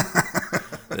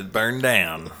 It burned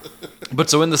down. But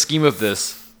so in the scheme of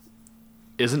this,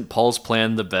 isn't Paul's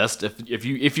plan the best? If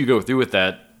you go through with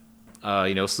that,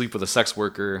 sleep with a sex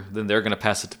worker, then they're going to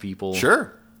pass it to people.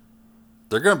 Sure.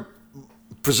 They're going to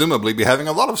presumably be having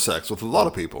a lot of sex with a lot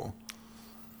of people.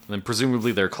 And then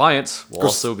presumably their clients will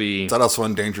also be... That also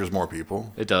endangers more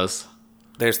people. It does.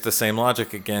 There's the same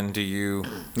logic again. Do you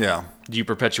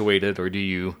perpetuate it, or do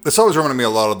you... This always reminded me a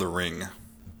lot of The Ring.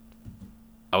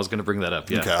 I was going to bring that up,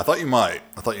 yeah. Okay, I thought you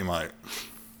might.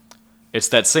 It's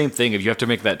that same thing. If you have to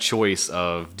make that choice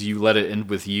of, do you let it end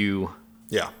with you...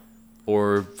 Yeah.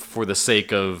 Or for the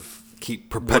sake of... Keep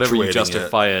perpetuating whatever you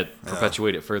justify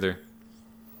perpetuate it further.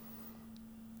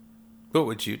 What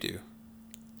would you do?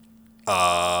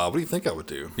 What do you think I would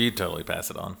do? You'd totally pass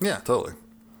it on. Yeah, totally.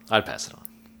 I'd pass it on.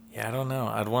 Yeah, I don't know.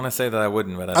 I'd want to say that I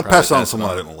wouldn't, but I'd pass it on someone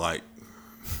I didn't like.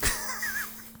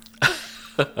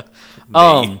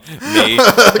 Me.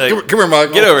 Like, Come here,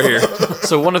 Michael. get over here.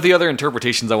 So one of the other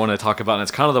interpretations I want to talk about, and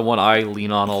it's kind of the one I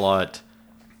lean on a lot.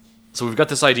 So we've got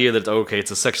this idea that, okay,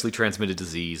 it's a sexually transmitted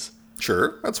disease.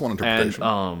 Sure, that's one And,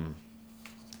 interpretation.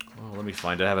 let me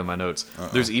find it. I have it in my notes.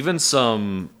 There's even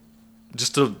some,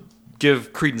 just to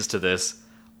give credence to this,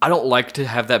 I don't like to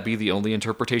have that be the only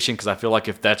interpretation, because I feel like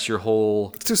if that's your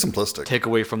whole It's too simplistic.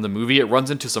 takeaway from the movie, it runs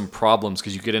into some problems,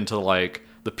 because you get into, like,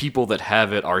 the people that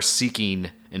have it are seeking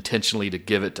intentionally to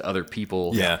give it to other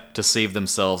people to save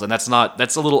themselves. And that's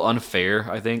a little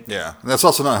unfair, I think. Yeah, and that's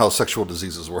also not how sexual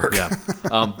diseases work. Yeah.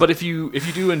 But if you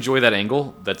do enjoy that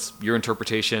angle, that's your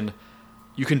interpretation,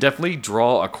 you can definitely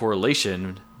draw a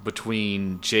correlation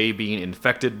between Jay being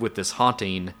infected with this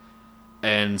haunting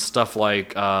and stuff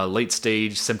like late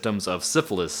stage symptoms of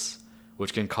syphilis,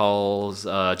 which can cause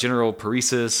general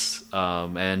paresis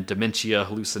and dementia,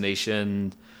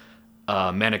 hallucination,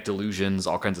 manic delusions,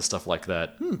 all kinds of stuff like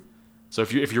that. So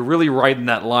if you're really riding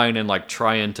that line and like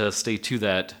trying to stay to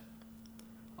that,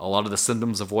 a lot of the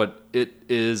symptoms of what it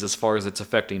is as far as it's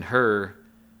affecting her,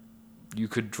 you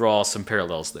could draw some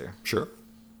parallels there. Sure.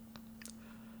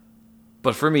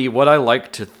 But for me, what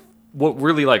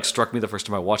really like struck me the first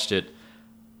time I watched it,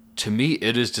 to me,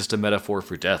 it is just a metaphor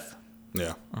for death.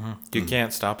 Yeah. You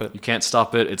can't stop it. You can't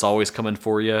stop it. It's always coming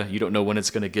for you. You don't know when it's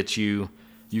going to get you.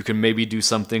 You can maybe do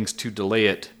some things to delay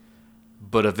it,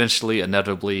 but eventually,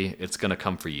 inevitably, it's going to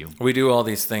come for you. We do all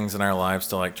these things in our lives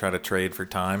to like try to trade for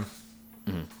time.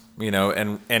 And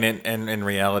in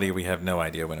reality, we have no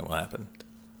idea when it will happen.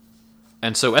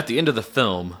 And so at the end of the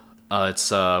film,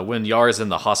 it's when Yara's in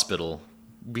the hospital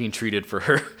being treated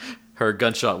for her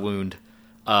gunshot wound.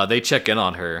 They check in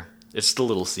on her. It's just a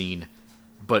little scene.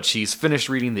 But she's finished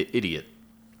reading The Idiot.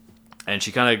 And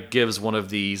she kind of gives one of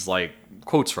these like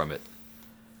quotes from it.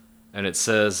 And it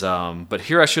says, but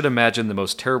here I should imagine the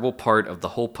most terrible part of the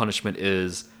whole punishment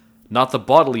is not the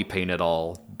bodily pain at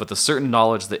all, but the certain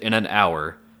knowledge that in an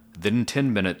hour, then in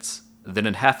 10 minutes, then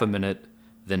in half a minute,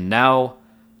 then now,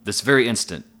 this very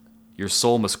instant, your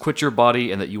soul must quit your body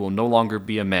and that you will no longer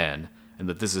be a man, and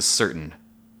that this is certain.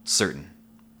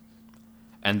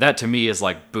 And that to me is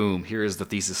like, boom, here is the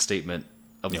thesis statement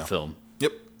of the film.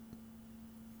 Yep.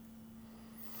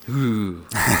 Ooh,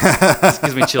 this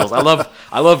gives me chills. I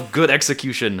love good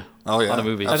execution on a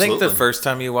movie. I think the Absolutely. first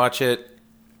time you watch it,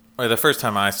 or the first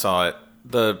time I saw it,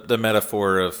 the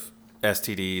metaphor of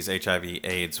STDs, HIV,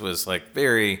 AIDS was like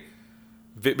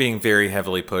being very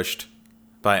heavily pushed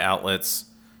by outlets.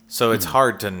 So it's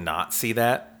hard to not see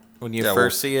that when you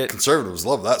first see it. Conservatives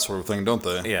love that sort of thing, don't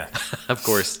they? Yeah. Of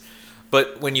course.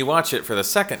 But when you watch it for the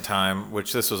second time,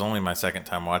 which this was only my second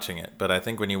time watching it, but I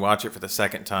think when you watch it for the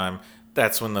second time,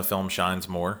 that's when the film shines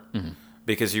more.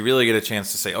 Because you really get a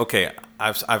chance to say, okay,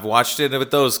 I've watched it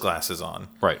with those glasses on.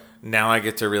 Right. Now I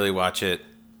get to really watch it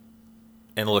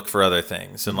and look for other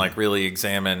things and like really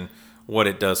examine what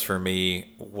it does for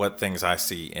me, what things I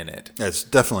see in it. Yeah, it's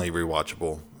definitely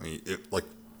rewatchable. I mean, like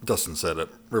Dustin said, it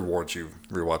rewards you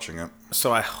rewatching it.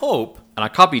 So I hope... And I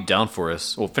copied down for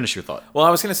us. Well, finish your thought. Well, I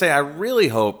was going to say, I really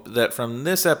hope that from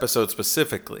this episode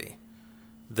specifically,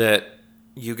 that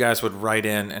you guys would write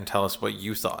in and tell us what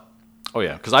you thought. Oh,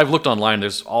 yeah. Because I've looked online.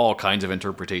 There's all kinds of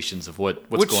interpretations of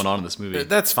what's going on in this movie.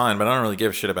 That's fine, but I don't really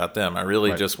give a shit about them. I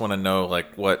really Right. just want to know,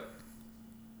 like, what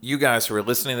you guys who are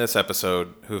listening to this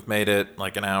episode, who've made it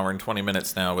like an hour and 20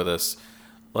 minutes now with us,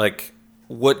 like,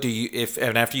 what do you,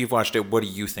 and after you've watched it, what do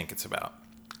you think it's about?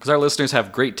 Because our listeners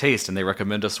have great taste, and they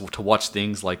recommend us to watch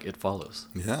things like It Follows.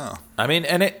 Yeah. I mean,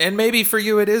 and maybe for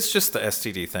you it is just the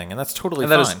STD thing, and that's totally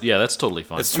And that fine. is, yeah, that's totally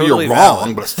fine. It's I mean, totally you're wrong,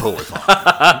 valid. but it's totally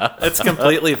fine. It's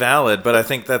completely valid, but I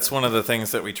think that's one of the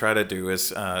things that we try to do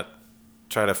is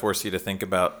try to force you to think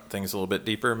about things a little bit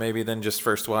deeper, maybe than just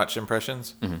first watch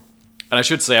impressions. And I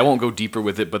should say, I won't go deeper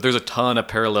with it, but there's a ton of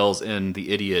parallels in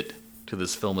The Idiot to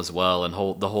this film as well, and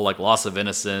the whole like loss of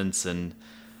innocence and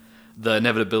the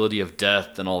inevitability of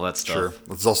death and all that stuff. Sure.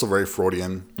 It's also very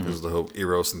Freudian. There's the whole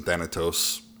Eros and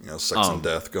Thanatos, sex and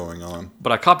death going on.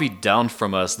 But I copied down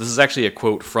from us. This is actually a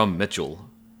quote from Mitchell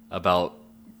about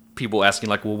people asking,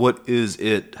 like, well, what is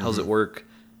it? How does it work?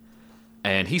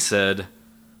 And he said,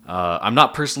 I'm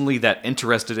not personally that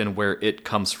interested in where it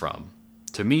comes from.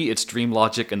 To me, it's dream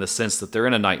logic in the sense that they're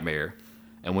in a nightmare.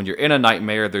 And when you're in a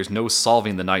nightmare, there's no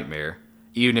solving the nightmare,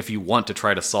 even if you want to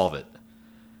try to solve it.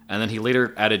 And then he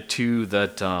later added, too,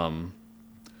 that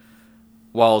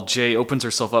while Jay opens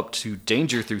herself up to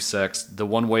danger through sex, the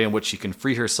one way in which she can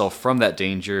free herself from that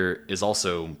danger is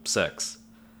also sex.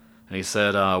 And he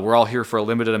said, we're all here for a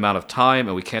limited amount of time,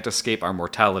 and we can't escape our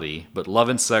mortality. But love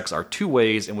and sex are two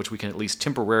ways in which we can at least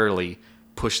temporarily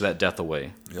push that death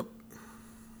away. Yep.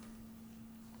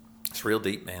 It's real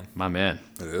deep, man. My man.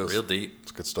 It is. Real deep.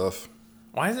 It's good stuff.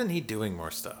 Why isn't he doing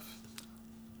more stuff?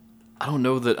 I don't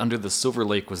know that Under the Silver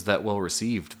Lake was that well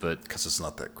received, but Because it's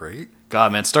not that great.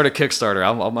 God, man, start a Kickstarter.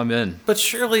 I'm in. But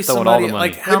surely Throwing all somebody the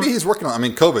money. like how, Maybe he's working on. I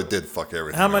mean, COVID did fuck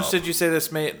everything. how much up. did you say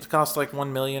this made? Cost like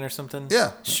 $1 million or something?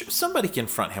 Yeah. Somebody can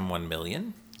front him $1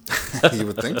 million You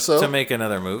would think so. to make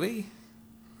another movie.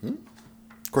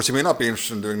 Of course, he may not be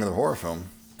interested in doing another horror film.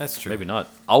 That's true. Maybe not.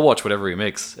 I'll watch whatever he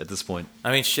makes at this point.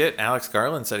 I mean, shit. Alex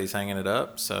Garland said he's hanging it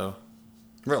up. So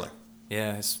Really?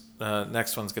 yeah, his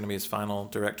next one's going to be his final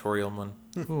directorial one,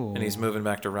 and he's moving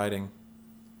back to writing.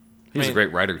 He's a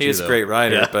great writer, too, He is a though. great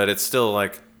writer, Yeah. but it's still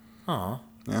like, oh,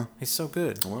 Yeah. he's so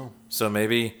good. Well, So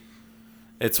maybe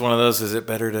it's one of those. Is it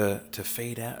better to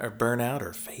fade out or burn out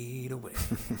or fade away?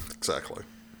 exactly.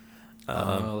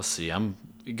 Let's see.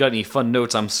 You got any fun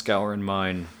notes? I'm scouring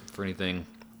mine for anything.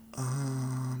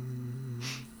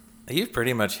 You've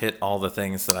pretty much hit all the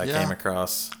things that I Yeah. came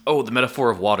across. Oh, the metaphor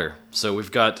of water. So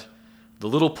we've got the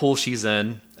little pool she's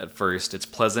in at first. It's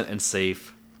pleasant and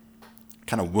safe.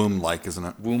 Kind of womb-like, isn't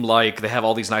it? Womb-like. They have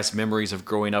all these nice memories of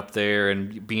growing up there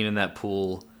and being in that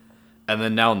pool. And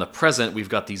then now in the present, we've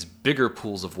got these bigger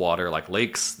pools of water, like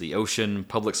lakes, the ocean,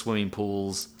 public swimming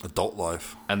pools. Adult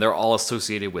life. And they're all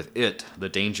associated with it, the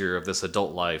danger of this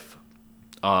adult life.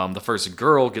 The first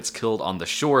girl gets killed on the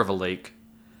shore of a lake.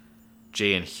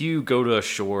 Jay and Hugh go to a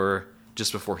shore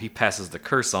just before he passes the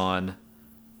curse on.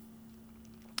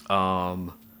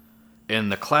 In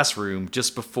the classroom,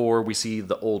 just before we see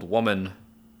the old woman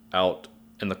out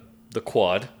in the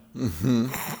quad,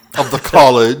 Of the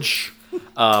college.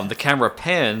 the camera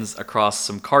pans across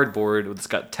some cardboard that's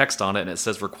got text on it, and it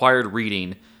says "Required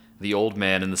reading: The Old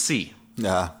Man in the Sea."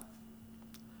 Yeah.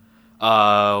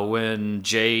 When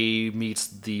Jay meets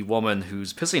the woman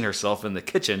who's pissing herself in the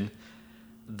kitchen,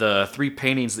 the three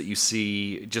paintings that you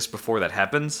see just before that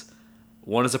happens,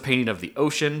 one is a painting of the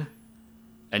ocean,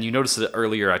 and you noticed it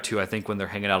earlier too, I think, when they're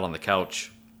hanging out on the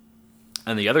couch.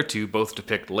 And the other two both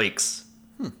depict lakes.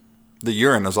 The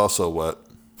urine is also wet.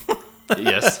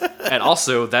 Yes. And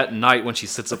also, that night when she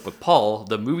sits up with Paul,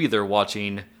 the movie they're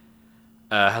watching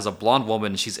has a blonde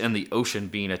woman. She's in the ocean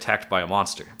being attacked by a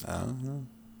monster.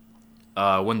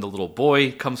 When the little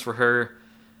boy comes for her,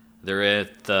 they're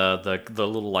at the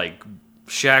little like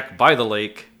shack by the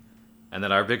lake, and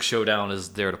then our big showdown is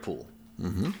there at a pool.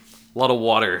 Mm-hmm. A lot of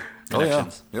water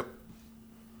connections. Oh, yeah. Yep.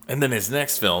 And then his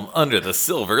next film, Under the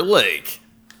Silver Lake.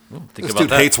 Think This about dude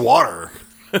that. hates water.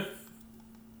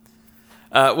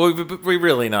 We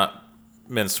really not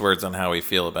mince words on how we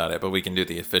feel about it, but we can do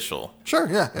the official. Sure,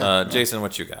 yeah. Jason,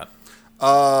 what you got?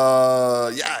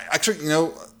 Yeah, actually,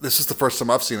 this is the first time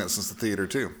I've seen it since the theater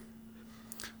too,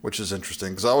 which is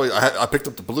interesting because I picked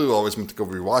up the Blue, always meant to go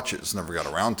rewatch it, just never got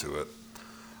around to it.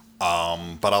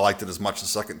 But I liked it as much the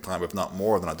second time, if not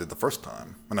more, than I did the first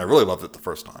time, and I really loved it the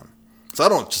first time. So I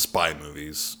don't just buy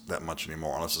movies that much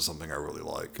anymore unless it's something I really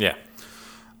like. Yeah.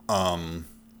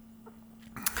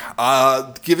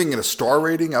 Giving it a star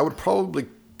rating, I would probably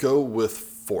go with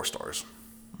 4 stars.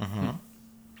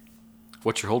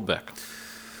 What's your holdback?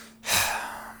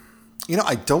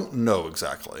 I don't know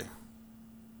exactly.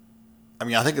 I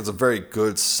mean, I think it's a very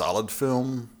good, solid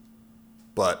film,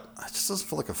 but it just doesn't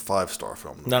feel like a 5-star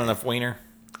film. to Not me. enough wiener.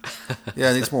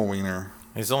 Yeah, it needs more wiener.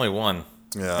 There's only one.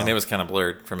 Yeah. And it was kind of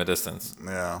blurred from a distance.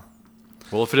 Yeah.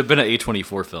 Well, if it had been an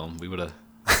A24 film, we would have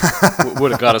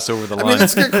got us over the I line. mean,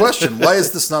 that's a good question. Why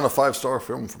is this not a 5-star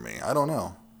film for me? I don't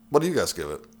know. What do you guys give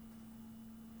it?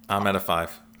 I'm at a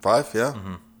 5. 5? Yeah?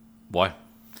 Why?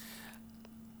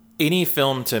 Any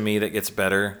film to me that gets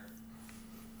better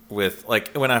with,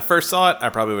 like, when I first saw it, I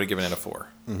probably would have given it a 4.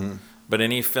 But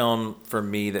any film for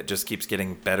me that just keeps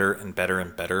getting better and better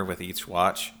and better with each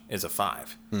watch is a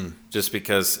 5. Just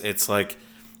because it's like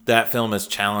that film is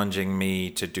challenging me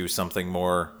to do something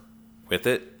more with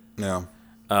it. Yeah.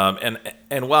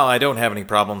 And while I don't have any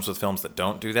problems with films that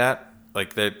don't do that,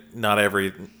 like that, not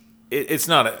every, it's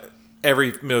not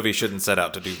every movie shouldn't set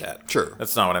out to do that. Sure.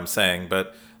 That's not what I'm saying.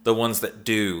 But the ones that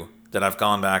do, that I've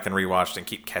gone back and rewatched and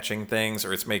keep catching things,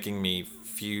 or it's making me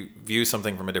view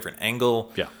something from a different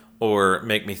angle, Yeah. or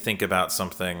make me think about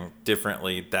something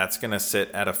differently, that's going to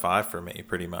sit at a 5 for me,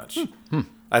 pretty much.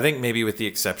 I think maybe with the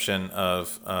exception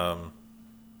of,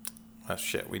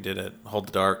 we did it, Hold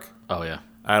the Dark. Oh yeah.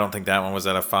 I don't think that one was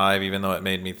at a 5, even though it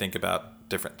made me think about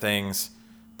different things.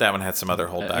 That one had some other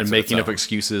holdbacks. And making up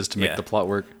excuses to make the plot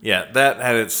work. Yeah, that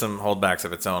had some holdbacks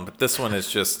of its own. But this one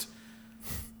is just,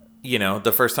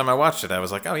 the first time I watched it, I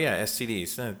was like, oh yeah,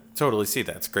 STDs. I totally see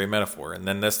that. It's a great metaphor. And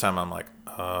then this time I'm like,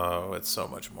 oh, it's so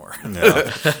much more.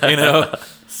 Yeah.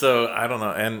 So I don't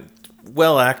know. And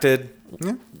well acted,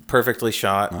 perfectly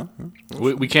shot.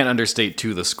 We can't understate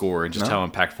too the score and just how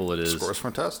impactful it is. The score's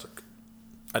fantastic.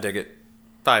 I dig it.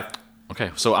 5. Okay,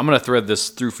 so I'm gonna thread this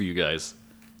through for you guys.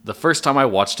 The first time I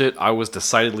watched it, I was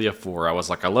decidedly a 4. I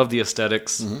was like, I love the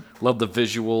aesthetics, love the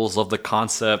visuals, love the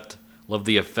concept, love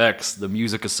the effects. The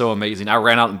music is so amazing. I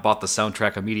ran out and bought the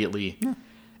soundtrack immediately. Yeah.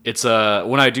 It's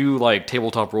when I do like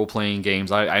tabletop role playing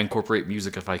games, I incorporate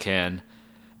music if I can,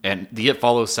 and the It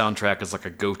Follows soundtrack is like a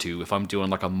go-to if I'm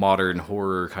doing like a modern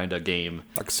horror kind of game.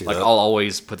 I can see like that. I'll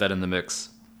always put that in the mix.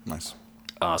 Nice.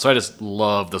 So I just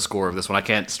love the score of this one. I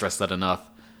can't stress that enough.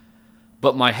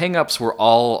 But my hangups were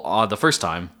all on the first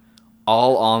time,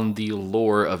 all on the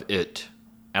lore of it.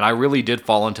 And I really did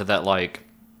fall into that like,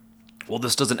 well,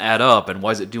 this doesn't add up, and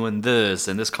why is it doing this,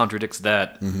 and this contradicts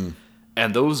that.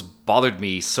 And those bothered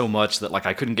me so much that like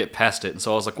I couldn't get past it. And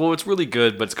so I was like, well, it's really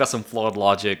good, but it's got some flawed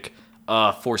logic.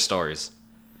 4 stars.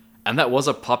 And that was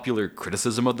a popular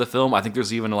criticism of the film. I think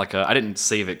there's even like I didn't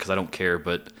save it because I don't care,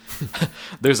 but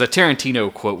there's a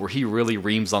Tarantino quote where he really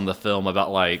reams on the film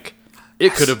about like,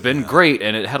 it could have been great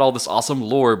and it had all this awesome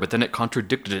lore, but then it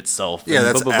contradicted itself. Yeah, and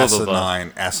that's blah, blah, blah, blah,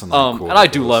 blah. asinine quote. And I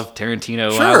do love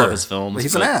Tarantino. Sure. And I love his films.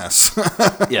 He's an ass.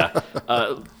 Yeah.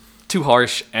 Too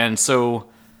harsh. And so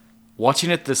watching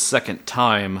it this second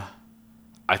time,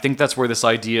 I think that's where this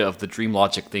idea of the dream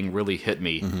logic thing really hit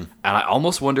me. And I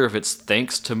almost wonder if it's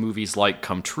thanks to movies like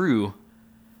Come True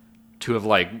to have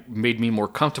like made me more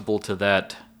comfortable to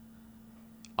that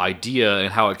idea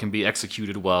and how it can be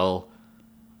executed well.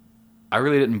 I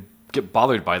really didn't get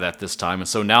bothered by that this time. And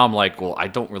so now I'm like, well, I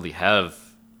don't really have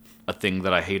a thing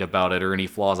that I hate about it or any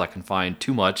flaws I can find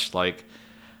too much. Like,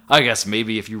 I guess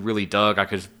maybe if you really dug, I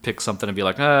could pick something and be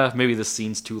like, maybe this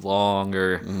scene's too long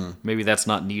or maybe that's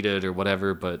not needed or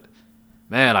whatever. But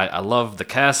man, I love the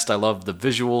cast. I love the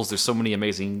visuals. There's so many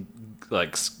amazing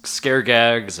like scare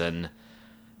gags and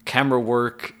camera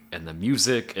work and the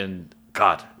music and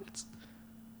God, it's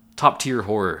top tier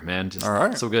horror, man. Just All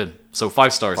right. so good. So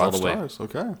 5 stars 5 all the way. stars.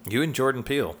 Okay. You and Jordan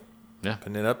Peele. Yeah.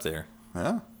 Putting it up there.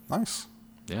 Yeah. Nice.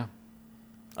 Yeah.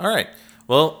 All right.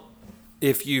 Well,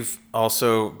 if you've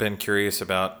also been curious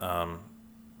about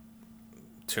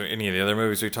to any of the other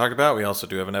movies we talked about, we also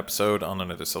do have an episode on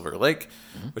Under the Silver Lake,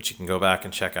 which you can go back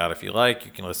and check out if you like.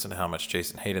 You can listen to how much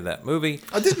Jason hated that movie.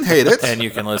 I didn't hate it. And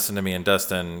you can listen to me and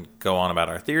Dustin go on about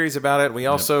our theories about it. We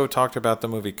also talked about the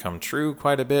movie Come True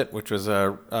quite a bit, which was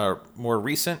a more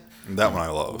recent That one I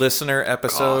love. listener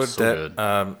episode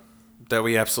so that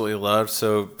we absolutely loved.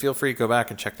 So feel free to go back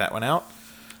and check that one out.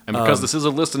 And because this is a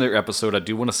listener episode, I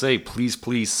do want to say,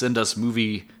 please send us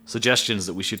movie suggestions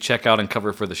that we should check out and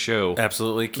cover for the show.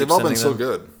 Absolutely. Keep They've all been sending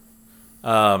so them.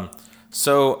 good.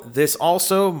 So this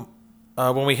also,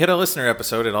 when we hit a listener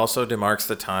episode, it also demarks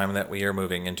the time that we are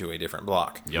moving into a different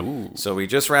block. Yep. So we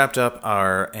just wrapped up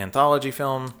our anthology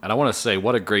film. And I want to say,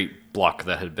 what a great block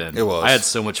that had been. It was. I had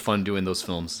so much fun doing those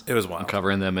films. It was wild. And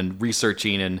covering them and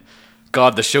researching, and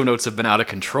God, the show notes have been out of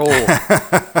control.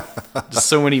 Just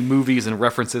so many movies and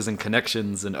references and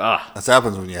connections, and That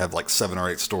happens when you have like 7 or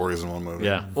 8 stories in one movie.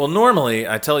 yeah. Well, normally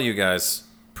I tell you guys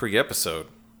pre-episode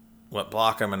what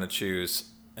block I'm going to choose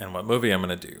and what movie I'm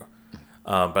going to do.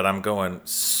 But I'm going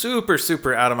super,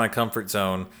 super out of my comfort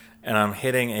zone, and I'm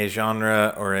hitting a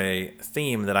genre or a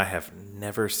theme that I have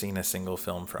never seen a single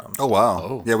film from. Oh,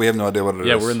 wow. Yeah, we have no idea what it is.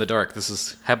 Yeah, we're in the dark. This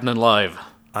is happening live.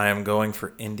 I am going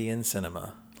for Indian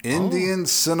cinema. Indian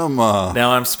cinema.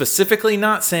 Now, I'm specifically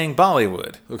not saying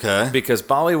Bollywood. Okay. Because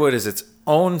Bollywood is its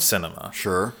own cinema.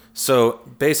 Sure. So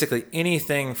basically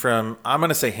anything from, I'm going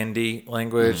to say Hindi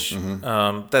language,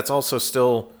 that's also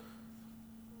still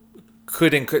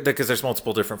could, because there's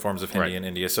multiple different forms of Hindi Right. in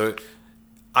India. So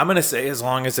I'm going to say as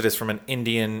long as it is from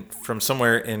from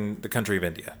somewhere in the country of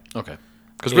India. Okay.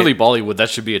 Because really, Bollywood, that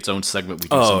should be its own segment we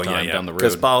do sometime down the road.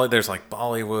 Because there's like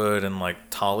Bollywood and like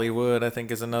Tollywood, I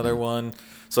think, is another one.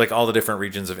 So like all the different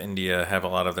regions of India have a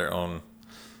lot of their own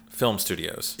film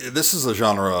studios. This is a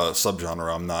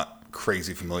subgenre I'm not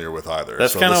crazy familiar with either.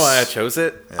 That's kind of why I chose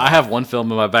it. I have one film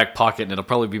in my back pocket, and it'll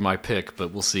probably be my pick,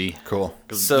 but we'll see. Cool.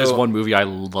 Because there's one movie I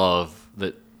love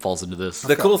that falls into this.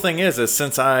 The cool thing is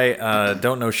since I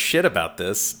don't know shit about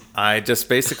this, I just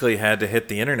basically had to hit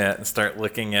the internet and start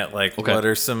looking at like what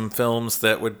are some films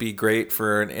that would be great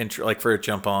for an intro, like for a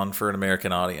jump on for an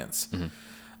American audience.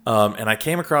 Mm-hmm. And I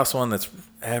came across one that's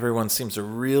everyone seems to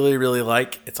really, really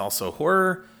like. It's also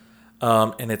horror,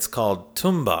 and it's called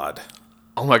Tumbad.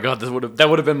 Oh my god, that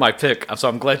would have been my pick. So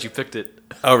I'm glad you picked it.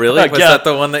 Oh really? Was that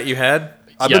the one that you had?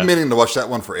 I've been meaning to watch that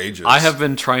one for ages. I have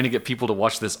been trying to get people to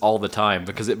watch this all the time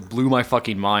because it blew my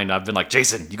fucking mind. I've been like,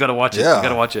 Jason, you got to watch it. Yeah. You got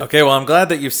to watch it. Okay, well, I'm glad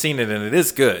that you've seen it, and it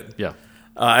is good. Yeah.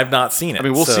 I've not seen it. I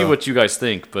mean, we'll see what you guys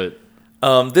think, but...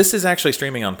 this is actually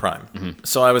streaming on Prime. Mm-hmm.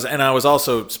 So I was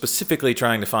also specifically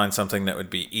trying to find something that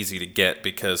would be easy to get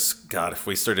because, God, if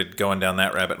we started going down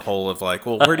that rabbit hole of like,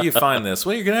 well, where do you find this?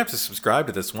 Well, you're going to have to subscribe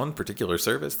to this one particular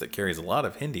service that carries a lot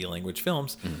of Hindi language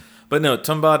films. Mm. But no,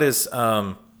 Tumbad is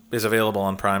available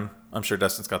on Prime. I'm sure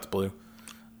Dustin's got the blue.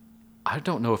 I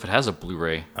don't know if it has a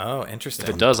Blu-ray. Oh, interesting.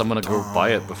 If it does, I'm going to go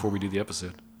buy it before we do the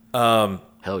episode.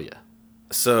 Hell yeah.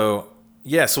 So,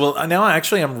 yes. Well, now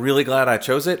I'm really glad I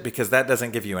chose it because that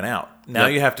doesn't give you an out. Now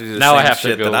you have to do the same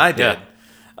shit that I did. Yeah.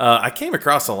 I came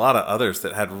across a lot of others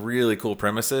that had really cool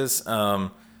premises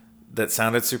that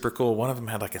sounded super cool. One of them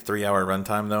had like a 3-hour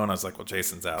runtime, though, and I was like, well,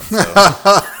 Jason's out. So.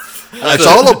 It's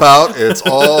all about.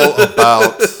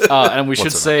 And we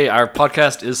should say our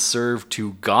podcast is served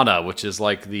to Ghana, which is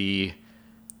like the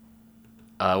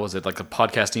was it like the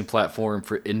podcasting platform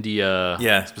for India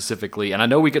specifically. And I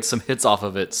know we get some hits off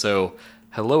of it, so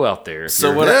hello out there.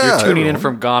 So you're tuning in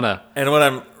from Ghana. And what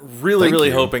I'm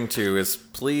really hoping to is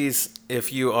please,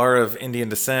 if you are of Indian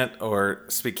descent or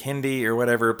speak Hindi or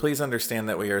whatever, please understand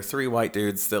that we are 3 white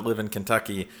dudes that live in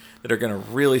Kentucky that are going to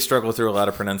really struggle through a lot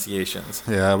of pronunciations.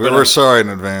 Yeah, we're sorry in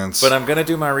advance. But I'm going to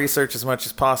do my research as much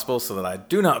as possible so that I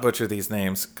do not butcher these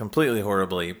names completely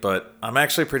horribly. But I'm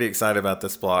actually pretty excited about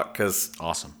this block because...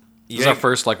 Awesome. This is our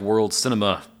first like world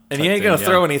cinema. And you ain't going to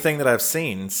throw anything that I've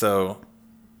seen, so...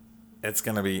 It's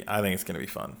going to be... I think it's going to be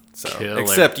fun. So,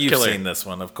 except you've seen this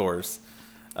one, of course.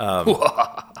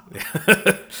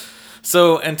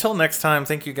 So until next time,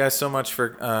 thank you guys so much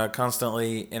for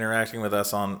constantly interacting with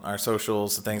us on our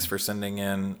socials. Thanks for sending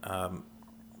in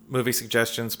movie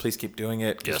suggestions. Please keep doing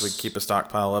it because we keep a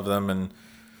stockpile of them. And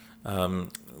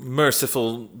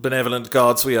merciful, benevolent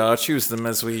gods we are, choose them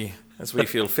as we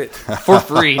feel fit. For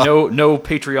free. No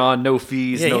Patreon, no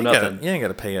fees, no nothing. You ain't got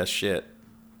to pay us shit.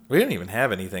 We don't even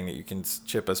have anything that you can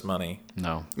chip us money.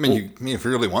 No. I mean, if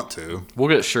you really want to. We'll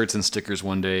get shirts and stickers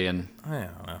one day and I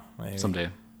don't know. Maybe. Someday.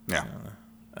 Yeah.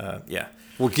 Yeah.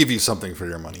 We'll give you something for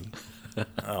your money.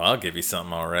 I'll give you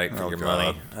something all right for your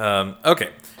money.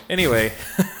 Okay. Anyway.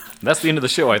 That's the end of the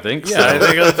show, I think. Yeah, I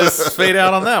think I'll just fade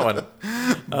out on that one.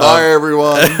 Bye,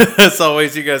 everyone. As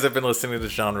always, you guys have been listening to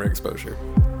Genre Exposure.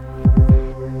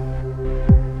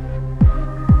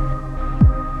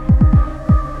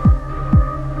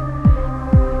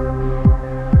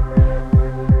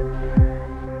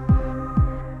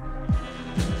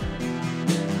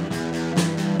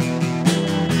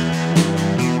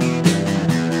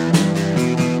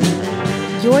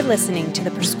 You're listening to the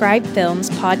Prescribed Films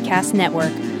Podcast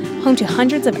Network, home to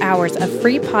hundreds of hours of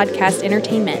free podcast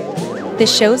entertainment. The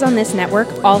shows on this network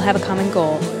all have a common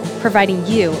goal, providing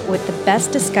you with the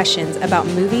best discussions about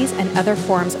movies and other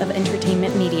forms of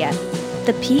entertainment media.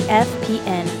 The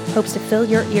PFPN hopes to fill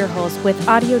your earholes with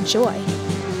audio joy.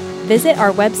 Visit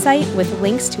our website with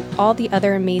links to all the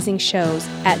other amazing shows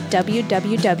at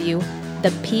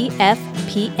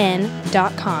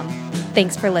www.thepfpn.com.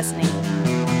 Thanks for listening.